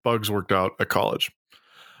bugs worked out at college.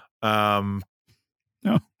 Diego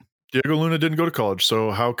Luna didn't go to college.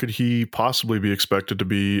 So how could he possibly be expected to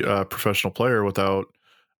be a professional player without,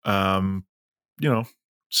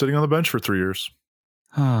 sitting on the bench for 3 years?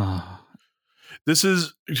 This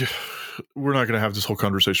is, we're not going to have this whole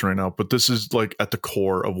conversation right now, but this is like at the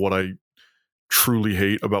core of what I truly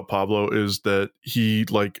hate about Pablo is that he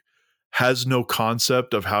like has no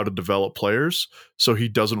concept of how to develop players. So he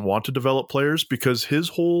doesn't want to develop players because his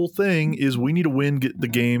whole thing is we need to win the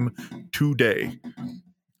game today.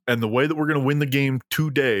 And the way that we're going to win the game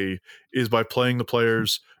today is by playing the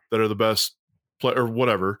players that are the best or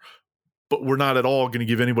whatever. But we're not at all going to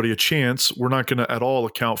give anybody a chance. We're not going to at all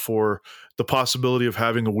account for the possibility of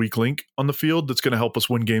having a weak link on the field that's going to help us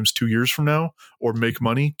win games 2 years from now or make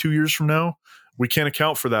money 2 years from now. We can't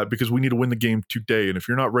account for that because we need to win the game today. And if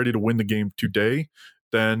you're not ready to win the game today,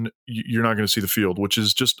 then you're not going to see the field, which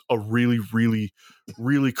is just a really, really,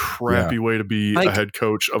 really crappy way to be a head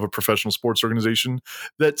coach of a professional sports organization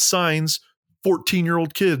that signs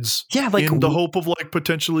 14-year-old kids in the hope of like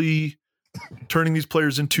potentially turning these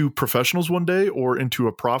players into professionals one day or into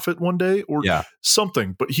a profit one day or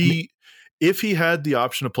something. But if he had the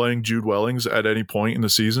option of playing Jude Wellings at any point in the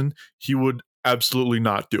season, he would absolutely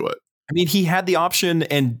not do it. I mean, he had the option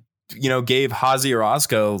and, gave Hazy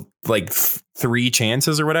Orozco like 3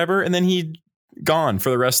 chances or whatever. And then he gone for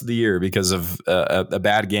the rest of the year because of a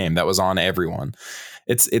bad game that was on everyone.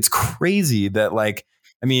 It's crazy that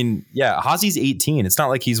Hazy's 18. It's not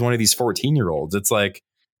like he's one of these 14-year-olds. It's like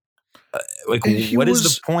what is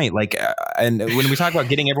the point? And when we talk about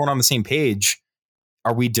getting everyone on the same page,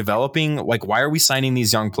 are we developing, why are we signing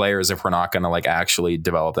these young players if we're not going to actually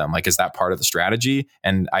develop them? Is that part of the strategy?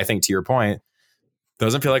 And I think to your point,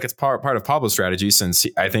 doesn't feel like it's part of Pablo's strategy, since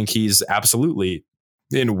I think he's absolutely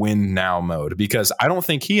in win now mode, because I don't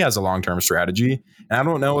think he has a long-term strategy. And I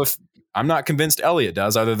don't know if I'm not convinced Elliot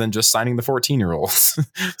does, other than just signing the 14-year-olds.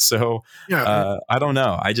 So I don't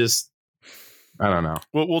know. I don't know.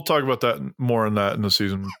 We'll talk about that more in the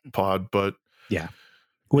season pod, but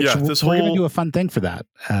we're going to do a fun thing for that.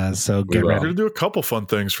 So we're going to do a couple fun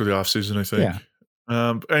things for the off season, I think.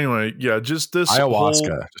 Anyway, just this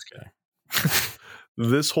ayahuasca. Just kidding.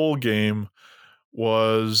 This whole game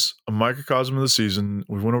was a microcosm of the season.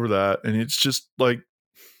 We went over that, and it's just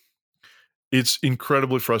it's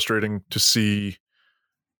incredibly frustrating to see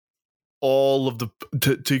all of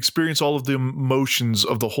to experience all of the emotions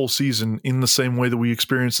of the whole season in the same way that we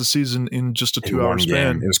experienced the season in just a 2 hour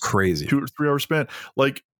span. It was crazy. 2 or 3 hour span.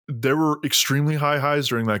 There were extremely high highs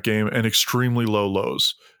during that game and extremely low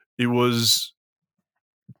lows. It was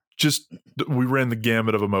just, we ran the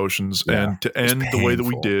gamut of emotions, and to end the way that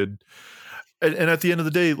we did. And at the end of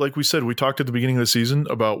the day, like we said, we talked at the beginning of the season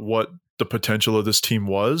about what the potential of this team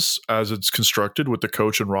was as it's constructed with the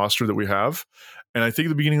coach and roster that we have. And I think at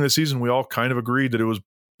the beginning of the season, we all kind of agreed that it was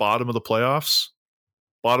bottom of the playoffs,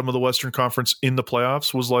 bottom of the Western Conference in the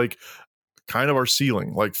playoffs was kind of our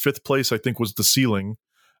ceiling. 5th place, I think, was the ceiling.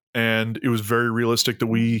 And it was very realistic that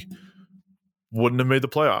we wouldn't have made the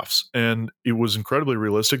playoffs. And it was incredibly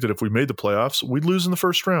realistic that if we made the playoffs, we'd lose in the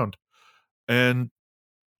first round. And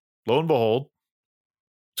lo and behold,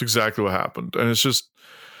 it's exactly what happened. And it's just,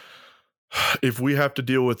 if we have to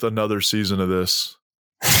deal with another season of this,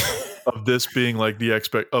 of this being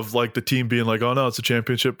the team being oh no, it's a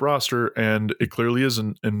championship roster, and it clearly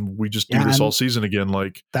isn't, and we just do this all season again.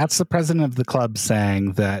 That's the president of the club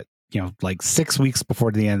saying that 6 weeks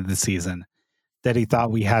before the end of the season that he thought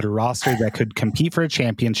we had a roster that could compete for a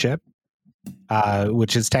championship,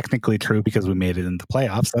 which is technically true because we made it in the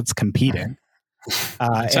playoffs. That's competing.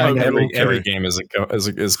 And every game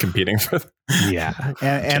is competing for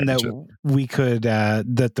and that we could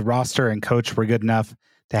that the roster and coach were good enough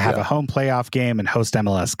to have a home playoff game and host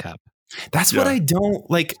MLS Cup. That's what I don't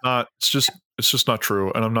like. It's just not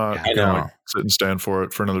true, and I'm not gonna sit and stand for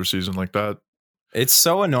it for another season like that. It's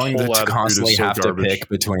so annoying to constantly have to pick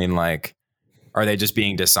between are they just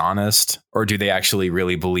being dishonest, or do they actually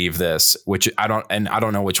really believe this? Which I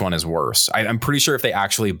don't know which one is worse. I'm pretty sure if they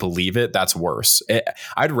actually believe it, that's worse.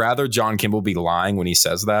 I'd rather John Kimball be lying when he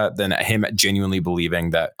says that than him genuinely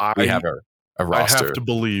believing that we have a roster. I have to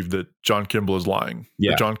believe that John Kimball is lying.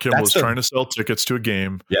 Yeah. That John Kimball is trying to sell tickets to a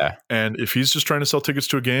game. Yeah. And if he's just trying to sell tickets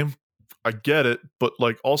to a game, I get it. But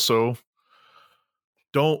like, also,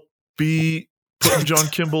 don't be putting John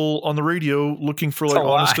Kimball on the radio looking for like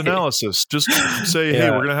honest analysis. Just say, hey,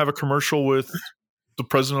 we're going to have a commercial with the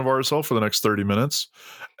president of RSL for the next 30 minutes.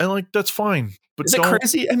 And like, that's fine. But is it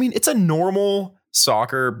crazy? I mean, it's a normal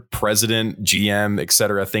soccer president, GM,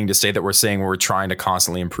 etc. thing to say that we're saying we're trying to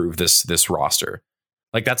constantly improve this roster.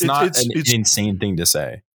 Like that's not an insane thing to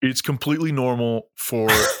say. It's completely normal for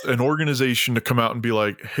an organization to come out and be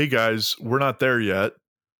like, hey guys, we're not there yet.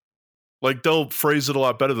 Like they'll phrase it a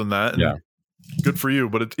lot better than that. And good for you.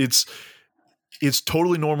 But it's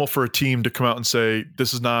totally normal for a team to come out and say,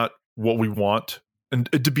 this is not what we want. And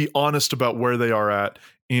to be honest about where they are at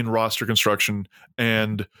in roster construction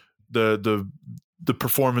and the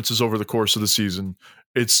performances over the course of the season.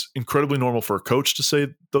 It's incredibly normal for a coach to say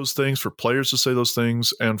those things, for players to say those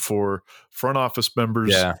things, and for front office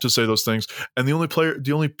members to say those things. And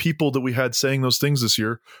the only people that we had saying those things this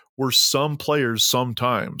year were some players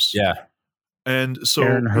sometimes. Yeah. And so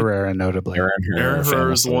Aaron Herrera, notably. Aaron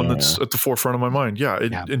Herrera is the one that's at the forefront of my mind. Yeah.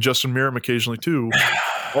 And Justin Meram occasionally too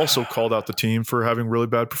also called out the team for having really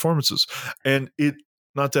bad performances. And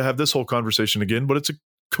not to have this whole conversation again, but it's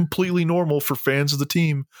completely normal for fans of the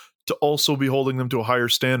team to also be holding them to a higher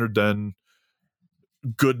standard than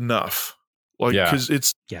good enough. Like, because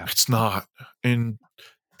it's not. And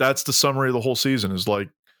that's the summary of the whole season is like,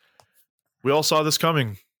 we all saw this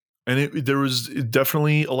coming. And there was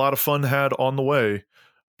definitely a lot of fun had on the way,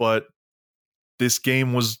 but this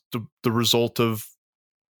game was the result of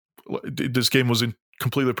this game was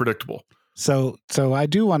completely predictable. So I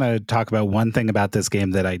do want to talk about one thing about this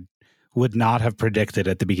game that I would not have predicted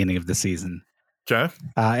at the beginning of the season. Okay.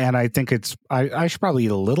 And I think I should probably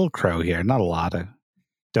eat a little crow here, not a lot. I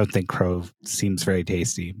don't think crow seems very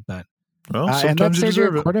tasty, but and that's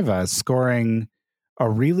Sergio Cordova scoring a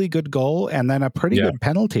really good goal and then a pretty good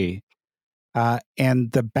penalty.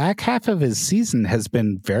 And the back half of his season has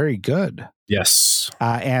been very good. Yes.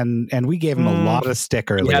 And we gave him a lot of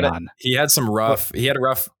stick early on. He had a rough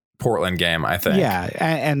Portland game, I think. Yeah.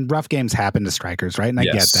 And rough games happen to strikers, right? And I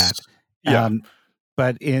get that. Yeah.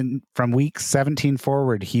 But from week 17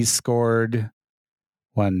 forward, he's scored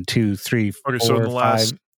 1, 2, 3, 4, so in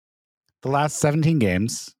the last 17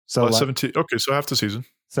 games. So 17. Okay, so half the season.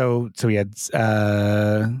 So he had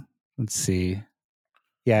let's see.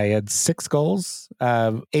 Yeah, he had 6 goals,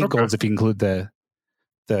 8 goals if you include the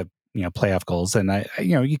playoff goals, and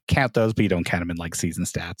you count those, but you don't count them in like season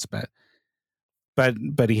stats.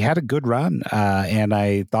 But he had a good run, and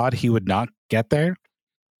I thought he would not get there.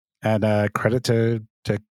 And credit to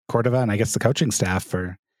Cordova and I guess the coaching staff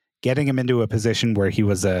for getting him into a position where he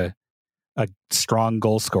was a strong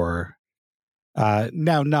goal scorer.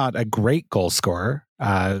 Now, not a great goal scorer,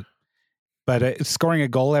 but scoring a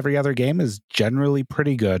goal every other game is generally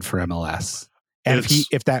pretty good for MLS. And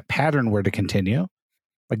if that pattern were to continue,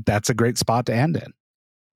 like that's a great spot to end in.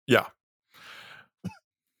 Yeah,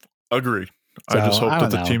 agreed. So, I just hope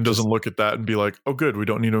that the team doesn't look at that and be like, oh, good, we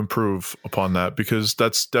don't need to improve upon that, because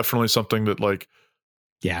that's definitely something that, like,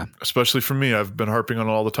 especially for me, I've been harping on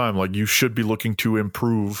it all the time. Like, you should be looking to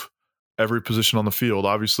improve every position on the field.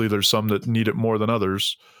 Obviously, there's some that need it more than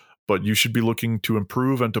others, but you should be looking to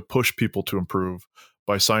improve and to push people to improve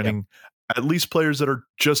by signing at least players that are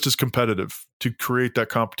just as competitive, to create that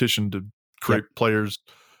competition, to create players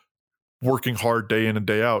working hard day in and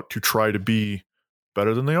day out to try to be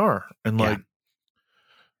better than they are. And like,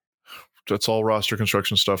 that's all roster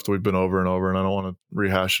construction stuff that we've been over and over, and I don't want to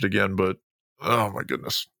rehash it again, but oh my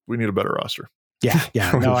goodness, we need a better roster. Yeah.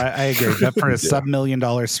 No, I agree. But for a sub $1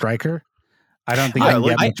 million striker, I don't think I can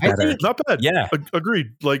get much better. Not bad. Yeah.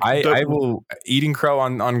 Agreed. Like, I will eating crow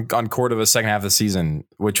on Cordova's second half of the season,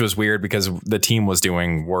 which was weird because the team was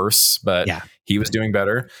doing worse, but he was doing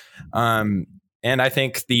better. And I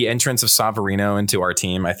think the entrance of Savarino into our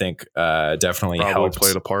team, I think definitely helped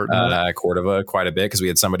played a part in Cordova quite a bit, because we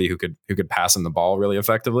had somebody who could pass him the ball really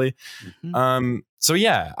effectively. Mm-hmm. So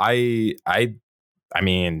yeah, I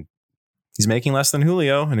mean, he's making less than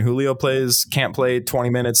Julio, and Julio can't play 20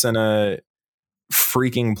 minutes in a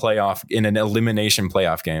freaking playoff, in an elimination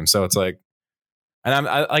playoff game. So it's like, and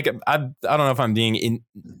I don't know if I'm being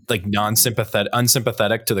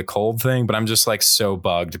unsympathetic to the cold thing, but I'm just like so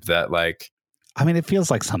bugged that, like, I mean, it feels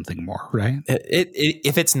like something more, right?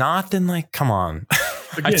 If it's not, then like, come on.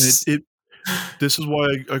 Again, this is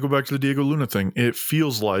why I go back to the Diego Luna thing. It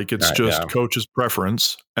feels like it's coach's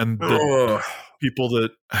preference, and the people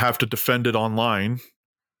that have to defend it online,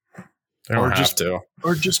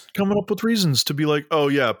 or just coming up with reasons to be like, oh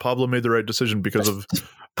yeah, Pablo made the right decision because of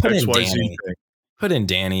XYZ thing. Put in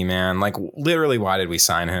Danny, man. Like literally, why did we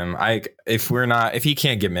sign him? If he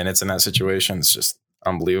can't get minutes in that situation, it's just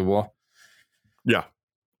unbelievable. Yeah,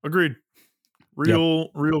 agreed. Real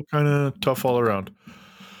kind of tough all around.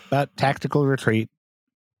 But tactical retreat.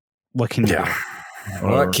 What can you do?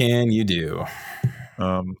 What can you do?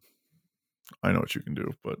 I know what you can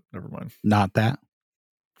do, but never mind. Not that.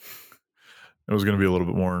 It was going to be a little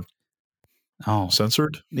bit more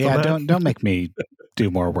censored. Yeah, don't make me do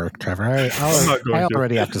more work, Trevor. I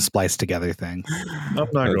already have to splice together things. I'm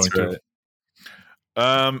not going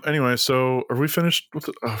to. Anyway, so are we finished with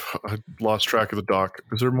I lost track of the doc.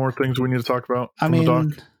 Is there more things we need to talk about from the doc?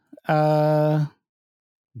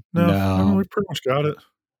 No, we pretty much got it.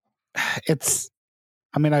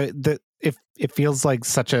 It feels like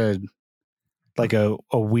such a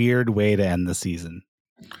weird way to end the season.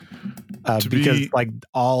 Because like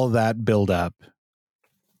all that build up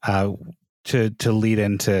to lead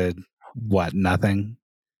into what, nothing.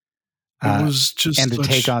 It was just and to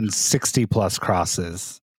take on 60 plus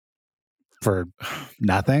crosses for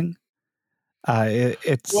nothing. I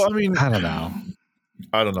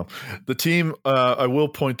don't know. The team, I will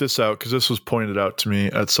point this out because this was pointed out to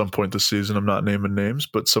me at some point this season. I'm not naming names,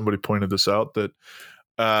 but somebody pointed this out that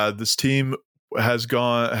this team has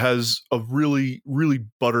a really, really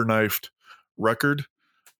butter knifed record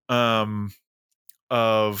of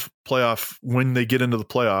playoff when they get into the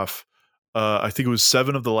playoff. I think it was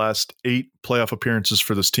 7 of the last 8 playoff appearances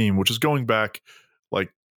for this team, which is going back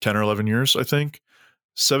like 10 or 11 years, I think.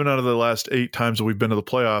 7 out of the last 8 times that we've been to the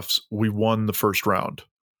playoffs, we won the first round.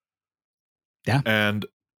 Yeah. And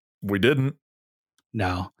we didn't.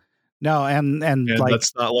 No, and like,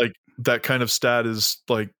 that's not like that kind of stat is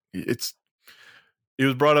like, it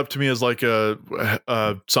was brought up to me as like a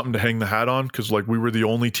something to hang the hat on, because like we were the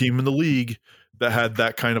only team in the league that had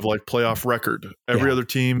that kind of like playoff record. Every other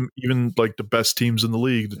team, even like the best teams in the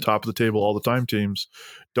league, the top of the table all the time teams,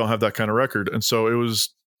 don't have that kind of record. And so it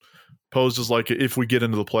was posed as like, if we get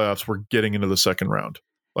into the playoffs, we're getting into the second round,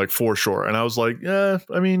 like for sure. And I was like, yeah,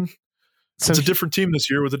 I mean, it's a different team this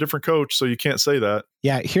year with a different coach, so you can't say that.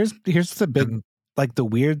 Yeah, here's the big, like the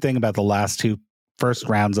weird thing about the last 2 first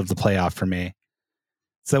rounds of the playoff for me.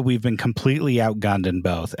 So we've been completely outgunned in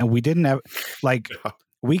both, and we didn't have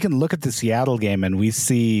we can look at the Seattle game and we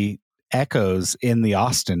see echoes in the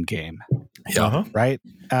Austin game. Yeah. Right.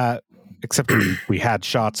 Except we had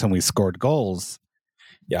shots and we scored goals.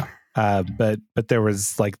 Yeah. But there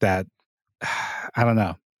was like that, I don't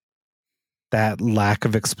know, that lack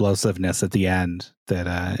of explosiveness at the end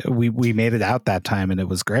that we made it out that time, and it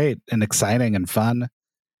was great and exciting and fun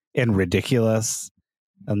and ridiculous.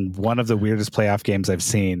 And one of the weirdest playoff games I've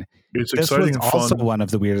seen. It's exciting and fun. Also one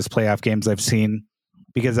of the weirdest playoff games I've seen,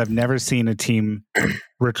 because I've never seen a team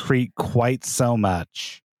retreat quite so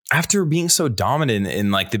much after being so dominant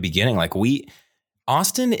in like the beginning. Like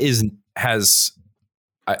Austin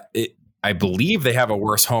I believe they have a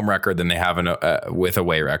worse home record than they have with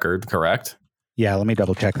away record. Correct? Yeah, let me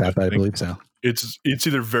double check that, but I believe so. It's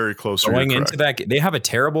either very close. Going into that, they have a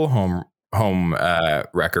terrible home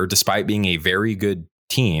record despite being a very good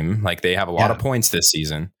team. Like they have a lot of points this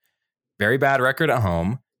season. Very bad record at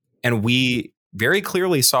home, and we very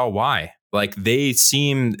clearly saw why. Like they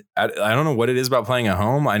seemed, I don't know what it is about playing at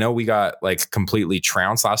home. I know we got like completely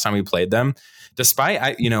trounced last time we played them.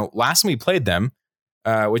 Despite last time we played them,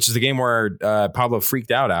 which is the game where Pablo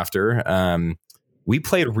freaked out after. We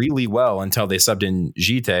played really well until they subbed in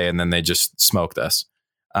Gite, and then they just smoked us.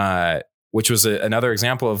 Which was another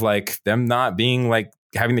example of like them not being like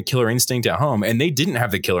having the killer instinct at home. And they didn't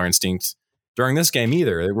have the killer instinct during this game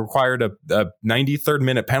either. It required a 93rd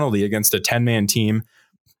minute penalty against a 10-man team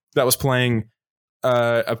that was playing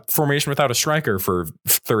a formation without a striker for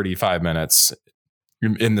 35 minutes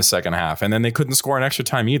in the second half. And then they couldn't score in extra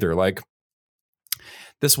time either. Like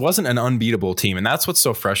this wasn't an unbeatable team. And that's what's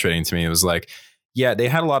so frustrating to me. It was like, yeah, they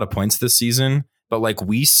had a lot of points this season, but like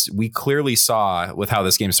we clearly saw with how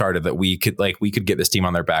this game started that we could get this team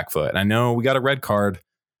on their back foot. And I know we got a red card,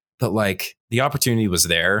 but like the opportunity was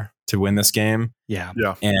there to win this game. Yeah.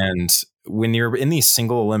 And when you're in these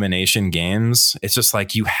single elimination games, it's just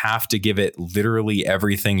like you have to give it literally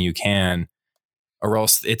everything you can, or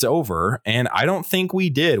else it's over. And I don't think we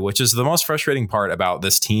did, which is the most frustrating part about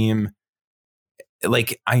this team.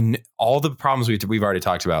 Like all the problems we've already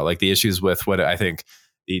talked about, like the issues with what I think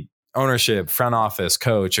the ownership, front office,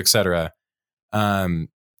 coach, etc. And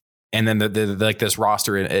then the like this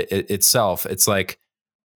roster itself, it's like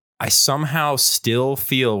I somehow still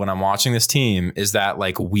feel when I'm watching this team is that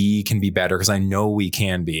like we can be better, because I know we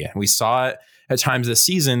can be. We saw it at times this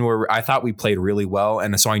season where I thought we played really well.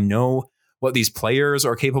 And so I know what these players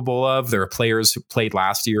are capable of. There are players who played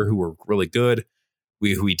last year who were really good.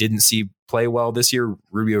 Who we didn't see play well this year,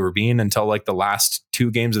 Rubio Rubin, until like the last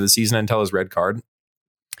 2 games of the season until his red card.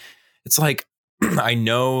 It's like, I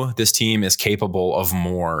know this team is capable of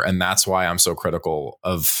more, and that's why I'm so critical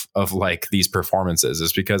of like these performances,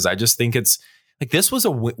 is because I just think it's like this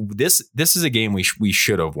is a game we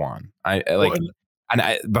should have won.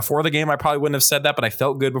 Before the game I probably wouldn't have said that, but I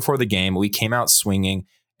felt good before the game. We came out swinging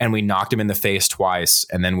and we knocked him in the face twice,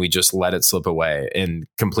 and then we just let it slip away, and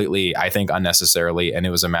completely, I think, unnecessarily, and it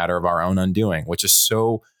was a matter of our own undoing, which is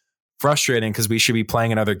so frustrating because we should be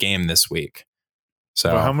playing another game this week. So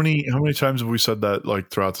but how many times have we said that like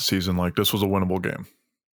throughout the season, like this was a winnable game?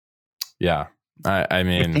 Yeah. I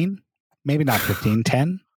mean 15? Maybe not 15,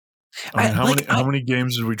 10. I mean, how many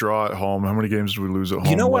games did we draw at home? How many games did we lose at home?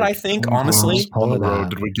 You know what I think, honestly? On the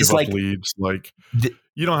road, did we give up leads? Like,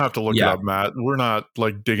 you don't have to look it up, Matt. We're not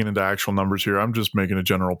like digging into actual numbers here. I'm just making a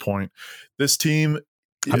general point. This team,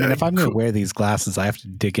 I mean, if I'm going to wear these glasses, I have to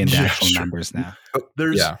dig into actual numbers now.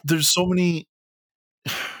 There's so many.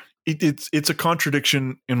 It's a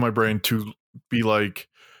contradiction in my brain to be like,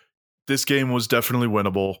 this game was definitely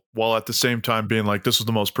winnable, while at the same time being like, this was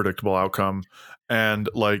the most predictable outcome, and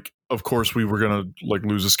like, of course we were gonna like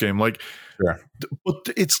lose this game. Like, but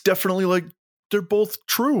it's definitely like they're both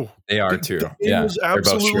true. They are too. The game was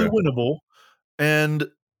absolutely winnable, and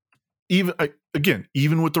even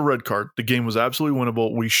with the red card, the game was absolutely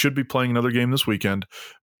winnable. We should be playing another game this weekend,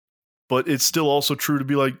 but it's still also true to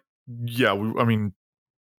be like, yeah, I mean,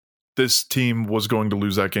 this team was going to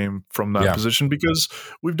lose that game from that position, because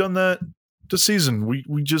we've done that this season.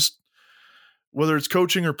 We just, whether it's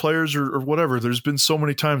coaching or players or whatever, there's been so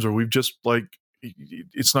many times where we've just like,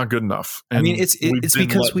 it's not good enough. And I mean, it's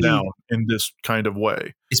because we down in this kind of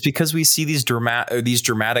way. It's because we see these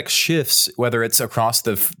dramatic shifts, whether it's across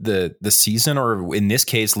the season or in this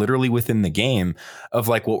case, literally within the game, of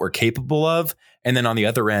like what we're capable of, and then on the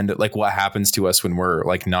other end, like what happens to us when we're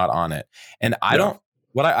like not on it. And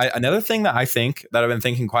another thing that I think that I've been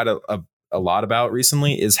thinking quite a lot about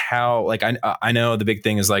recently is how, like, I know the big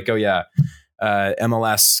thing is like, oh yeah,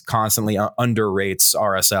 MLS constantly underrates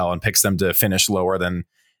RSL and picks them to finish lower than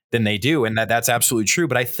they do, and that's absolutely true.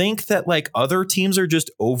 But I think that like other teams are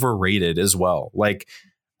just overrated as well. Like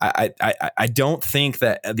I don't think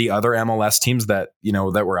that the other MLS teams that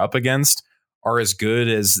that we're up against are as good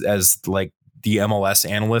as like the MLS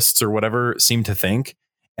analysts or whatever seem to think.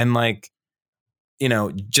 And like,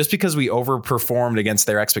 just because we overperformed against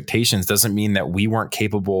their expectations doesn't mean that we weren't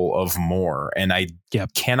capable of more. And I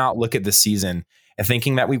cannot look at the season and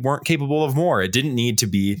thinking that we weren't capable of more. It didn't need to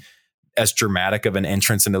be as dramatic of an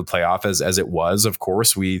entrance into the playoff as it was. Of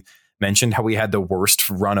course, we mentioned how we had the worst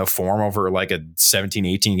run of form over like a 17,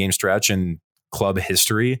 18 game stretch in club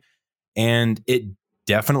history. And it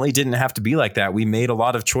definitely didn't have to be like that. We made a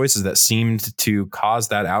lot of choices that seemed to cause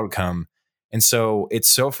that outcome. And so it's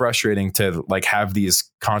so frustrating to like have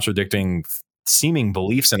these contradicting seeming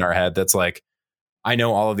beliefs in our head. That's like, I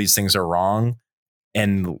know all of these things are wrong,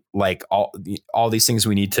 and like all these things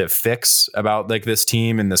we need to fix about like this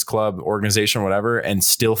team and this club organization, whatever, and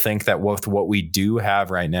still think that with what we do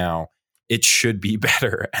have right now, it should be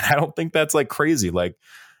better. And I don't think that's like crazy. Like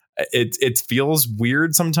it feels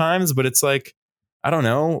weird sometimes, but it's like, I don't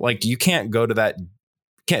know, like you can't go to that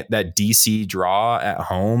DC draw at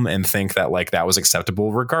home and think that like that was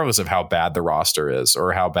acceptable, regardless of how bad the roster is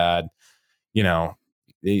or how bad, the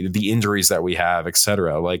injuries that we have,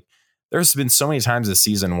 etc. Like there's been so many times this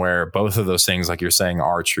season where both of those things, like you're saying,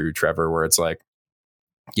 are true, Trevor, where it's like,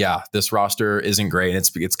 yeah, this roster isn't great.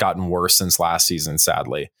 It's gotten worse since last season,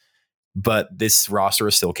 sadly, but this roster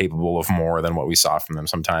is still capable of more than what we saw from them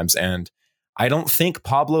sometimes. And I don't think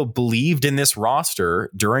Pablo believed in this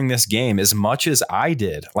roster during this game as much as I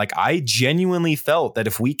did. Like I genuinely felt that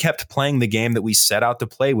if we kept playing the game that we set out to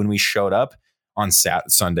play when we showed up on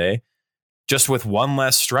Sunday, just with one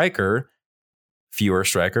less striker, fewer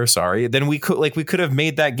striker, sorry, then we could have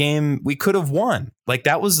made that game. We could have won. Like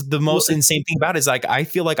that was the most insane thing about it, is like, I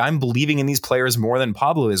feel like I'm believing in these players more than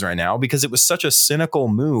Pablo is right now, because it was such a cynical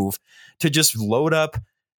move to just load up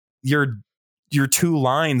your two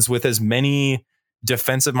lines with as many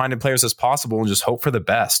defensive minded players as possible and just hope for the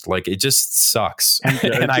best. Like it just sucks.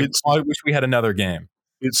 And I wish we had another game.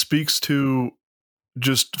 It speaks to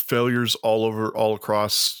just failures all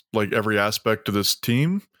across like every aspect of this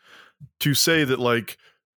team, to say that like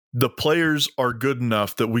the players are good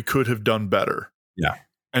enough that we could have done better. Yeah.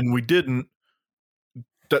 And we didn't.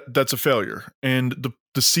 that's a failure. And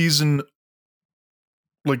the season,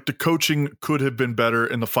 like the coaching could have been better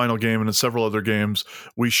in the final game and in several other games.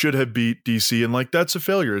 We should have beat DC, and like that's a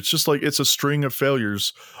failure. It's just like it's a string of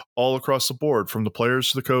failures all across the board, from the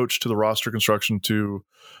players to the coach to the roster construction to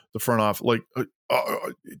the front office. Like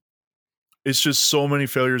it's just so many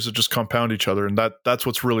failures that just compound each other, and that's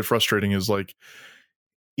what's really frustrating. Is like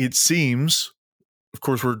it seems, of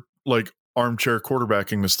course, we're like armchair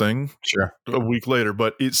quarterbacking this thing a week later,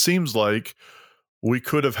 but it seems like we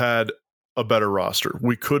could have had a better roster.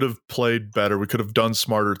 We could have played better. We could have done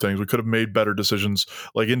smarter things. We could have made better decisions,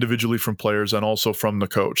 like individually from players and also from the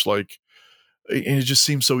coach. Like, and it just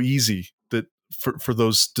seems so easy that for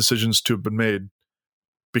those decisions to have been made,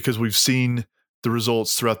 because we've seen the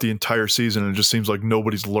results throughout the entire season. And it just seems like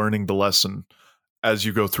nobody's learning the lesson as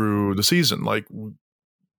you go through the season. Like,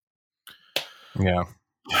 yeah.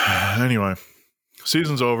 Anyway,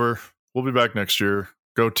 season's over. We'll be back next year.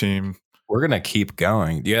 Go team. We're going to keep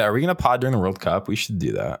going. Yeah. Are we going to pod during the World Cup? We should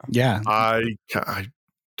do that. Yeah. I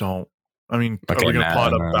don't. I mean, are we going to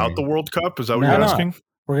pod about the World Cup? Is that what you're asking?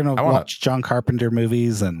 We're going to watch John Carpenter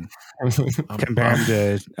movies and compare them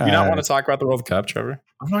to... you not want to talk about the World Cup, Trevor?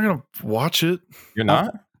 I'm not going to watch it. You're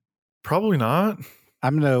not? Probably not.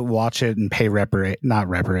 I'm going to watch it and pay not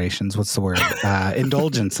reparations. What's the word?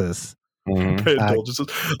 Indulgences. Indulgences.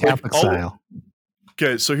 Catholic style.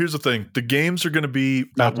 Okay, so here's the thing. The games are going to be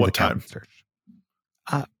at what time?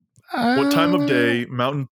 What time of day?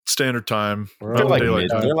 Mountain Standard Time. They're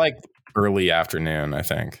like early afternoon, I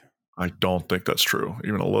think. I don't think that's true,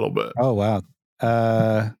 even a little bit. Oh, wow.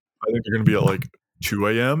 I think they're going to be at like 2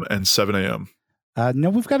 a.m. and 7 a.m. No,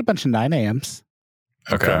 we've got a bunch of 9 a.m.s.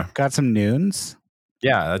 Okay. Got some noons.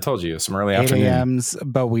 Yeah, I told you. Some early 8 afternoon. 8 a.m.s,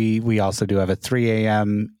 but we also do have a 3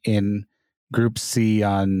 a.m. in Group C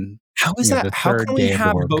on... How is that? How can we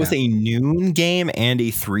have both a noon game and a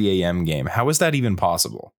 3 a.m. game? How is that even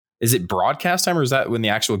possible? Is it broadcast time, or is that when the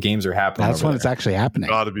actual games are happening? That's when it's actually happening.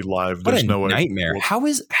 Got to be live. There's no nightmare. How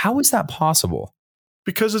is that possible?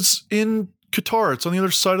 Because it's in Qatar. It's on the other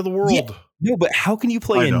side of the world. Yeah. No, but how can you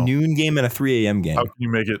play a noon game and a 3 a.m. game? How can you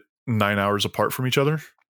make it 9 hours apart from each other?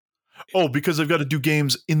 Oh, because they've got to do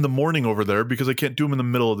games in the morning over there, because they can't do them in the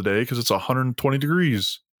middle of the day because it's 120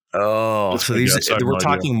 degrees. Oh, so we're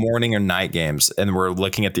talking morning or night games, and we're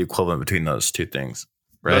looking at the equivalent between those two things.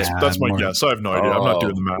 Right? That's my guess. I have no idea. I'm not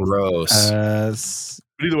doing the math. Gross.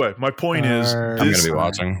 But either way, my point is, I'm going to be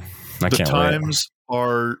watching. The times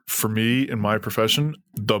are, for me in my profession,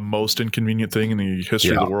 the most inconvenient thing in the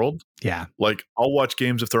history of the world. Yeah. Like, I'll watch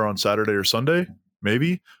games if they're on Saturday or Sunday,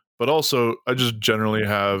 maybe. But also, I just generally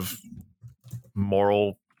have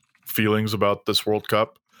moral feelings about this World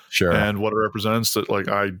Cup. Sure. And what it represents, that like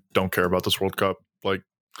I don't care about this World Cup. Like,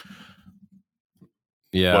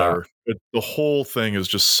 yeah, whatever. The whole thing is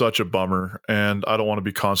just such a bummer, and I don't want to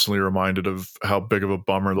be constantly reminded of how big of a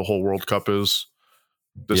bummer the whole World Cup is.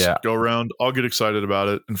 This go around, I'll get excited about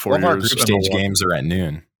it in 4 years. Our group stage games are at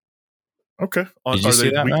noon. Okay. Did you see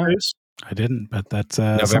that, weekdays? I didn't, but that's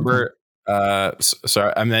November.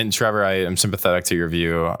 Sorry, I mean, Trevor, I am sympathetic to your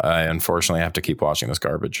view. I unfortunately have to keep watching this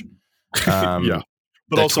garbage. Yeah.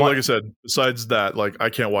 But also, like I said, besides that, like I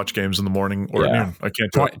can't watch games in the morning or at noon. I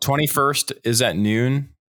can't do it. 21st is at noon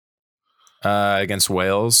against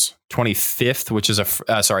Wales. 25th, which is the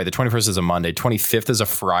 21st is a Monday. 25th is a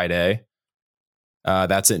Friday.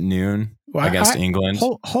 That's at noon against England.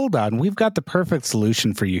 Hold on. We've got the perfect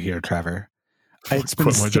solution for you here, Trevor. It's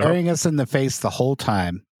been staring us in the face the whole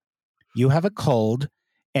time. You have a cold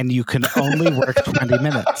and you can only work 20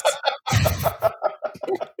 minutes.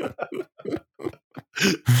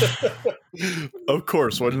 Of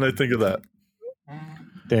course. Why didn't I think of that?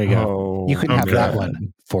 There you go. You can have that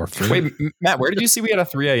one for free. Wait, Matt, where did you see we had a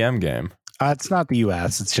 3 a.m. game? It's not the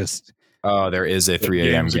U.S. It's just... Oh, there is a 3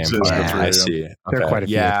 a.m. game. I see. Okay. There are quite a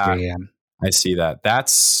few at 3 a.m. I see that. That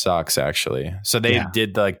sucks, actually. So they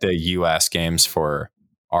did like the U.S. games for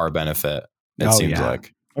our benefit, it seems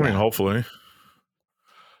like. I mean, hopefully.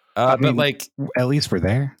 But like... At least we're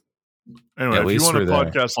there. Anyway, if you want a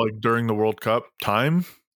podcast like during the World Cup time,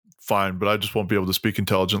 fine, but I just won't be able to speak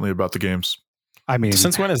intelligently about the games. I mean,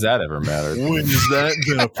 since when has that ever mattered? When has that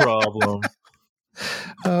been a problem?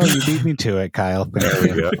 Oh, you beat me to it, Kyle. There we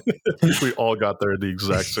go. We all got there at the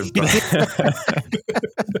exact same time.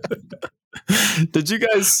 Did you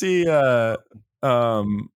guys see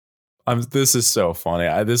this is so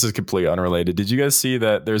funny. This is completely unrelated. Did you guys see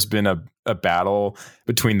that there's been a battle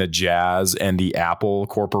between the Jazz and the Apple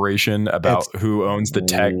Corporation about who owns the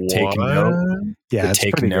take note? Yeah, the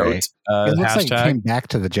take note. It looks like it came back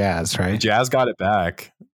to the Jazz, right? The Jazz got it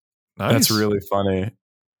back. Nice. That's really funny.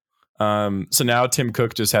 So now Tim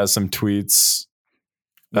Cook just has some tweets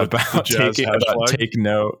With about take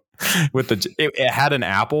note with it had an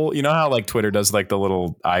apple. You know how like Twitter does like the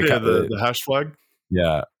little icon, the hash flag.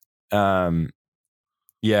 Yeah.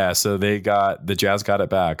 Yeah. So the Jazz got it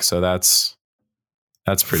back. So that's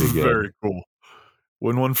pretty good. Very cool.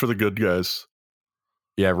 Win one for the good guys.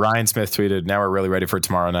 Yeah. Ryan Smith tweeted, now we're really ready for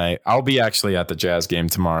tomorrow night. I'll be actually at the Jazz game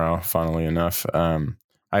tomorrow, funnily enough.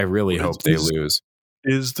 I really hope they lose.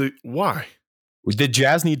 Why? The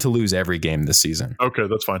Jazz need to lose every game this season. Okay,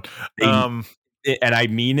 that's fine. And I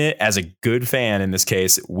mean it as a good fan in this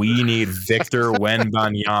case. We need Victor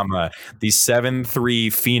Wembanyama, the 7'3"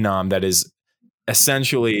 phenom that is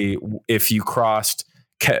essentially, if you crossed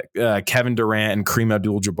Kevin Durant and Kareem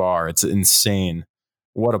Abdul-Jabbar, it's insane.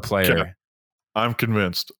 What a player. Okay. I'm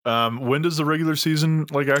convinced. When does the regular season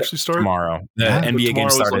actually start? Tomorrow. The NBA game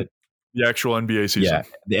started. The actual NBA season. Yeah,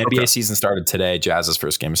 the NBA season started today. Jazz's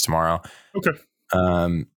first game is tomorrow. Okay.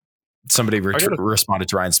 Somebody responded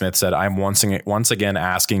to Ryan Smith, said, I'm once again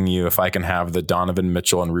asking you if I can have the Donovan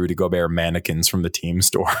Mitchell and Rudy Gobert mannequins from the team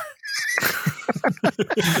store.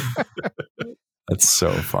 That's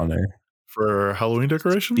so funny. For Halloween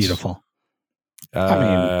decorations? Beautiful. I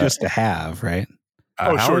mean, just to have, right?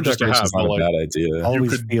 Sure, just to have. Not a bad idea.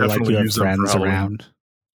 Always feel like you have friends around.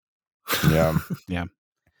 Yeah. Yeah.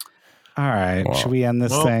 All right. Well, should we end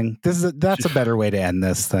this thing? That's a better way to end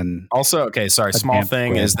this than. Also, okay, sorry. Small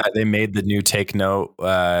thing is that they made the new Take Note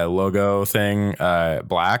logo thing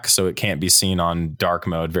black, so it can't be seen on dark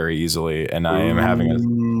mode very easily. And I am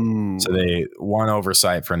having so one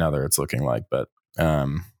oversight for another. It's looking like, but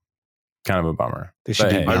kind of a bummer.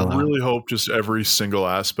 I really hope just every single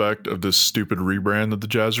aspect of this stupid rebrand that the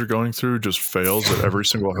Jazz are going through just fails at every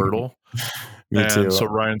single hurdle. Me too. So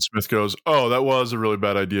Ryan Smith goes, "Oh, that was a really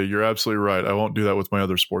bad idea. You're absolutely right. I won't do that with my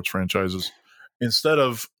other sports franchises." Instead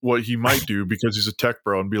of what he might do, because he's a tech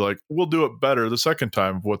bro, and be like, "We'll do it better the second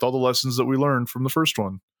time with all the lessons that we learned from the first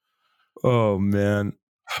one." Oh man,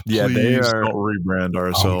 yeah, please don't rebrand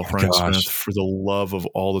RSL, Ryan Smith. For the love of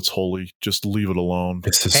all that's holy, just leave it alone.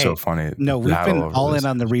 This is so funny. No, we've been all in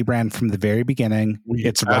on the rebrand from the very beginning.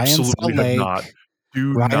 It's Ryan Salt Lake.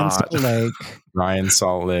 Ryan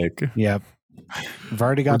Salt Lake. Yep. We've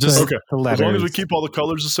already got the letters. As long as we keep all the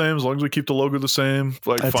colors the same, as long as we keep the logo the same, it's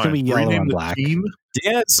fine. Gonna be yellow rename and the black. Team,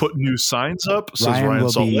 put new signs up. Says Ryan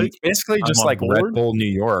Salt Lake. Basically, just like Red Bull New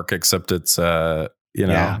York, except it's Ryan.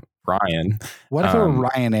 What if it were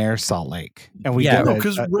Ryanair Salt Lake? And we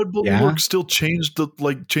because Red Bull New York still changed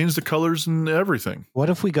the colors and everything. What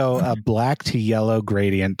if we go a black to yellow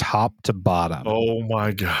gradient, top to bottom? Oh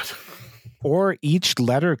my god! Or each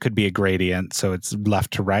letter could be a gradient, so it's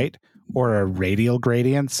left to right. Or a radial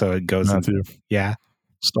gradient, so it goes into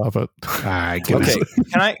Stop it. All right, okay.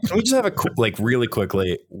 Can we just have a really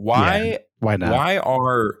quickly? Why not? Why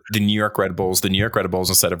are the New York Red Bulls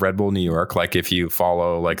instead of Red Bull New York? Like if you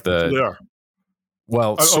follow they are.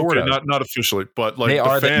 Well, sort of. Not officially, but they the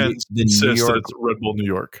are fans the New York it's Red Bull New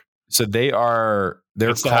York. So they're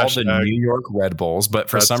called the New York Red Bulls, but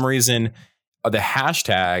for some reason the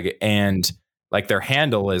hashtag and their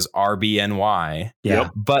handle is RBNY. Yeah.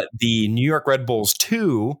 But the New York Red Bulls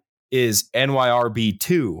 2 is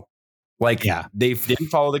NYRB2. They didn't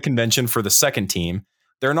follow the convention for the second team.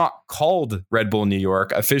 They're not called Red Bull New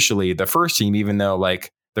York officially, the first team, even though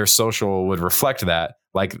their social would reflect that.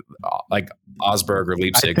 Like Augsburg or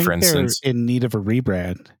Leipzig, for instance. They're in need of a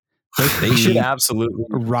rebrand. They should absolutely.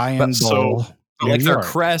 Ryan Bull. Their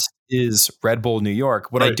crest is Red Bull New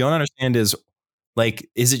York. What I don't understand is,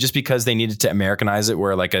 is it just because they needed to Americanize it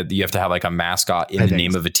where you have to have a mascot in the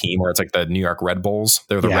name of a team where it's the New York Red Bulls?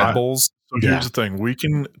 They're the Red Bulls. So here's the thing. We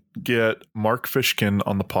can get Mark Fishkin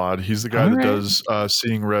on the pod. He's the guy that does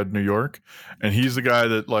Seeing Red New York. And he's the guy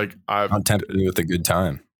that I'm tempted with a good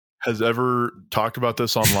time. Has ever talked about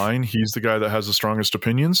this online. He's the guy that has the strongest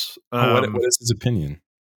opinions. What is his opinion?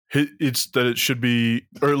 It's that it should be,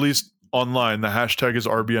 or at least online, the hashtag is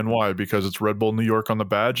RBNY because it's Red Bull New York on the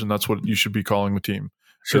badge, and that's what you should be calling the team.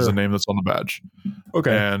 Is the name that's on the badge.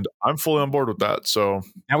 Okay. And I'm fully on board with that. So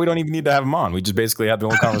now we don't even need to have him on. We just basically had the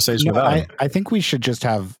whole conversation without him. I think we should just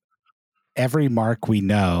have every mark we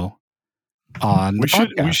know on we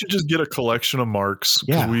should just get a collection of marks.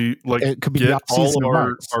 Yeah. We it could be get all of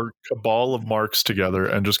our cabal of marks together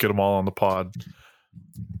and just get them all on the pod.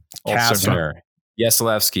 Kastner,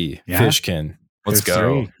 Yasilevsky, Fishkin. Let's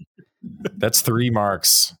go. That's 3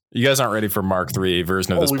 marks. You guys aren't ready for Mark 3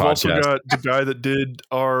 version of this we've podcast. Also got the guy that did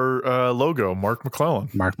our logo, Mark McClellan.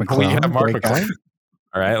 We have Mark McClellan.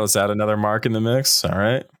 All right, let's add another Mark in the mix. All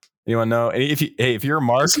right. Anyone know? If you're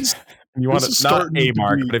Mark, You want to not a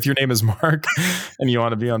Mark, but if your name is Mark and you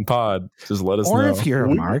want to be on pod, just let us know. Or if you're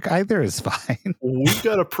Mark, either is fine. We've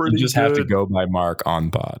got a pretty. You just have to go by Mark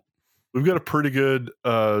on pod. We've got a pretty good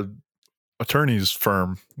attorneys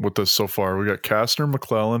firm with us so far. We got Kastner,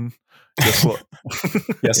 McClellan,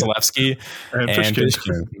 Yasilevsky, and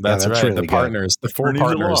Fishkin. That's right. really the partners, the four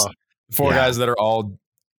partners, the four guys that are all.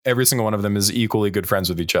 Every single one of them is equally good friends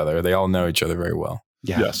with each other. They all know each other very well.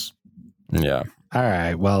 Yeah. Yes. Yeah. All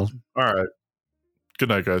right. Well. All right. Good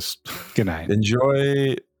night, guys. Good night.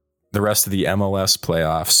 Enjoy the rest of the MLS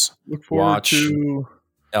playoffs. Look forward to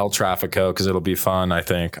El Trafico because it'll be fun. I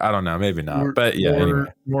think. I don't know. Maybe not. But yeah. Anyway.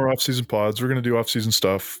 More off-season pods. We're going to do off-season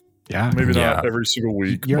stuff. Yeah. Maybe not every single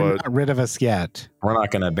week. You're not rid of us yet. We're not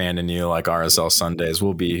going to abandon you like RSL Sundays.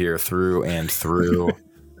 We'll be here through and through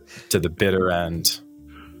to the bitter end.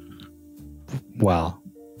 Well,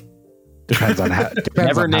 depends on how.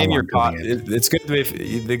 Never name your pod. It's good.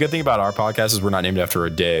 The good thing about our podcast is we're not named after a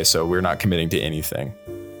day, so we're not committing to anything.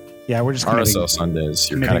 Yeah, we're just RSL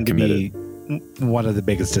Sundays. You're kind of committed. To be one of the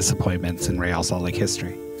biggest disappointments in Real Salt Lake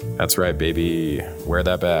history. That's right, baby. Wear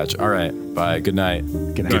that badge. All right. Bye. Good night.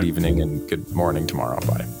 Good night. Good evening and good morning tomorrow.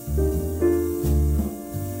 Bye.